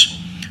us.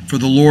 For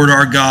the Lord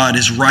our God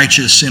is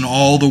righteous in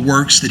all the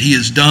works that he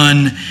has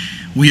done.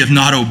 We have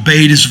not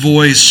obeyed his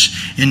voice.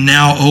 And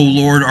now, O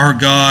Lord our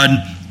God,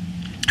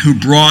 who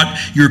brought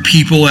your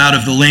people out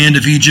of the land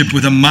of Egypt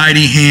with a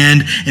mighty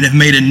hand and have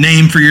made a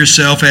name for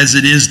yourself as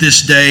it is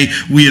this day,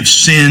 we have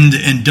sinned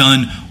and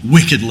done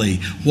wickedly.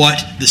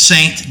 What the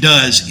saint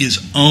does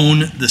is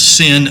own the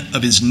sin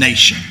of his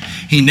nation.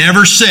 He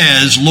never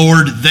says,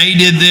 Lord, they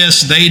did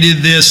this, they did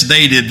this,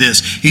 they did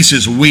this. He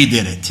says, we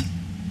did it.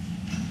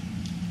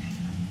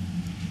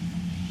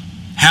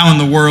 How in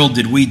the world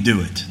did we do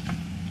it?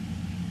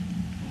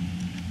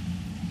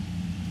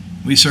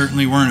 We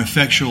certainly weren't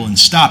effectual in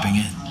stopping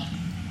it.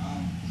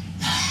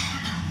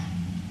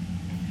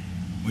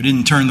 We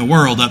didn't turn the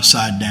world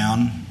upside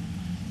down.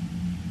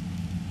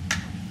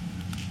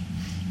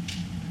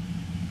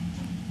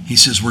 He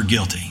says we're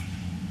guilty,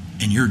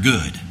 and you're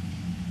good.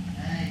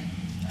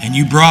 And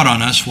you brought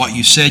on us what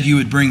you said you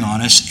would bring on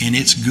us, and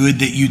it's good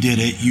that you did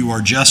it. You are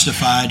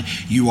justified.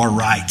 You are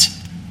right.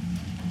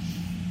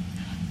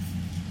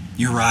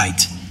 You're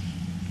right.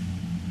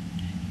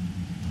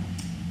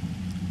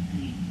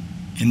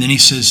 And then he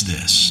says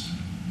this,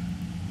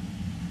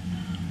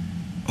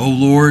 O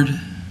Lord,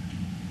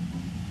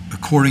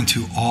 according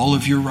to all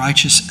of your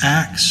righteous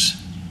acts,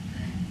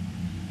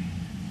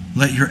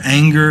 let your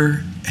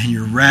anger and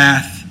your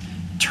wrath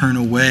turn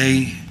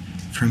away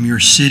from your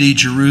city,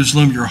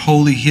 Jerusalem, your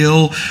holy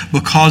hill,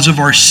 because of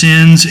our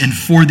sins and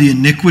for the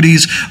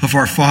iniquities of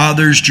our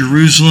fathers.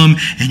 Jerusalem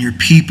and your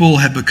people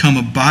have become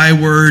a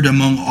byword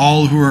among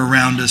all who are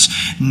around us.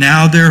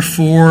 Now,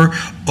 therefore,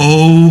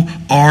 O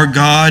our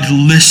God,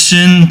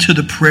 listen to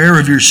the prayer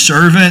of your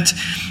servant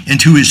and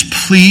to his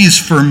pleas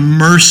for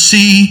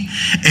mercy,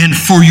 and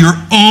for your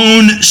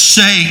own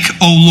sake,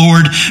 O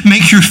Lord,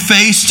 make your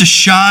face to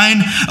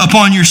shine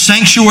upon your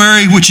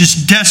sanctuary, which is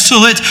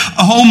desolate.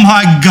 O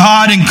my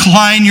God,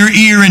 incline your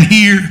ear and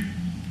hear.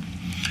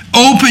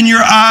 Open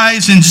your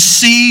eyes and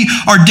see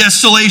our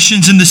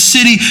desolations in the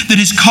city that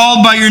is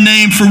called by your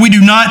name, for we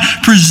do not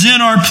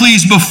present our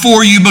pleas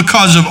before you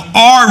because of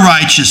our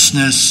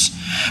righteousness,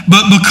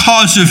 but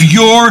because of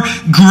your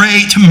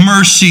great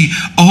mercy.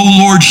 O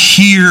Lord,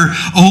 hear.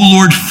 O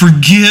Lord,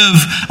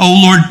 forgive. O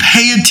Lord,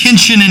 pay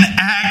attention and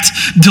act.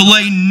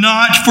 Delay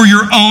not for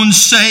your own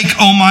sake,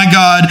 O my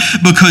God,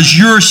 because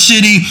your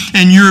city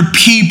and your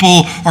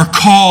people are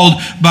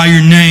called by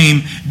your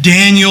name.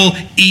 Daniel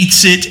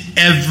eats it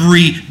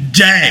every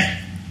day.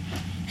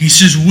 He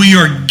says, we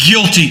are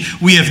guilty.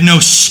 We have no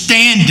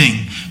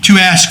standing to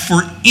ask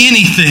for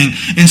anything.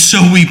 And so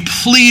we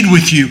plead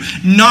with you,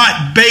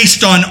 not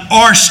based on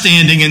our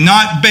standing and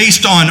not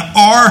based on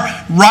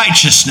our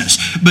righteousness,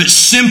 but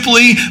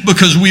simply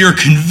because we are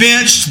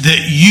convinced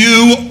that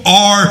you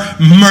are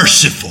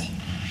merciful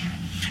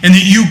and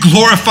that you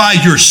glorify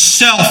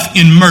yourself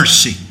in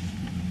mercy.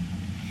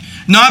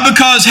 Not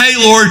because, hey,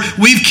 Lord,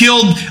 we've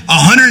killed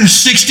 160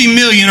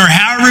 million or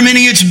however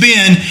many it's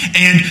been,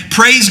 and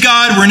praise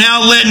God, we're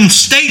now letting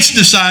states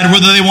decide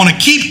whether they want to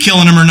keep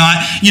killing them or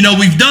not. You know,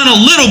 we've done a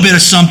little bit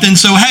of something,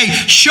 so hey,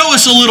 show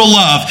us a little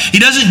love. He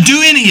doesn't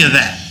do any of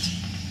that.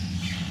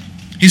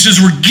 He says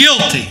we're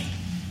guilty.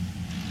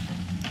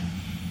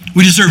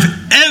 We deserve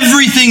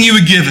everything you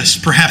would give us,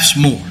 perhaps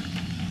more.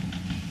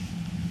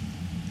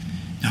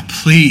 Now,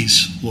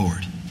 please,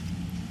 Lord,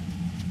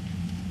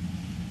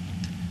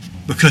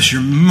 because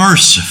you're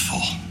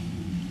merciful,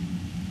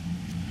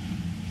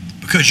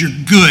 because you're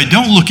good.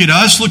 Don't look at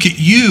us, look at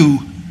you.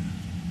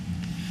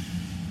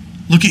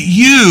 Look at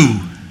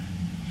you,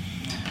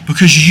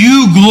 because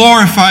you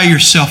glorify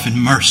yourself in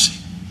mercy.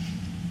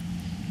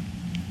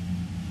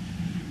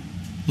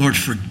 Lord,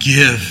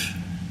 forgive.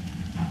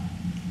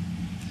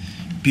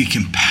 Be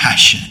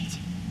compassionate.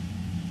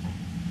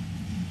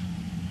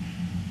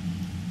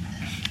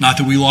 Not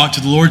that we walk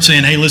to the Lord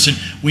saying, hey, listen,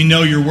 we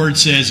know your word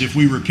says if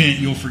we repent,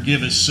 you'll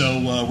forgive us.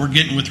 So we're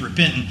getting with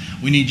repenting.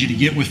 We need you to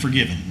get with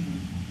forgiving.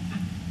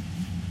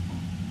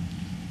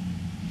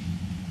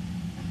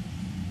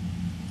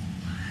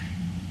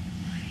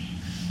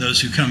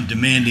 Those who come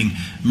demanding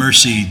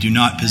mercy do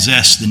not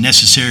possess the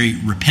necessary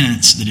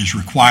repentance that is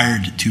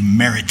required to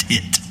merit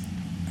it.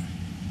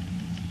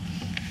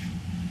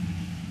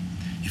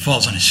 He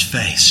falls on his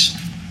face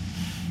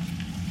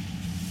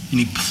and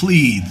he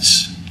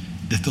pleads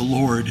that the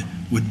Lord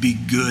would be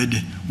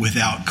good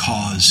without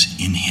cause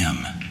in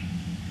him,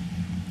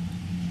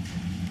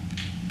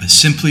 but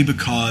simply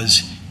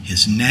because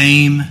his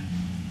name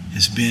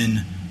has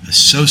been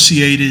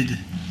associated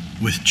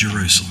with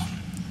Jerusalem.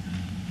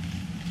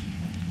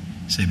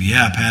 You say,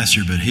 yeah,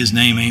 Pastor, but his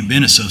name ain't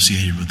been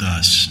associated with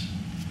us.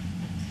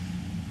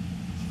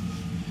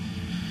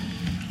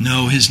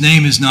 No, his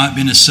name has not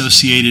been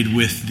associated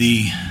with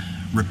the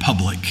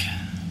Republic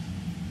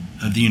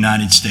of the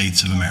United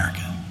States of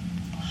America.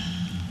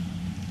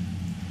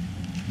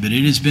 But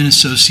it has been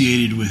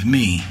associated with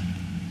me,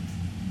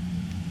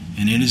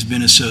 and it has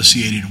been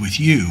associated with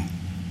you,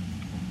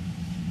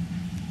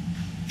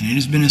 and it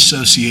has been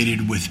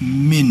associated with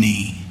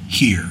many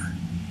here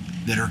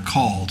that are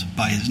called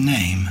by his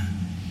name.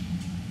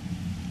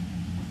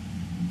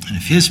 And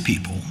if his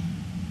people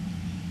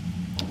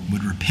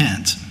would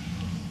repent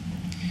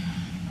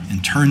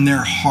and turn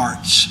their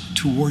hearts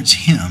towards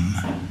him,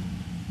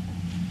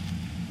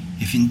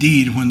 if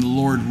indeed when the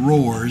Lord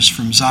roars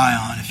from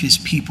Zion, if his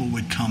people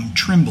would come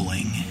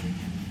trembling,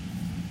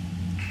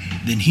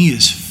 then he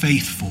is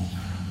faithful.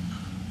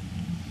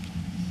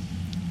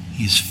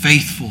 He is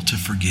faithful to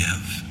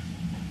forgive.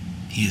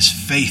 He is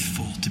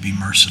faithful to be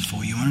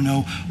merciful. You want to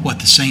know what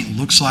the saint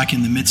looks like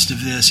in the midst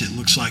of this? It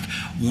looks like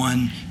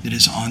one that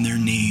is on their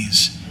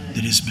knees,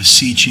 that is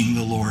beseeching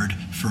the Lord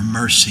for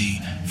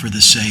mercy for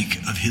the sake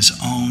of his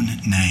own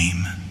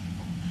name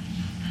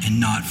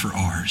and not for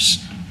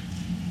ours.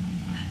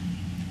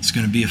 It's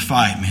going to be a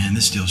fight, man.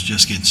 This deal's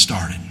just getting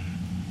started.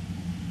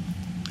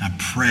 I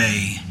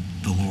pray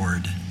the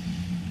Lord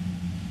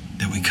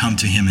that we come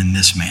to him in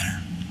this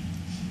manner.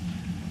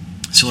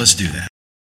 So let's do that.